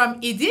is from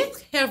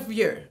Edith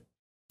Hervieux,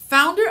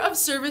 founder of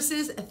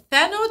services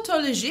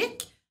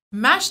thanatologiques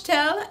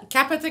Mashtel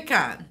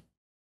Kapatakan.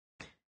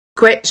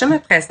 Je me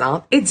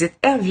présente, Edith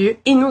Hervieux,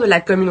 Innu de la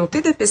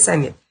communauté de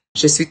Pessamit.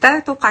 Je suis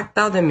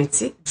thanatopracteur de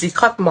métier, dit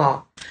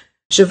croque-mort.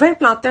 Je veux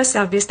implanter un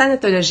service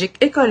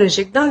thanatologique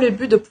écologique dans le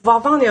but de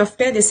pouvoir vendre et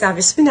offrir des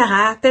services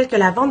funéraires tels que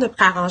la vente de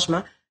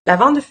préarrangement, la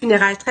vente de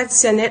funérailles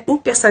traditionnelles ou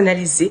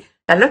personnalisées,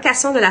 la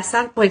location de la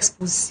salle pour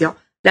exposition,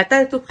 la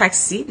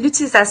thanatopraxie,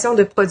 l'utilisation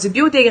de produits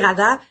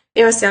biodégradables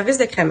et un service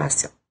de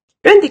crémation.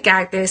 Une des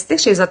caractéristiques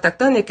chez les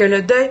Autochtones est que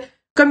le deuil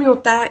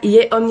communautaire y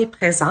est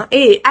omniprésent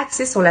et est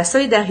axé sur la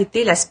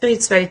solidarité, la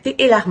spiritualité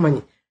et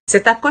l'harmonie.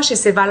 Cette approche et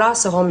ces valeurs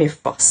seront mes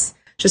forces.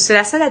 Je suis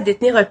la seule à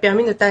détenir un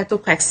permis de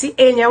thanatopraxie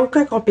et il n'y a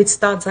aucun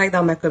compétiteur direct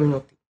dans ma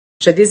communauté.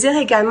 Je désire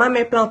également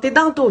m'implanter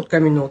dans d'autres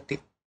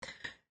communautés.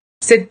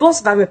 Cette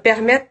bourse va me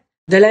permettre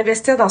de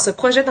l'investir dans ce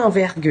projet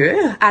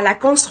d'envergure, à la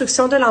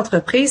construction de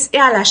l'entreprise et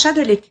à l'achat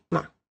de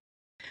l'équipement.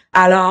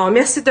 Alors,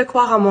 merci de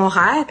croire en mon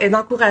rêve et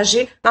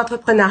d'encourager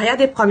l'entrepreneuriat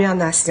des Premières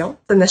Nations.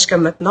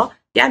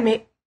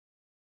 Yamé.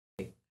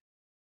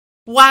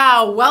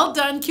 Wow, well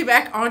done,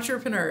 Quebec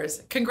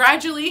entrepreneurs.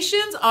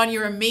 Congratulations on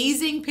your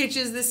amazing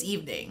pitches this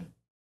evening.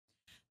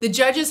 The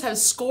judges have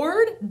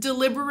scored,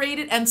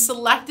 deliberated, and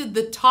selected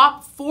the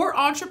top 4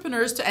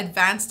 entrepreneurs to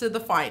advance to the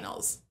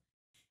finals.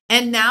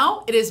 And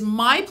now it is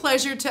my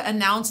pleasure to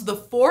announce the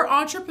 4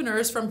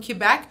 entrepreneurs from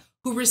Quebec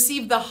who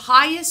received the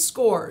highest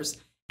scores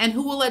and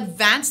who will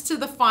advance to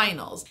the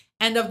finals.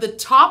 And of the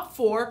top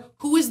 4,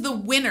 who is the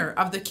winner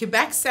of the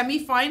Quebec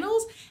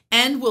semifinals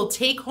and will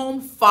take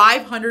home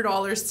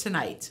 $500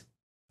 tonight.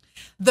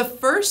 The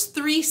first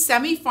 3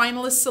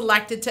 semifinalists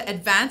selected to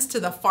advance to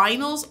the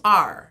finals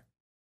are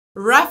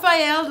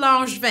Raphaëlle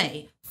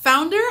Langevin,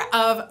 founder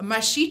of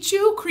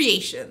Mashichu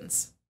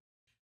Creations;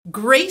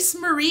 Grace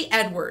Marie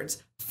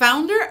Edwards,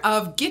 founder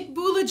of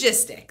Gitbu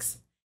Logistics;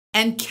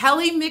 and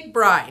Kelly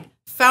McBride,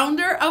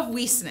 founder of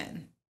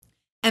Wiesnen.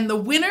 And the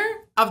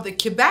winner of the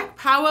Quebec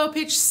Powwow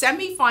Pitch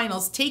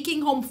semifinals,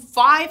 taking home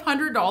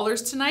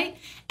 $500 tonight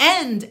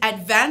and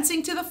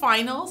advancing to the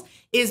finals,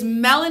 is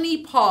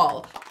Melanie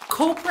Paul,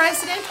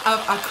 co-president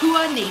of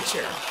Akua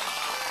Nature.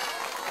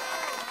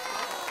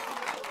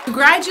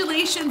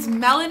 Congratulations,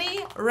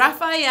 Melanie,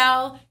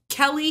 Raphaëlle,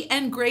 Kelly,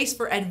 and Grace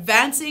for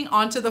advancing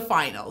onto the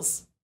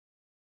finals.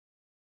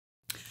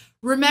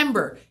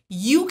 Remember,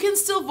 you can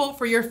still vote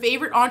for your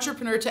favorite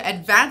entrepreneur to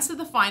advance to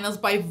the finals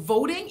by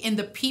voting in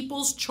the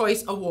People's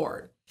Choice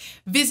Award.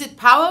 Visit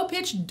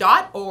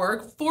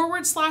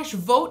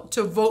powwowpitch.org/vote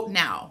to vote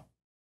now.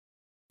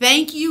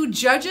 Thank you,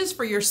 judges,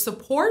 for your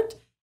support,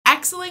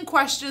 excellent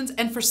questions,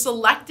 and for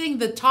selecting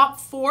the top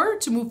 4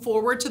 to move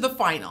forward to the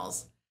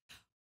finals.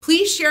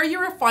 Please share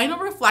your final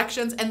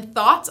reflections and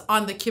thoughts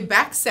on the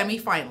Quebec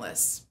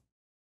semifinalists.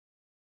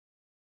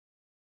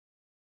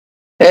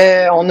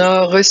 On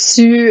a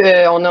reçu,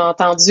 on a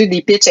entendu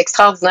des pitchs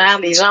extraordinaires.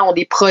 Les gens ont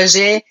des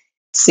projets.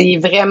 C'est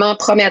vraiment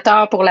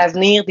prometteur pour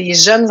l'avenir des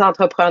jeunes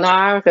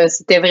entrepreneurs.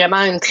 C'était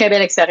vraiment une très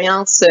belle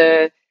expérience.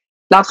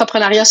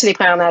 L'entrepreneuriat chez les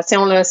Premières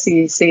Nations, là,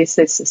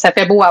 ça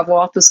fait beau à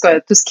voir tout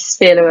ce qui se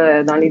fait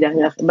là, dans les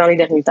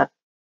derniers temps.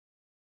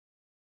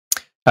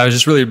 I was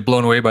just really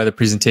blown away by the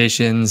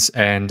presentations,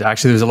 and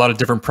actually there's a lot of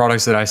different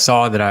products that I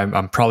saw that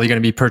I'm probably going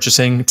to be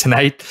purchasing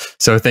tonight.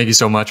 So thank you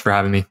so much for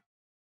having me.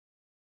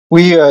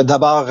 Oui,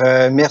 d'abord,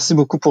 merci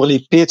beaucoup pour les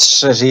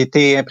pitchs. J'ai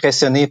été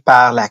impressionné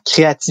par la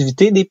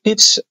créativité des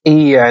pitchs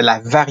et la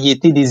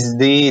variété des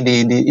idées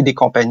des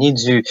compagnies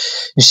du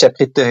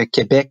chapitre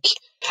Québec.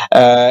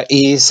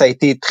 Et ça a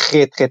été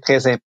très, très, très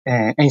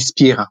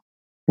inspirant.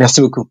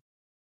 Merci beaucoup.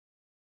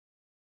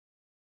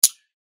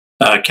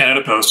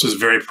 Canada Post is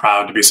very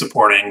proud to be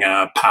supporting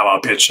Powwow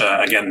Pitch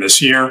again this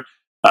year.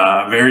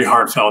 Very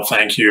heartfelt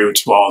thank you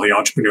to all the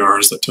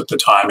entrepreneurs that took the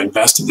time,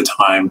 invested the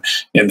time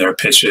in their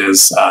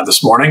pitches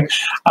this morning.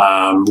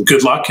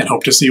 Good luck and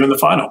hope to see you in the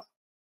final.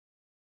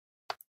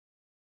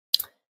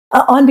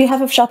 On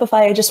behalf of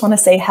Shopify, I just want to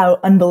say how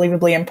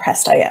unbelievably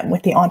impressed I am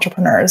with the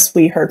entrepreneurs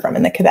we heard from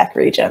in the Quebec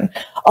region.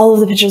 All of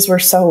the pitches were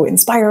so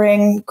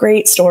inspiring,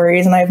 great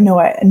stories, and I have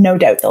no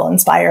doubt they'll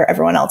inspire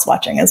everyone else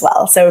watching as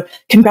well. So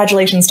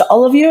congratulations to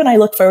all of you, and I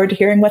look forward to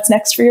hearing what's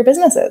next for your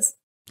businesses.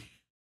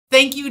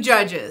 Thank you,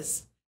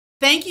 judges.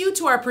 Thank you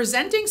to our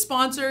presenting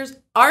sponsors,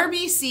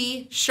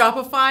 RBC,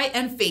 Shopify,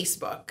 and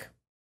Facebook.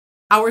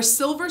 Our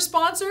silver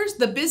sponsors,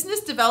 the Business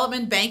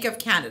Development Bank of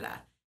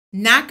Canada,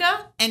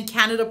 NACA, and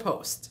Canada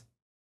Post.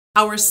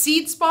 Our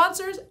seed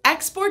sponsors,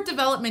 Export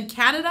Development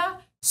Canada,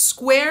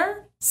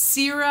 Square,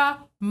 Sierra,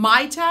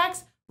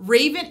 MyTax,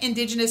 Raven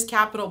Indigenous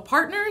Capital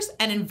Partners,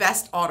 and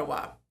Invest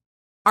Ottawa.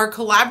 Our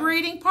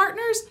collaborating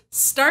partners,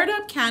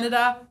 Startup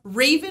Canada,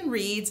 Raven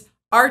Reads,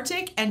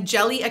 Arctic, and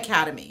Jelly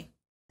Academy.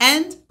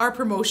 And our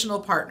promotional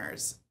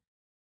partners.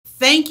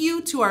 Thank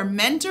you to our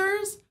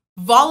mentors,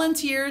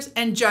 volunteers,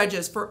 and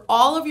judges for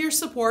all of your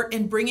support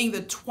in bringing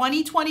the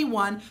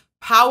 2021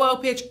 Powwow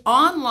Pitch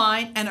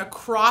online and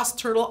across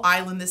Turtle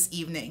Island this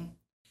evening.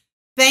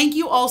 Thank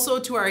you also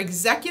to our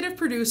executive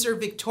producer,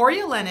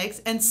 Victoria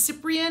Lennox, and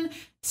Cyprian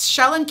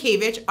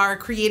Shelenkevich, our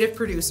creative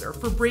producer,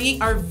 for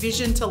bringing our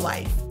vision to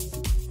life.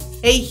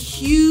 A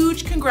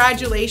huge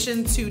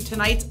congratulations to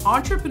tonight's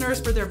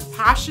entrepreneurs for their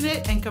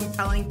passionate and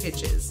compelling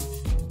pitches.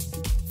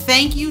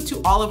 Thank you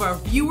to all of our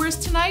viewers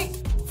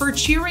tonight for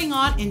cheering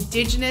on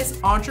Indigenous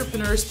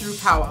entrepreneurs through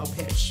Powwow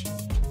Pitch.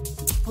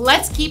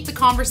 Let's keep the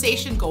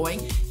conversation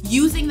going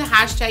using the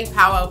hashtag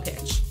Powwow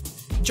Pitch.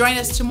 Join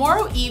us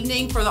tomorrow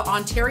evening for the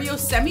Ontario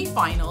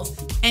semifinals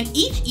and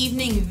each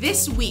evening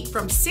this week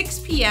from 6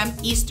 p.m.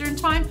 Eastern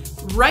Time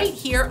right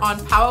here on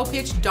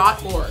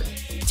powwowpitch.org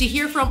to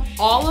hear from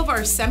all of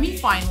our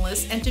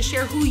semifinalists and to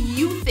share who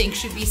you think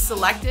should be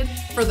selected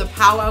for the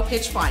Powwow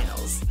Pitch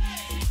Finals.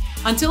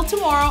 Until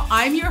tomorrow,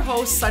 I'm your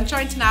host,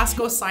 Sunshine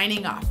Tenasco,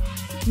 signing off.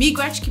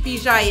 Miigwech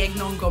kipijayeg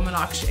non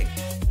gomanakshig.